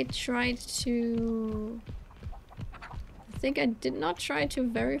 I tried to... I think I did not try to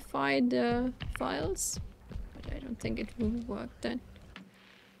verify the files, but I don't think it will work then.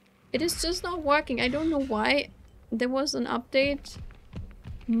 It is just not working. I don't know why. There was an update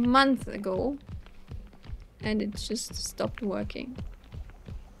month ago and it just stopped working.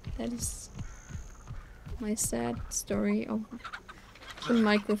 That is my sad story of the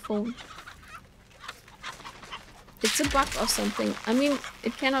microphone. It's a bug or something. I mean,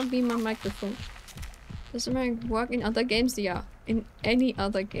 it cannot be my microphone. Does it work in other games? Yeah, in any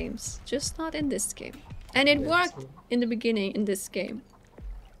other games. Just not in this game. And it worked in the beginning in this game.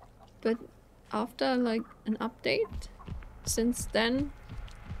 But after like an update, since then,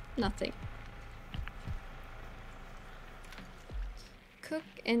 nothing. Cook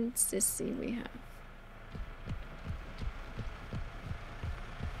and Sissy we have.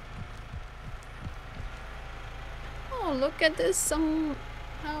 Oh, look at this.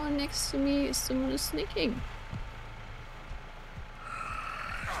 Somehow next to me is someone sneaking.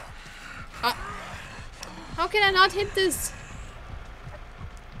 How can I not hit this?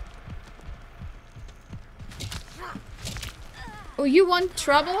 Oh, you want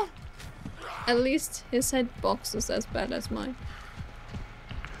trouble? At least his hitbox is as bad as mine.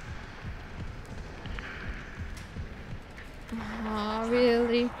 Oh,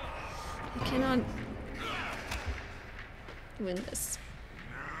 really? I cannot win this.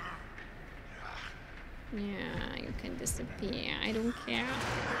 Yeah, you can disappear. I don't care.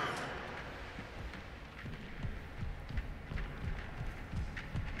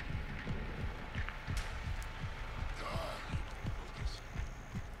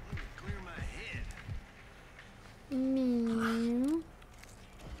 Meow.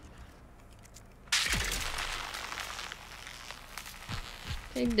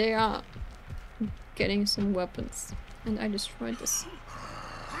 I think they are getting some weapons. And I destroyed this.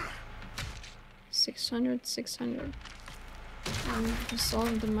 600, 600.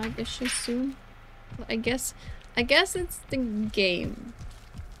 Resolve the mic issue soon. Well, I guess it's the game.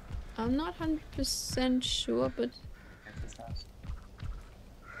 I'm not 100% sure, but Texas house.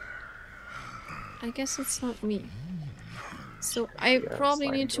 I guess it's not me. So I probably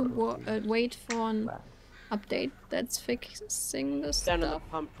need to wait for an update that's fixing the Down in the stuff.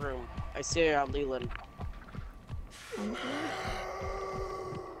 pump room. I see Leland. Okay.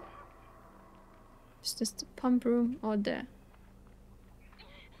 Is this the pump room or there?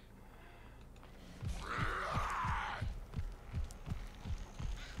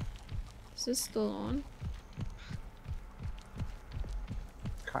 Is this still on?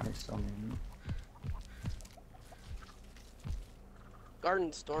 Connie's still in.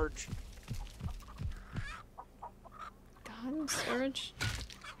 Garden storage. Garden storage?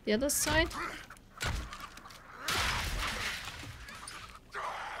 The other side?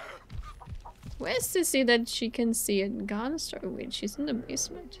 Where's Sissy that she can see it? Garden storage? Wait, she's in the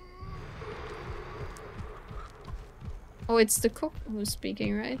basement. Oh, it's the cook who's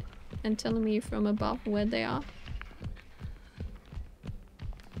speaking, right? And telling me from above where they are.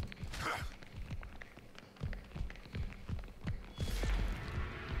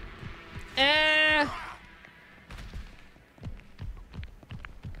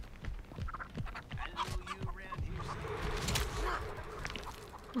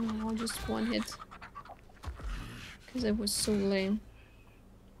 Oh, just one hit. Because it was so lame.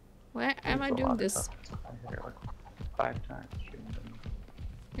 Why am I doing this? I hit her like 5 times.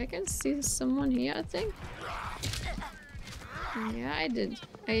 I can see someone here, I think. Yeah, I did.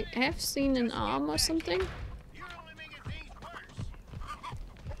 I have seen an arm or something. You're only making things worse.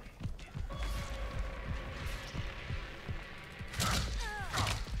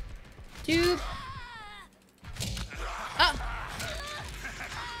 Dude. Ah!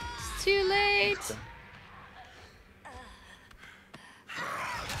 It's too late!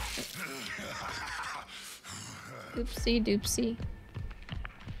 Oopsie doopsie.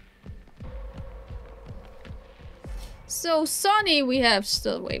 So Sonny we have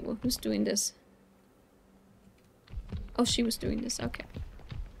still. Wait, who's doing this? Oh, she was doing this. Okay.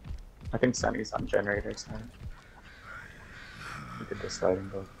 I think Sunny's on generator side. We did the sliding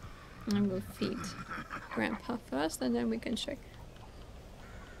boat. I will feed Grandpa first, and then we can check.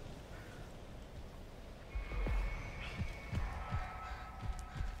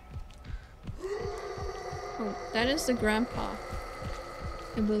 Oh, that is the Grandpa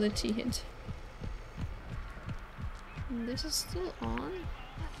ability hit. And this is still on.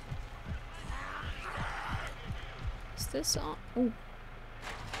 Is this on? Oh.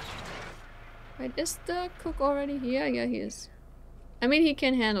 Wait, is the cook already here? Yeah, he is. I mean, he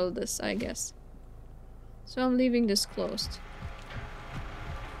can handle this, I guess. So I'm leaving this closed.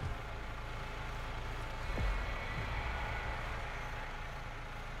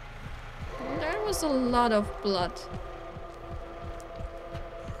 Well, there was a lot of blood.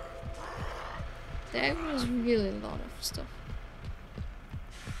 There was really a lot of stuff.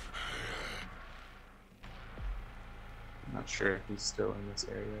 I'm not sure if he's still in this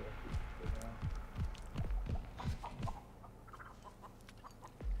area.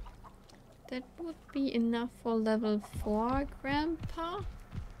 That would be enough for level 4, Grandpa.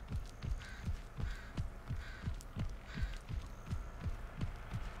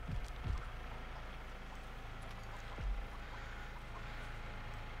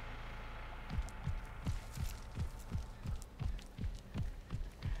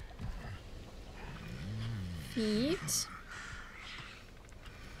 Feet.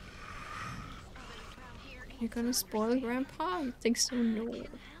 You're gonna spoil Grandpa? You think so? No.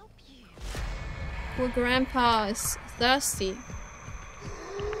 Poor Grandpa is thirsty.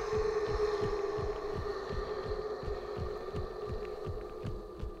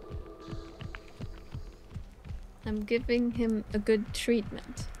 I'm giving him a good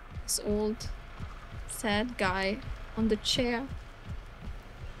treatment. This old, sad guy on the chair.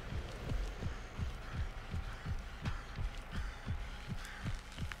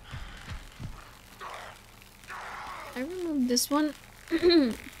 I removed this one.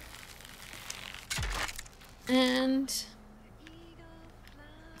 And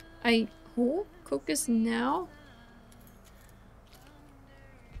I hope Cook is now.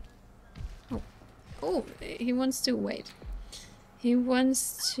 Oh, he wants to wait. He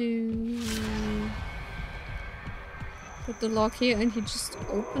wants to put the lock here, and he just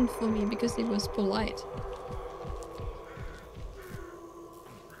opened for me because he was polite.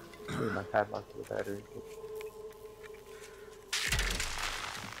 My padlock to the battery.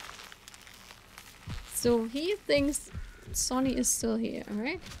 So he thinks Sonny is still here,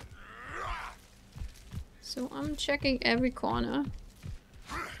 right? So I'm checking every corner.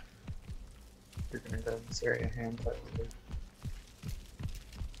 You're gonna go in this area hand, but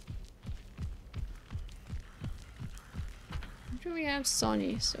we have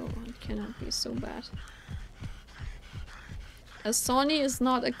Sonny, so it cannot be so bad. A Sonny is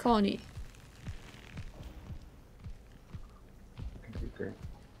not a Connie.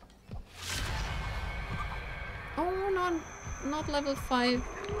 Oh, not level 5.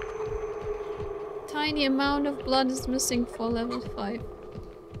 Tiny amount of blood is missing for level 5.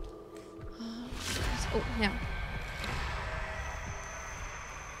 Oh, yeah.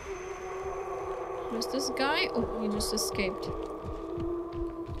 Where's this guy? Oh, he just escaped.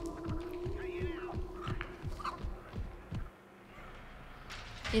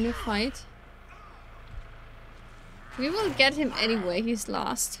 In a fight. We will get him anyway, he's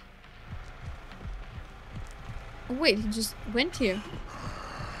last. Oh wait, he just went here.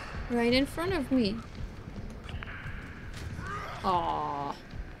 Right in front of me. Aww.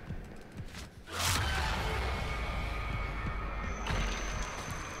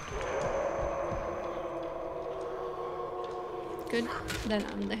 Good, then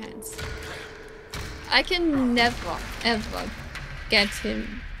I'm the hands. I can never, ever get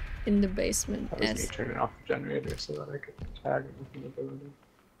him in the basement. That was me turning off the generator so that I could tag him from the building.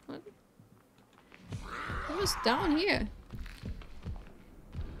 What? He was down here.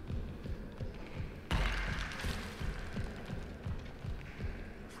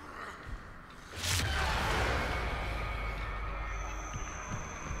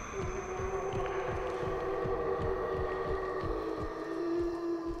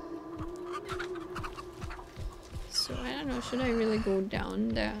 So I don't know, should I really go down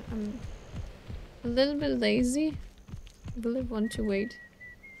there? I'm a little bit lazy. I really want to wait.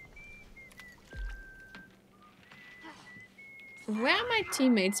 Where are my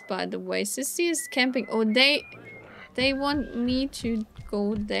teammates, by the way? Sissy is camping. Oh, they want me to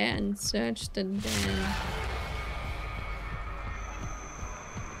go there and search the den.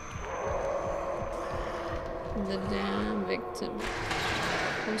 The damn victim.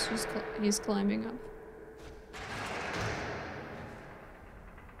 Of course, he's climbing up.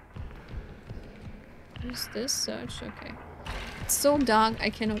 Who's this search? Okay. It's so dark I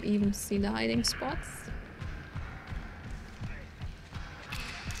cannot even see the hiding spots.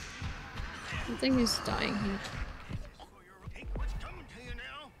 I think he's dying here.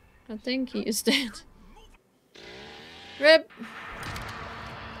 I think he is dead. RIP!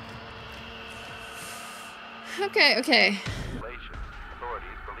 Okay, okay.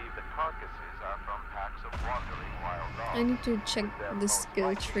 Authorities believe the carcasses are from packs of wandering wild dogs. I need to check the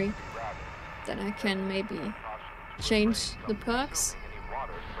skill tree. Then I can maybe change the perks. Any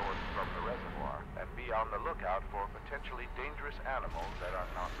water sourced from the reservoir, and be on the lookout for potentially dangerous animals that are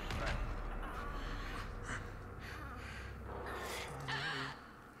not restrained.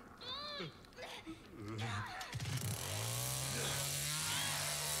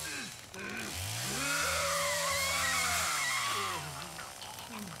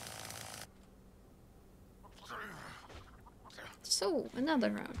 So,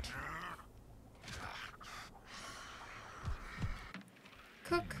 another round.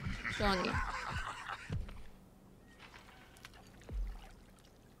 Cook Johnny.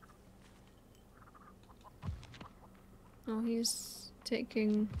 Oh, he's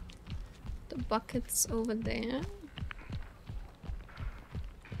taking the buckets over there.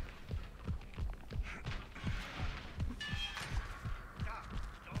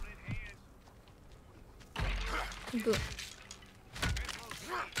 Good.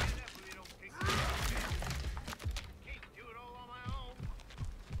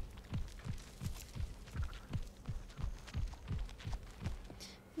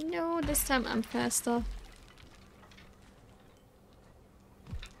 No, this time I'm faster.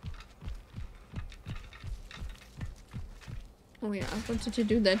 Oh yeah, I wanted to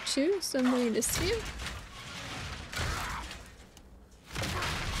do that too. Somebody this here.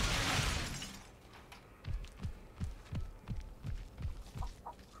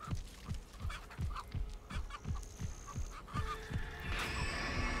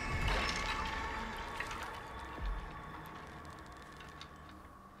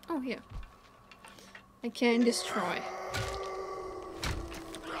 Oh, here. I can destroy.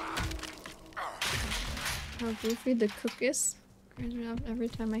 How goofy the cook is. Every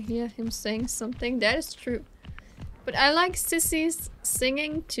time I hear him saying something, that is true. But I like Sissy's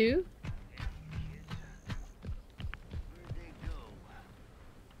singing too.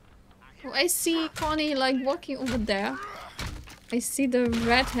 Oh, I see Connie like walking over there. I see the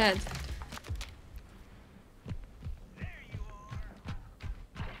redhead.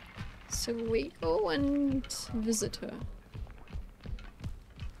 So we go and visit her.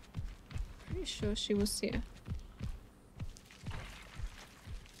 Pretty sure she was here.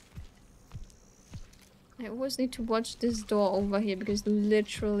 I always need to watch this door over here because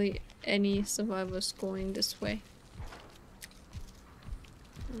literally any survivor's going this way.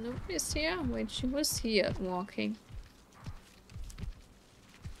 Nobody's here? Wait, she was here walking.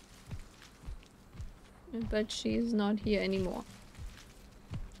 But she is not here anymore.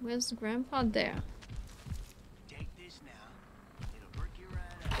 Where's the grandpa? There. Take this now. It'll work you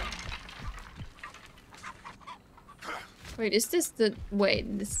right out. Wait, is this the...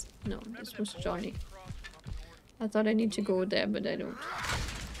 Wait, this... No, this was Johnny. I thought I need to go there, but I don't.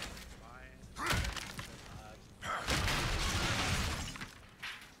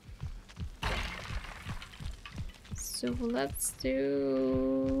 So let's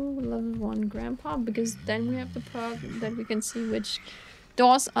do level 1 grandpa, because then we have the perk that we can see which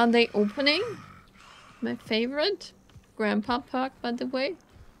doors are they opening. My favorite grandpa perk, by the way.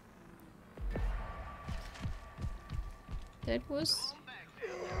 That was...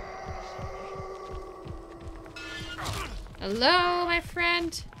 Hello, my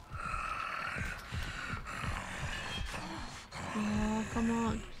friend. Oh, come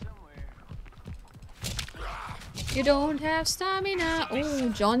on. You don't have stamina. Oh,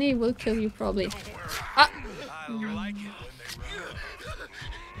 Johnny will kill you probably. Ah!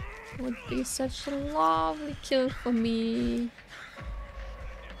 Would be such a lovely kill for me.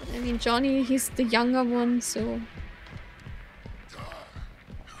 I mean, Johnny, he's the younger one, so...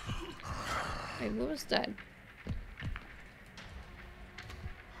 Wait, what was that?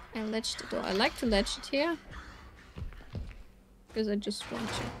 I latched the door. I like to latch it here. Because I just want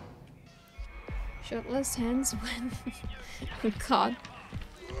to. Shirtless hands when... Oh god.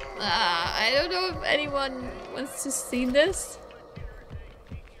 I don't know if anyone wants to see this.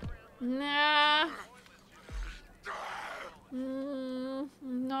 Nah. I'm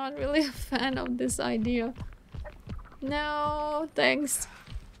not really a fan of this idea. No, thanks.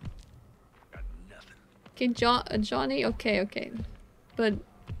 Okay, Johnny, okay. But...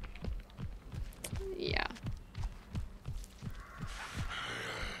 yeah.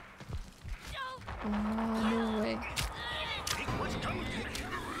 Oh, no way.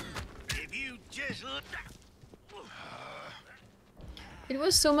 It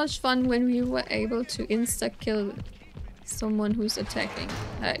was so much fun when we were able to insta-kill someone who's attacking.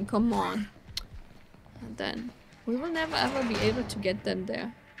 Come on. And then we will never ever be able to get them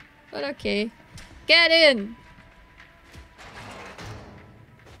there. But okay. Get in!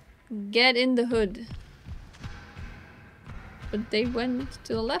 Get in the hood. But they went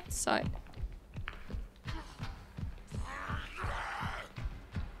to the left side.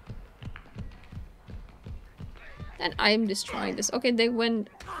 And I'm destroying this. Okay, they went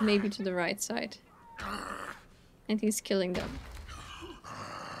maybe to the right side. And he's killing them.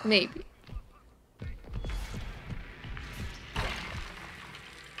 Maybe.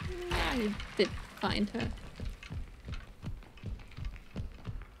 Yeah, he did find her.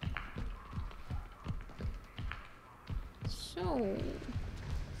 So...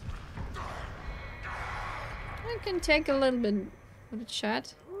 I can take a little bit of a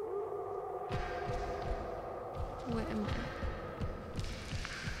chat. Where am I?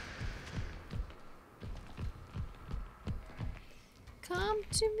 Come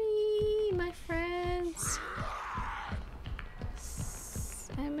to me, my friends.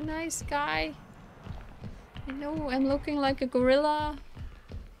 I'm a nice guy. I know I'm looking like a gorilla.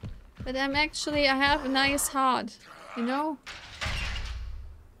 But I have a nice heart, you know?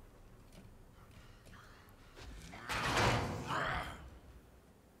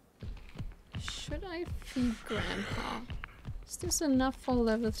 Should I feed Grandpa? Is this enough for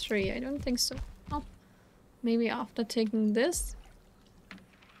level 3? I don't think so. Oh, maybe after taking this.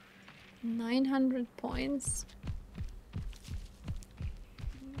 900 points.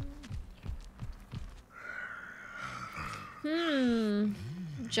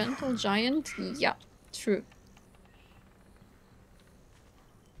 Gentle giant? Yeah, true.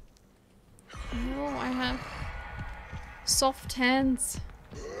 No, I have soft hands.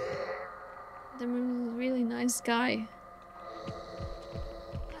 I'm a really nice guy.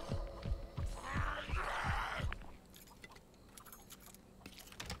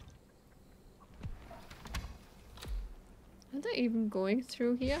 Are they even going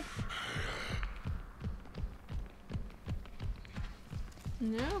through here?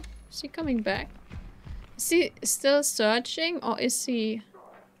 No? Is he coming back? Is he still searching or is he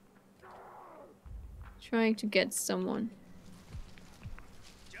trying to get someone?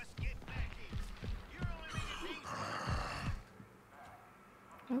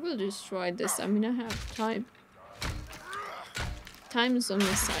 I will destroy this. I mean, I have time. Time is on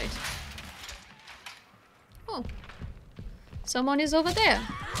my side. Oh. Someone is over there.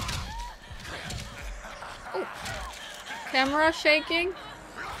 Oh, camera shaking.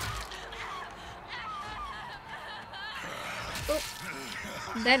 Oh,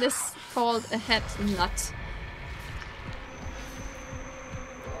 that is called a head nut.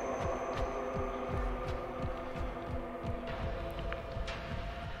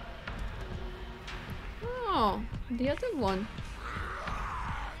 Oh, the other one.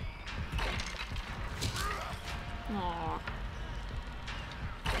 Aww.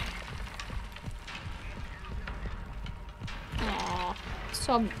 Aww.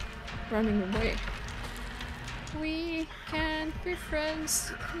 Stop running away. We can't be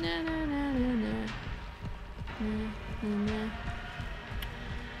friends. Na na na na na. Na na na.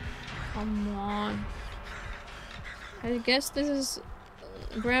 Come on. I guess this is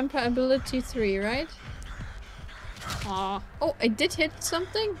Grandpa ability 3, right? Aw. Oh, I did hit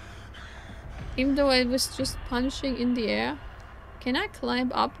something? Even though I was just punching in the air. Can I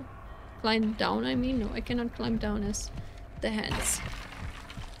climb up? Climb down, I mean? No, I cannot climb down as the hands.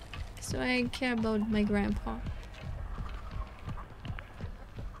 So I care about my grandpa.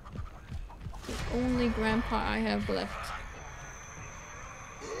 The only grandpa I have left.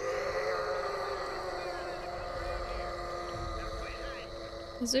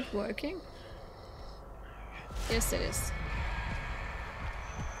 Is it working? Yes, it is.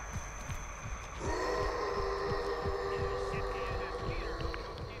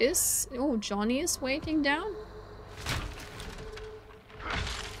 Oh, Johnny is waiting down?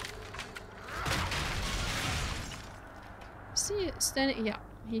 See, standing. Yeah,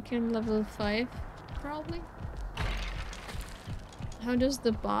 he can level 5, probably. How does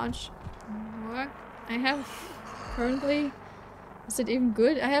the barge work? I have currently. Is it even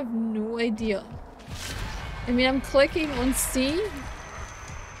good? I have no idea. I mean, I'm clicking on C,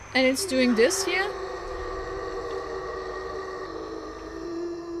 and it's doing this here.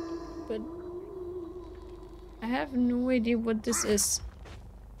 But I have no idea what this is.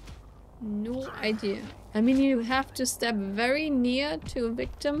 No idea. I mean, you have to step very near to a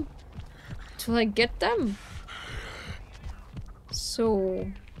victim to like get them.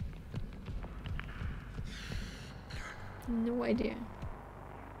 So no idea.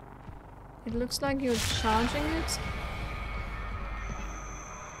 It looks like you're charging it.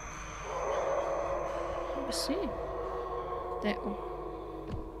 Let me see. There. Oh.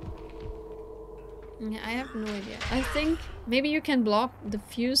 Yeah, I have no idea. I think maybe you can block the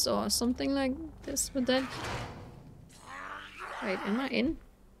fuse or something like this with that. Wait, am I in?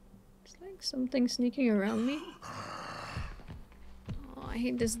 It's like something sneaking around me. Oh, I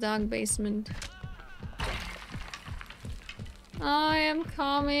hate this dark basement. I am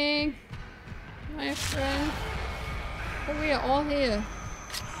coming, my friend. Oh, we are all here.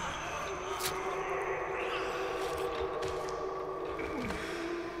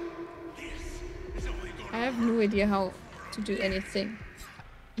 I have no idea how to do anything.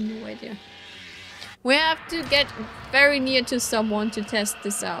 No idea. We have to get very near to someone to test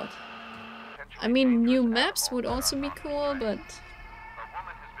this out. I mean, new maps would also be cool, but...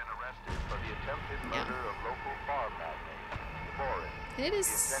 yeah. It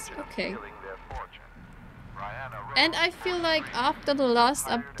is okay. And I feel like after the last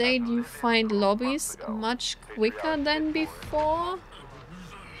update you find lobbies much quicker than before.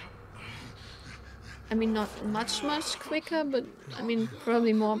 I mean, not much quicker, but I mean,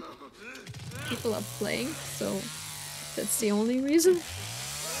 probably more people are playing, so that's the only reason.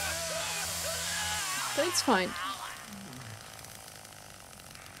 But it's fine.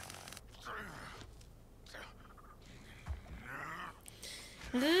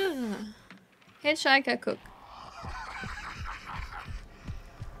 Hitchhiker cook.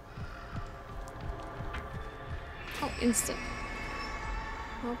 Oh, instant.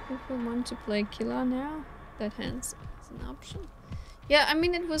 More people want to play killer now? That hands is an option. Yeah, I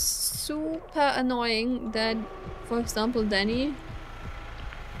mean, it was super annoying that, for example, Danny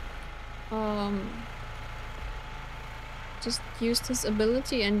just used his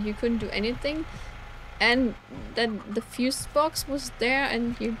ability and you couldn't do anything, and that the fuse box was there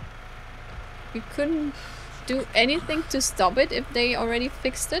and you couldn't do anything to stop it if they already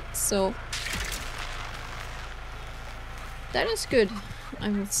fixed it. So that is good, I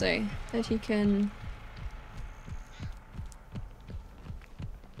would say, that he can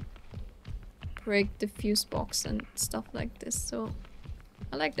break the fuse box and stuff like this. So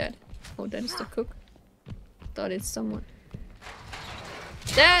I like that. Oh, that is the cook. Thought it's someone.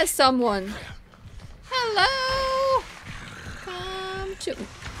 There's someone. Hello. Come to.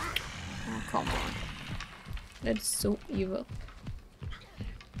 Oh, come on. That's so evil.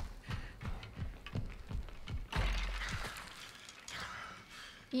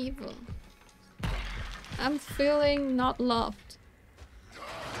 Evil. I'm feeling not loved.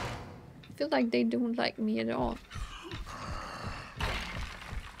 I feel like they don't like me at all.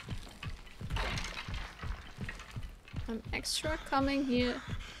 I'm extra coming here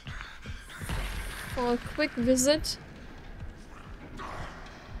for a quick visit.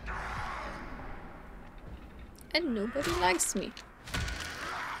 And nobody likes me.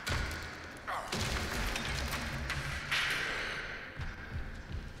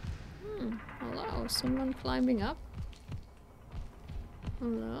 Hello, someone climbing up?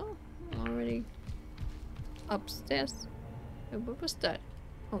 Hello? Already upstairs. Oh, what was that?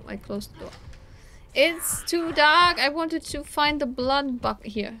 Oh, I closed the door. It's too dark. I wanted to find the blood bucket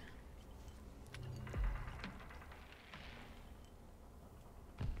here.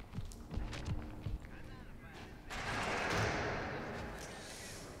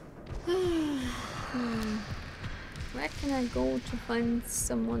 Where can I go to find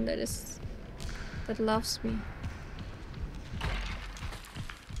someone that loves me?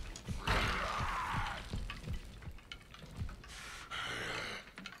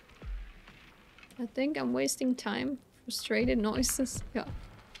 I think I'm wasting time. Frustrated noises. Yeah.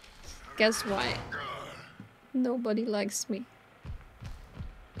 Guess why? Nobody likes me.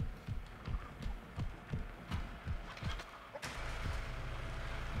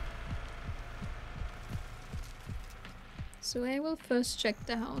 So I will first check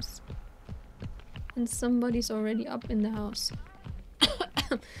the house. And somebody's already up in the house.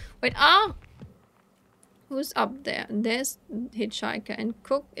 Wait, who's up there? There's Hitchhiker and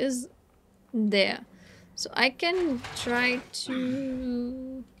Cook is there. So I can try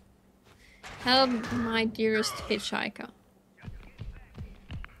to help my dearest Hitchhiker.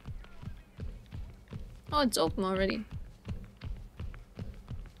 Oh, it's open already.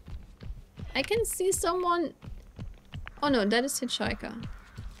 I can see someone. Oh no, that is Hitchhiker.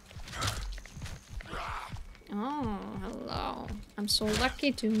 Oh, hello. I'm so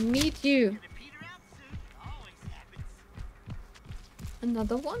lucky to meet you.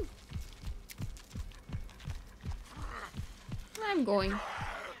 Another one? I'm going.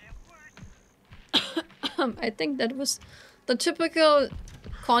 I think that was the typical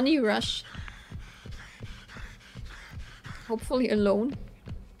Connie rush. Hopefully alone.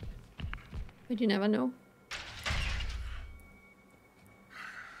 But you never know.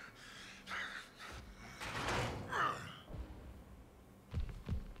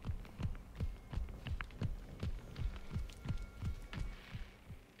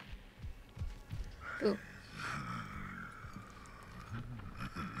 Go.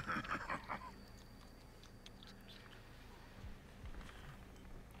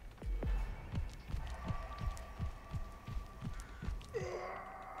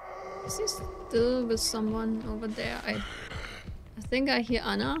 Is he still with someone over there? I think I hear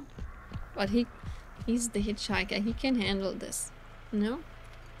Anna, but he's the Hitchhiker. He can handle this. No?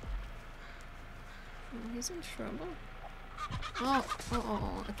 Oh, he's in trouble.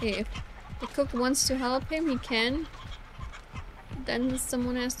 Oh. Okay, if the Cook wants to help him, he can. Then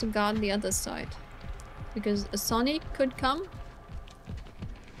someone has to guard the other side. Because a Sonic could come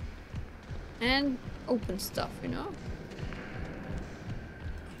and open stuff, you know?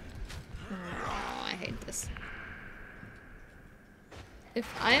 Oh, I hate this. If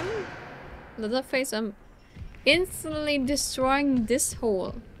I'm Leatherface, I'm instantly destroying this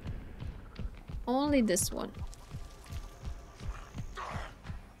hole. Only this one.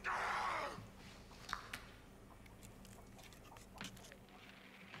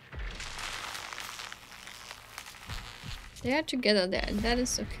 They are together there. That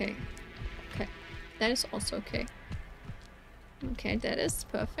is okay. Okay. That is also okay. Okay, that is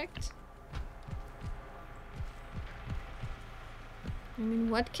perfect. I mean,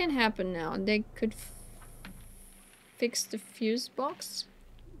 what can happen now? They could fix the fuse box.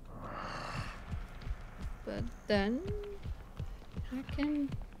 But then I can...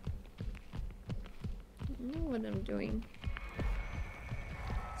 I don't know what I'm doing.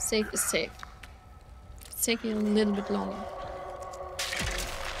 Safe is safe. It's taking a little bit longer.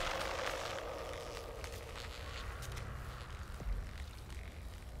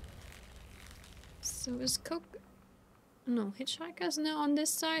 So is Cook... No, Hitchhiker's now on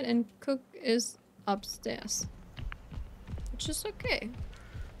this side and Cook is upstairs. Which is okay.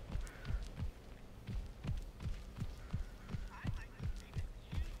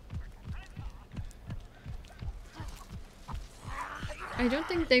 I don't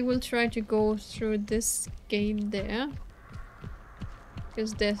think they will try to go through this gate there.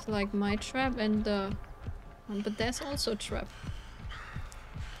 Because there's like my trap and the... but there's also a trap.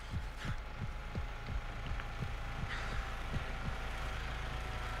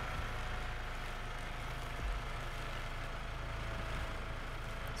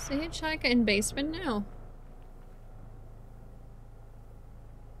 Is the hitchhiker in basement now?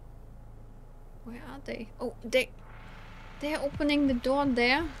 Where are they? Oh, they're opening the door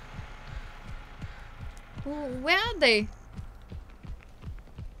there. Oh, where are they?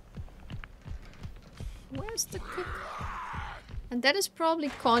 Where's the cook? And that is probably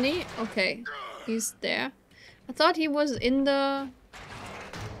Connie. Okay, he's there. I thought he was in the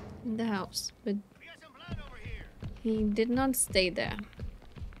house, but he did not stay there.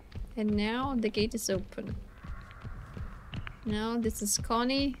 And now the gate is open. Now this is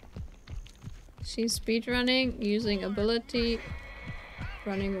Connie. She's speedrunning, using ability,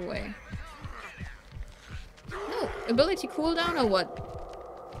 running away. No, ability cooldown or what?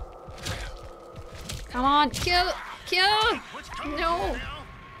 Come on, kill! Kill! No!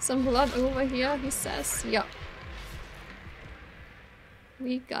 Some blood over here, he says. Yeah.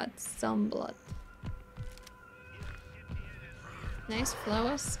 We got some blood. Nice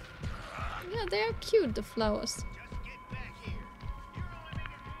flowers. Yeah, they are cute, the flowers.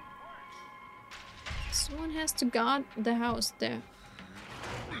 Someone has to guard the house there.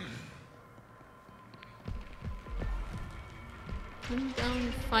 Come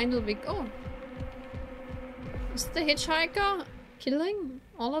down, final big. Oh! Is the hitchhiker killing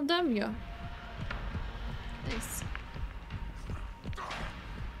all of them? Yeah. Nice.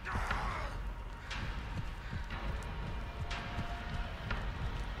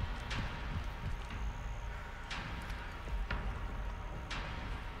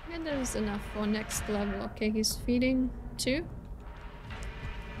 And there is enough for next level. Okay, he's feeding 2.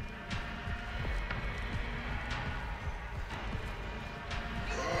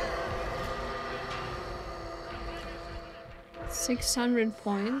 $600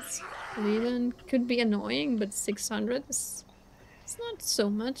 points. Leland could be annoying, but 600 is it's not so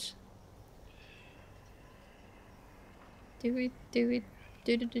much. Do it, do it,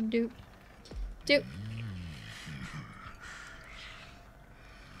 do do do do. Do.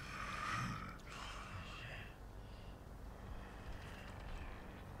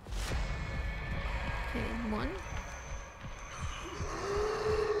 Okay, 1.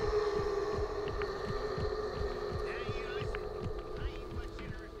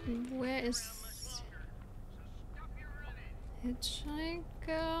 Where is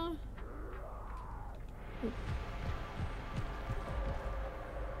hitchhiker?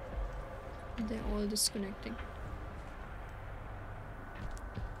 They're all disconnecting.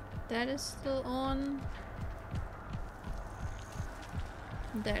 That is still on.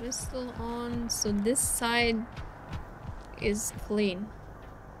 That is still on. So this side is clean.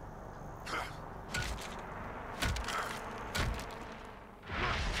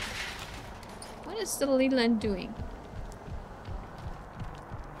 What is the Leland doing?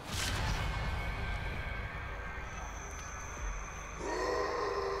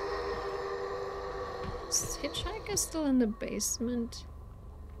 Is hitchhiker still in the basement?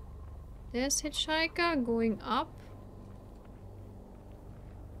 There's hitchhiker going up.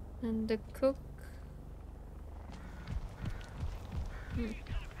 And the cook.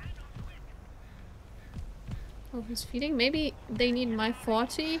 Oh, he's feeding? Maybe they need my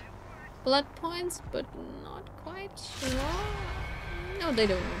 40 blood points, but not quite sure. No, they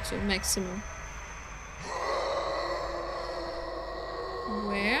don't need to. Maximum.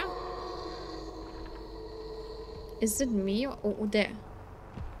 Where? Is it me or oh, there?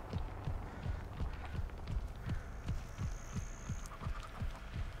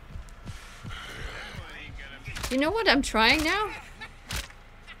 You know what I'm trying now?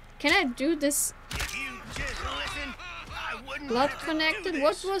 Can I do this? Blood connected?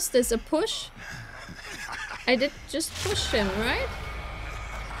 What was this? A push? I did just push him, right?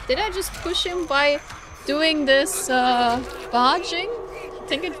 Did I just push him by doing this barging? I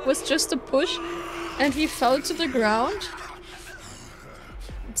think it was just a push and he fell to the ground.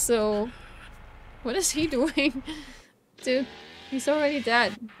 So, what is he doing? Dude, he's already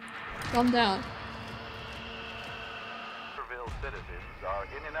dead. Calm down. Citizens are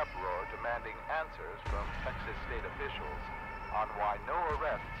in an uproar demanding answers from Texas state officials on why no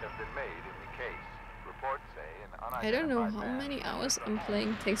arrests have been made in the case. Reports say an I don't know unidentified how man many hours I'm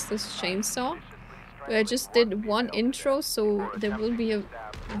playing Texas Chainsaw, but I just did one intro, so there will be a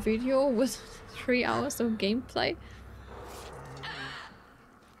video with 3 hours of gameplay.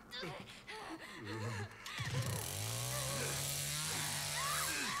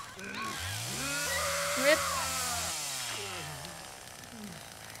 Rip.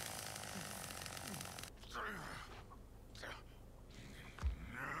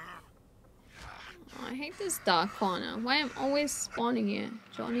 I hate this dark corner. Why am I always spawning here?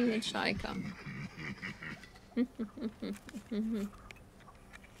 Johnny Hitchhiker.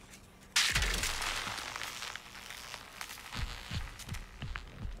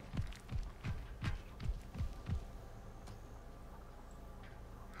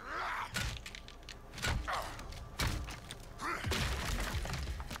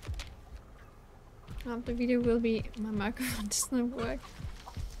 After video will be my microphone does not work.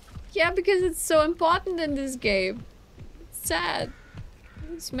 Yeah, because it's so important in this game. It's sad.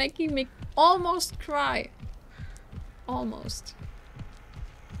 It's making me almost cry. Almost.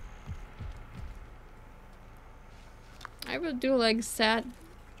 I will do like sad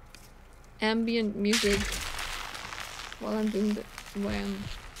ambient music while I'm doing the while I'm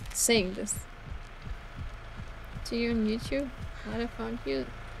saying this. To you on YouTube? What I found you?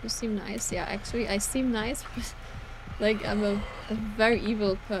 You seem nice. Yeah, actually I seem nice, but like I'm a very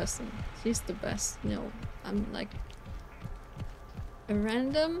evil person. She's the best. No, I'm like a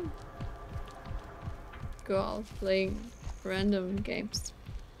random girl playing random games.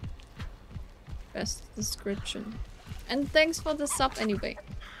 Best description. And thanks for the sub anyway.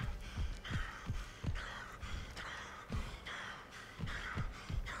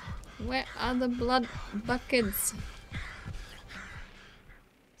 Where are the blood buckets?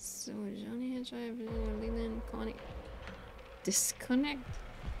 So Johnny and Leland Connie disconnect.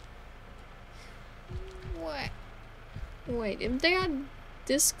 What? Wait, if they are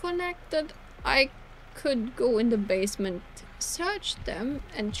disconnected, I could go in the basement, search them,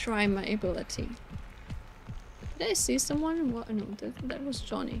 and try my ability. Did I see someone? What? No, that was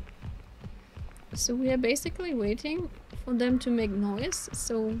Johnny. So we are basically waiting for them to make noise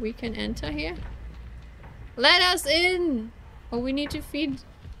so we can enter here. Let us in! Oh, we need to feed.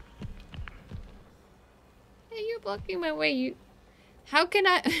 Hey, you're blocking my way. You. How can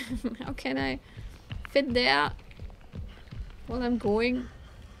I? How can I fit there while I'm going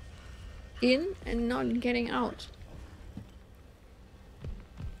in and not getting out?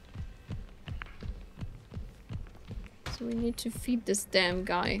 So we need to feed this damn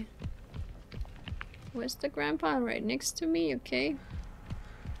guy. Where's the grandpa? Right next to me, okay.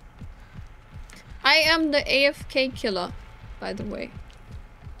 I am the AFK killer, by the way.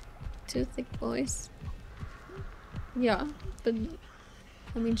 Two thick boys. Yeah, but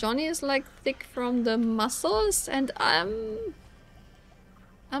I mean Johnny is like thick from the muscles and I'm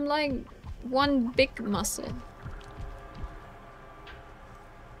like one big muscle.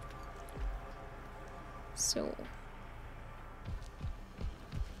 So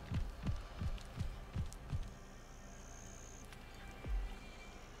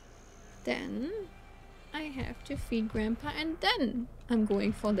then I have to feed Grandpa and then I'm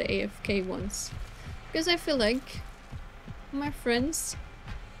going for the AFK ones. Because I feel like my friends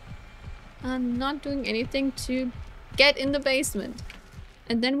are not doing anything to get in the basement.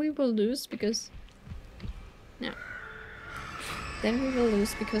 And then we will lose because... No. Then we will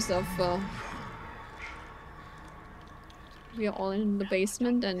lose because of... we are all in the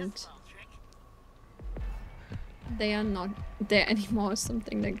basement and... they are not there anymore or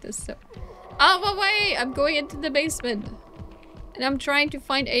something like this, so... Out of the way! I'm going into the basement! And I'm trying to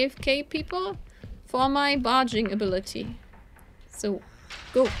find AFK people for my barging ability. So,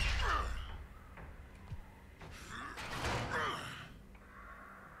 go!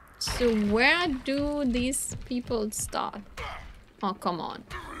 So where do these people start? Oh, come on.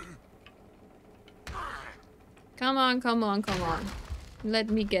 Come on, come on, come on. Let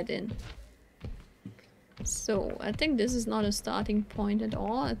me get in. So, I think this is not a starting point at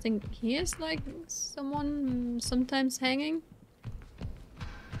all. I think here's like someone sometimes hanging.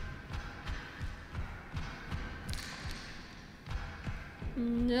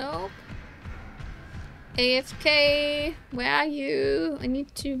 Nope. AFK, where are you? I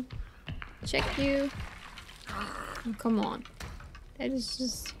need to check you. Oh, come on. That is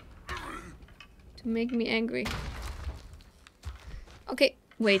just to make me angry. Okay,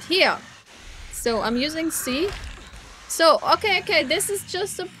 wait, here. So I'm using C. So, okay, this is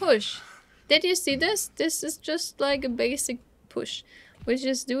just a push. Did you see this? This is just like a basic push, which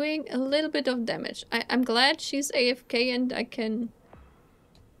is doing a little bit of damage. I'm glad she's AFK and I can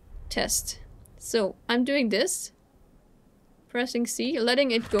test. So, I'm doing this. Pressing C, letting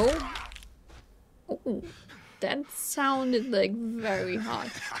it go. Oh, that sounded like very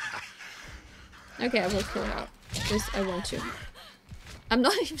hard. Okay, I will pull her out. Because I want to. I'm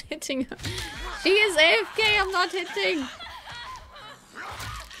not even hitting her. She is AFK, I'm not hitting.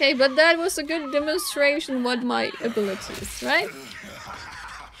 Okay, but that was a good demonstration what my ability is, right?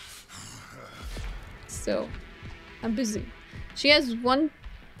 So, I'm busy. She has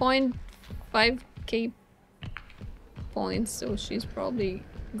 1.5k points, so she's probably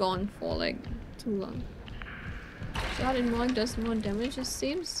gone for like too long. Shot in mark does more damage, it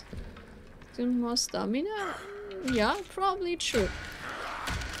seems. Do more stamina? Yeah, probably true.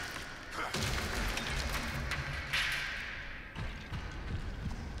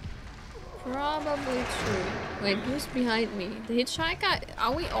 Probably true. Wait, who's behind me? The hitchhiker?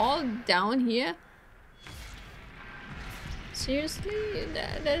 Are we all down here? Seriously?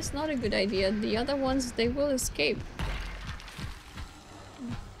 That is not a good idea. The other ones, they will escape.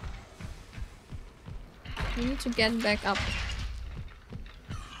 We need to get back up.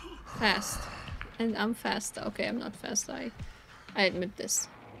 Fast. And I'm fast. Okay, I'm not fast. I admit this.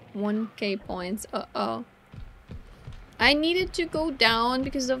 1k points. Uh-oh. I needed to go down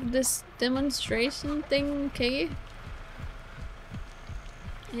because of this demonstration thing, okay?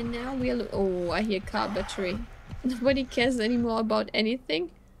 And now we're... Oh, I hear car battery. Nobody cares anymore about anything.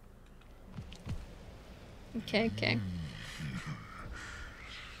 Okay, okay.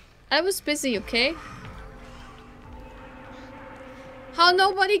 I was busy, okay? How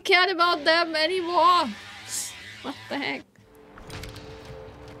nobody cared about them anymore? What the heck?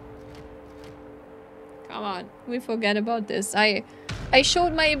 Come on, we forget about this. I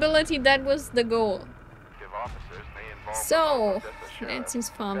showed my ability, that was the goal. So, Nancy's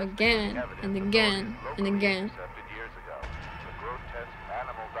farm again, and again, and again.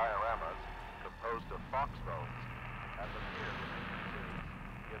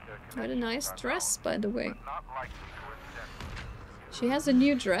 What a nice dress, by the way. She has a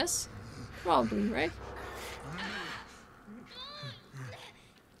new dress? Probably, right?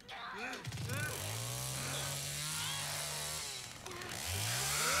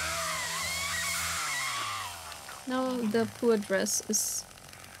 Now the poor dress is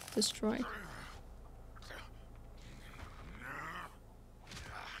destroyed.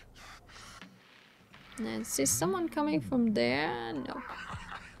 Nancy, is someone coming from there? No.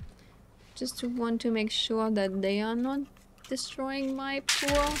 Just to want to make sure that they are not destroying my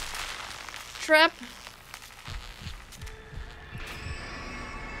poor trap.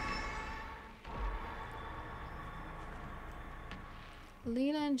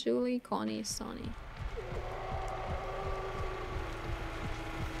 Leela and Julie, Connie, Sonny.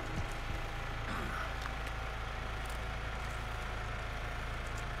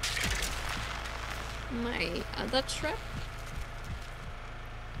 My other trap?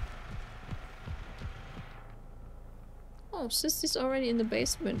 Oh, Sissy's already in the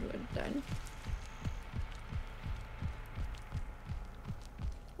basement right then.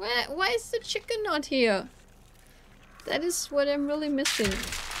 Why is the chicken not here? That is what I'm really missing.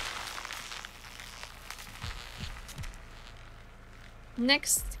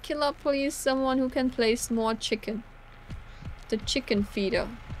 Next killer, please, someone who can place more chicken. The chicken feeder.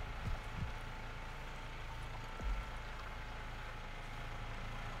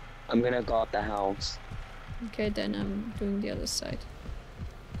 I'm gonna guard the house. Okay, then I'm doing the other side.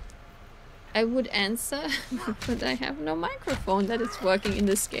 I would answer, but I have no microphone that is working in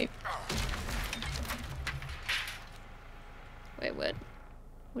this game. Wait, what?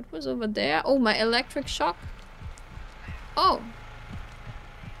 What was over there? Oh, my electric shock. Oh!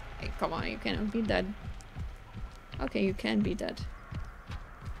 Hey, come on, you cannot be dead. Okay, you can be dead.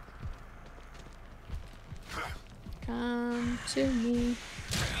 Come to me.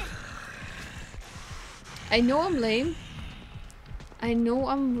 I know I'm lame. I know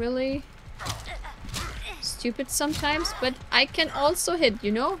I'm really stupid sometimes, but I can also hit,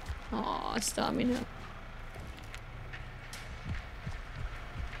 you know? Oh, stamina.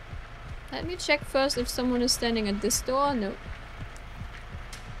 Let me check first if someone is standing at this door. No.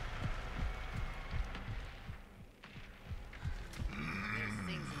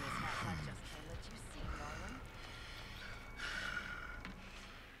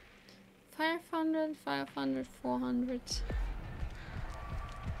 $500, $500, $400.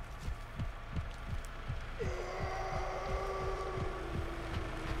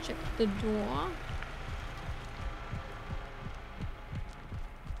 Check the door.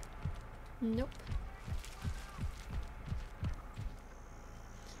 Nope.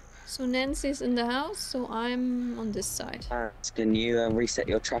 So Nancy's in the house, so I'm on this side. Can you reset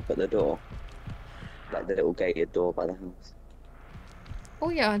your trap at the door? Like the little gated door by the house. Oh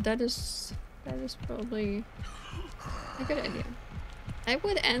yeah, that is probably a good idea. I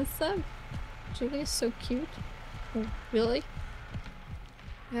would answer. Julie is so cute. Oh, really?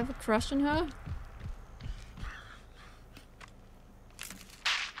 You have a crush on her?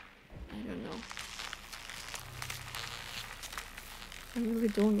 I don't know. I really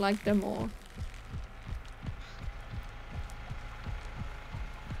don't like them all.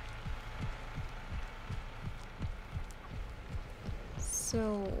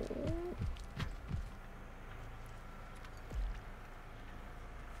 So...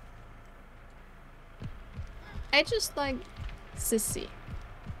 I just like Sissy.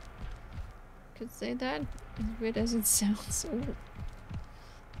 Could say that, as weird as it sounds.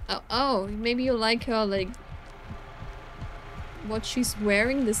 Oh, maybe you like her, like what she's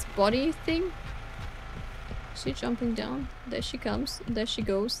wearing, this body thing. She jumping down. There she comes. There she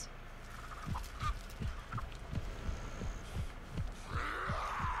goes.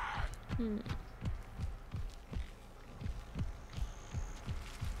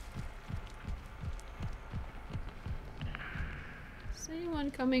 Is anyone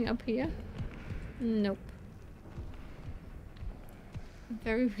coming up here? Nope.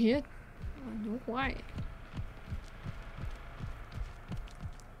 Very weird. I don't know why.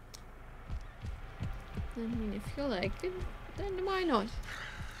 I mean, if you like it, then why not?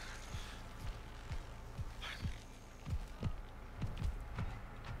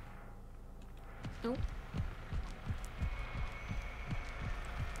 Nope.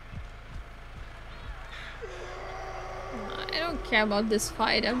 I don't care about this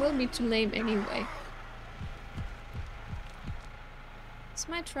fight. I will be too lame anyway. Is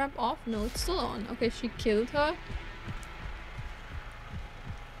my trap off? No, it's still on. Okay, she killed her.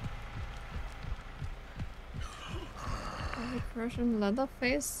 Russian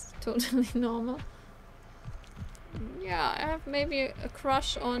Leatherface, totally normal. Yeah, I have maybe a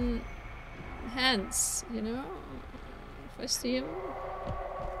crush on Hans, you know? If I see him.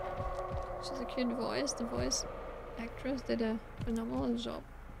 She's a cute voice. The voice actress did a phenomenal job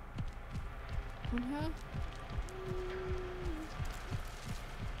on her.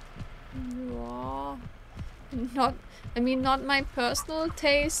 Yeah. Not, I mean, not my personal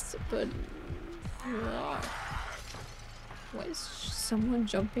taste, but yeah. Why is someone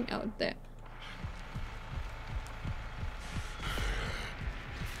jumping out there?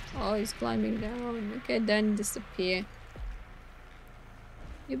 Oh, he's climbing down. Okay, then disappear.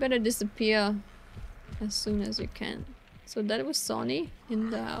 You better disappear as soon as you can. So that was Sonny in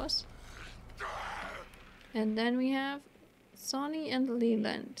the house. And then we have Sonny and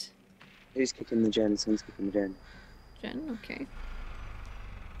Leland. Who's kicking the gen? Someone's kicking the gen. Gen, okay.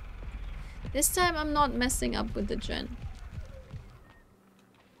 This time I'm not messing up with the gen.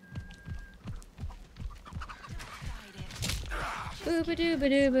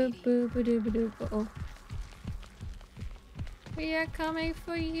 Oh. We are coming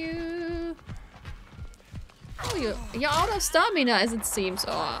for you. Oh, you're out of stamina as it seems.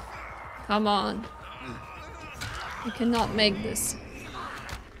 Oh, come on. You cannot make this.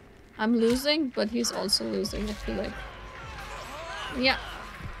 I'm losing, but he's also losing, I feel like. Yeah.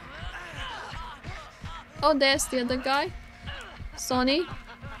 Oh, there's the other guy. Sonny.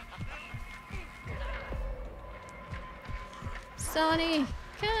 Sonny,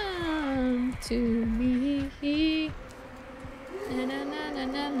 come to me. Na, na, na, na,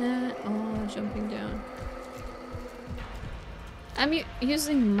 na, na. Oh, jumping down. I'm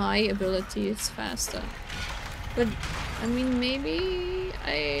using my ability, it's faster. But, I mean, maybe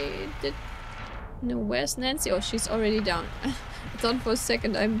I did... No, where's Nancy? Oh, she's already down. I thought for a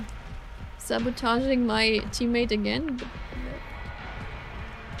second I'm sabotaging my teammate again, but no.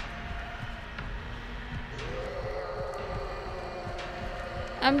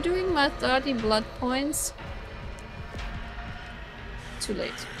 I'm doing my 30 blood points. Too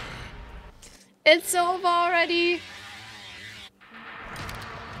late. It's over already!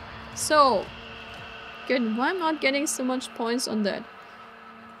 So, good. Why am I not getting so much points on that?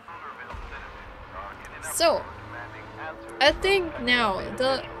 So, I think now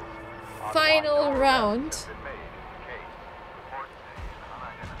the final round.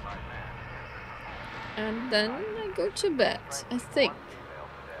 And then I go to bed, I think.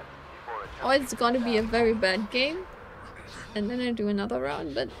 Or it's gonna be a very bad game. And then I do another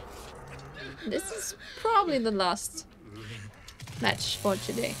round, but this is probably the last match for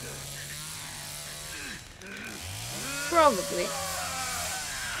today. Probably.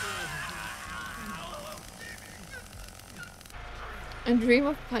 And dream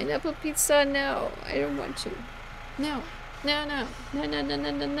of pineapple pizza? No, I don't want to. No, no, no, no, no, no,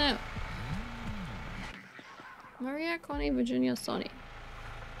 no, no, no. Maria, Connie, Virginia, Sonny.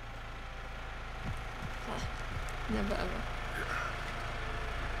 Never ever.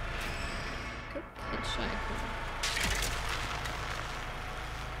 Good headshot.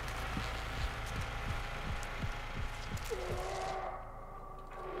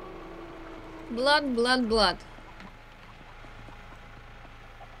 Blood, blood, blood.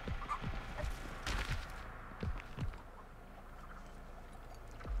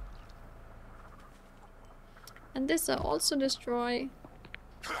 And this I also destroy.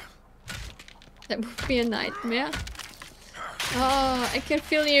 That would be a nightmare. Oh, I can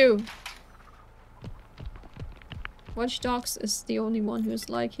feel you. Watch Dogs is the only one who's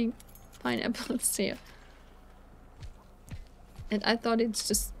liking pineapples here. And I thought it's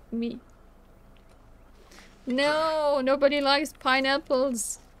just me. No, nobody likes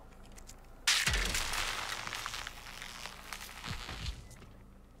pineapples.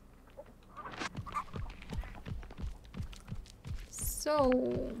 So,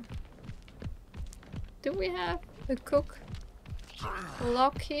 do we have a cook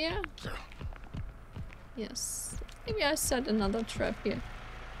lock here? Yes. Maybe I set another trap here.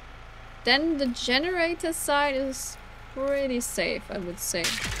 Then the generator side is pretty safe, I would say.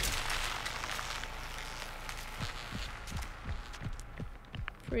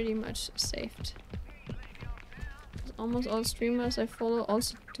 Pretty much saved. Almost all streamers I follow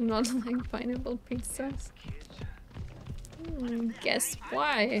also do not like pineapple pizzas. Guess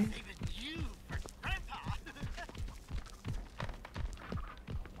why?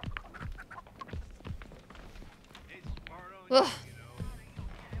 Ugh.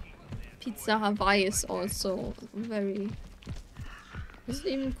 Pizza Hawaii is also very... Is it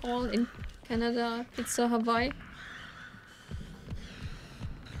even called in Canada Pizza Hawaii?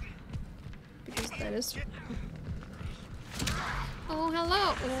 Because that is... Oh,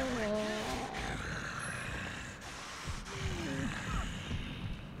 hello! Oh.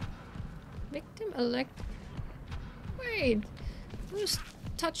 Victim elect... Wait! Who's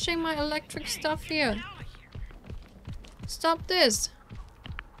touching my electric stuff here? Stop this!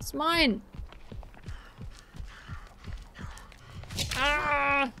 It's mine!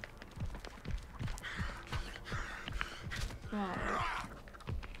 Ah! Oh.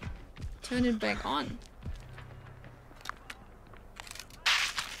 Turn it back on.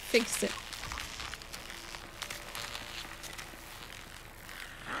 Fix it.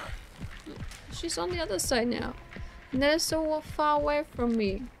 She's on the other side now. And they're so far away from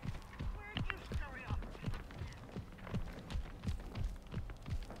me.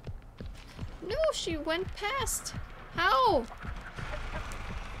 No, she went past. How?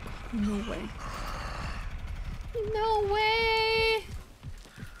 No way. No way.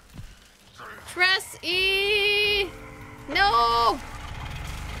 Press E. No.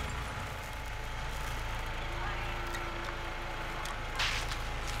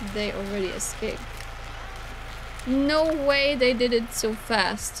 They already escaped. No way they did it so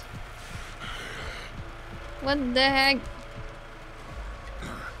fast. What the heck?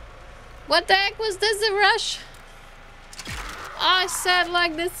 What the heck was this, a rush? I said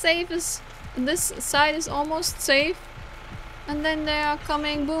like this side is almost safe. And then they are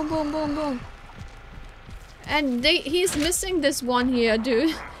coming, boom, boom, boom, boom. And he's missing this one here,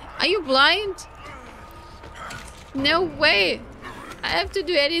 dude. Are you blind? No way. I have to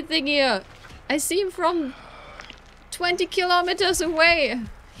do anything here. I see him from 20 kilometers away.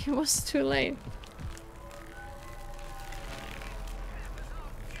 It was too late.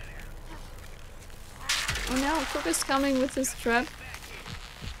 Oh no, Cook is coming with his trap.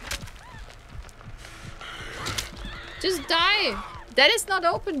 Just die! That is not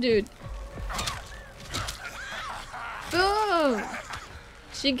open, dude. Boom!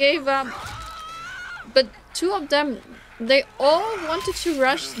 She gave up. But two of them, they all wanted to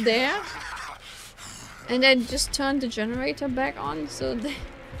rush there. And then just turned the generator back on, so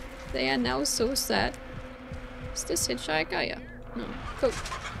they are now so sad. Is this hitchhiker? Yeah. No. Cook.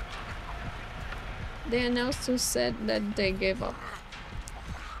 They are now so sad that they gave up.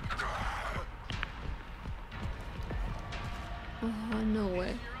 Oh, no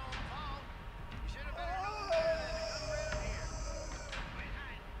way.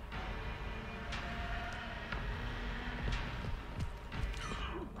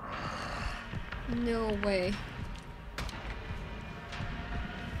 No way.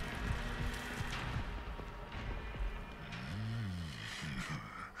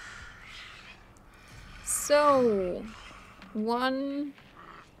 So, one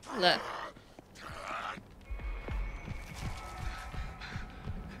left.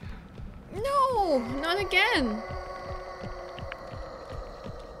 No, not again.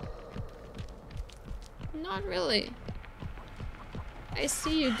 Not really. I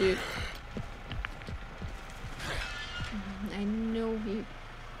see you, dude. I know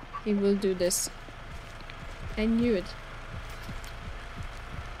he will do this. I knew it.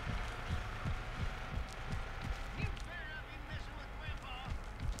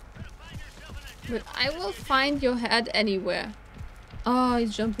 But I will find your head anywhere. Oh,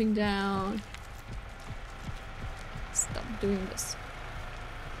 he's jumping down. Stop doing this.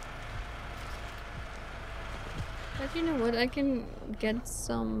 But you know what? I can get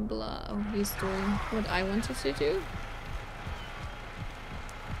some blood. Oh, he's doing what I wanted to do.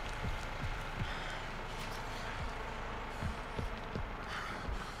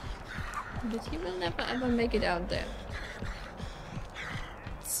 But he will never ever make it out there.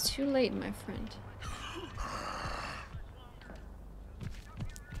 It's too late, my friend.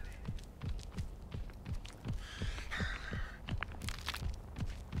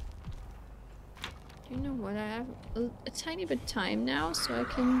 You know what? But I have a tiny bit time now, so I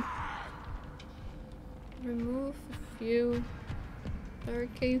can remove a few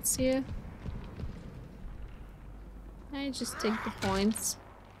barricades here. I just take the points.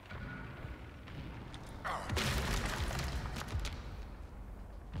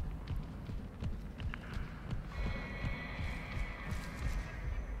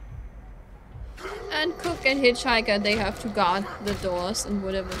 And Cook and Hitchhiker, they have to guard the doors and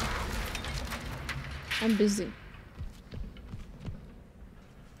whatever. I'm busy.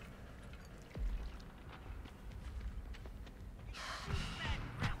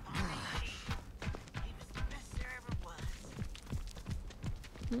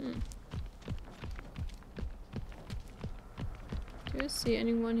 Do you see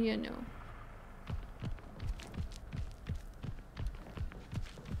anyone here? No.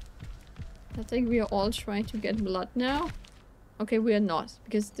 I think we are all trying to get blood now. Okay, we are not,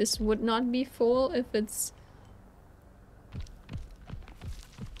 because this would not be full if it's...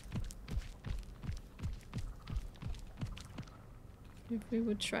 if we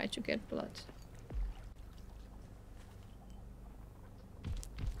would try to get blood.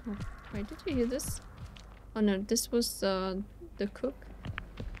 Oh, wait, did you hear this? Oh no, this was the cook.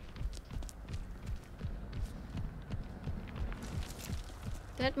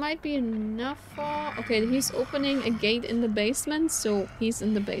 That might be enough for... okay, he's opening a gate in the basement, so he's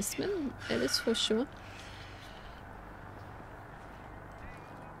in the basement. That is for sure.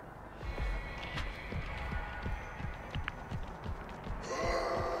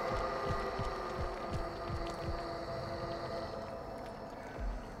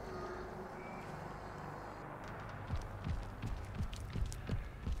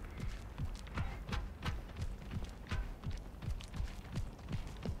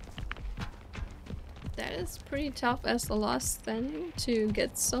 That is pretty tough as the last standing to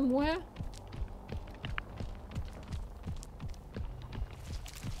get somewhere.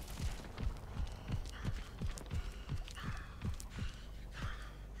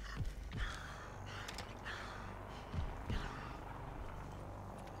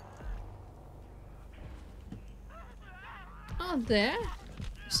 Oh, there?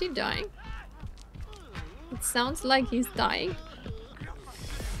 Is he dying? It sounds like he's dying.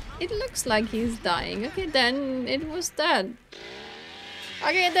 It looks like he's dying. Okay, then it was that.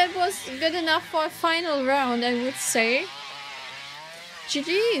 Okay, that was good enough for a final round, I would say.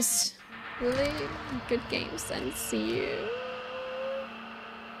 GG's. Really good games, and see you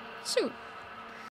soon.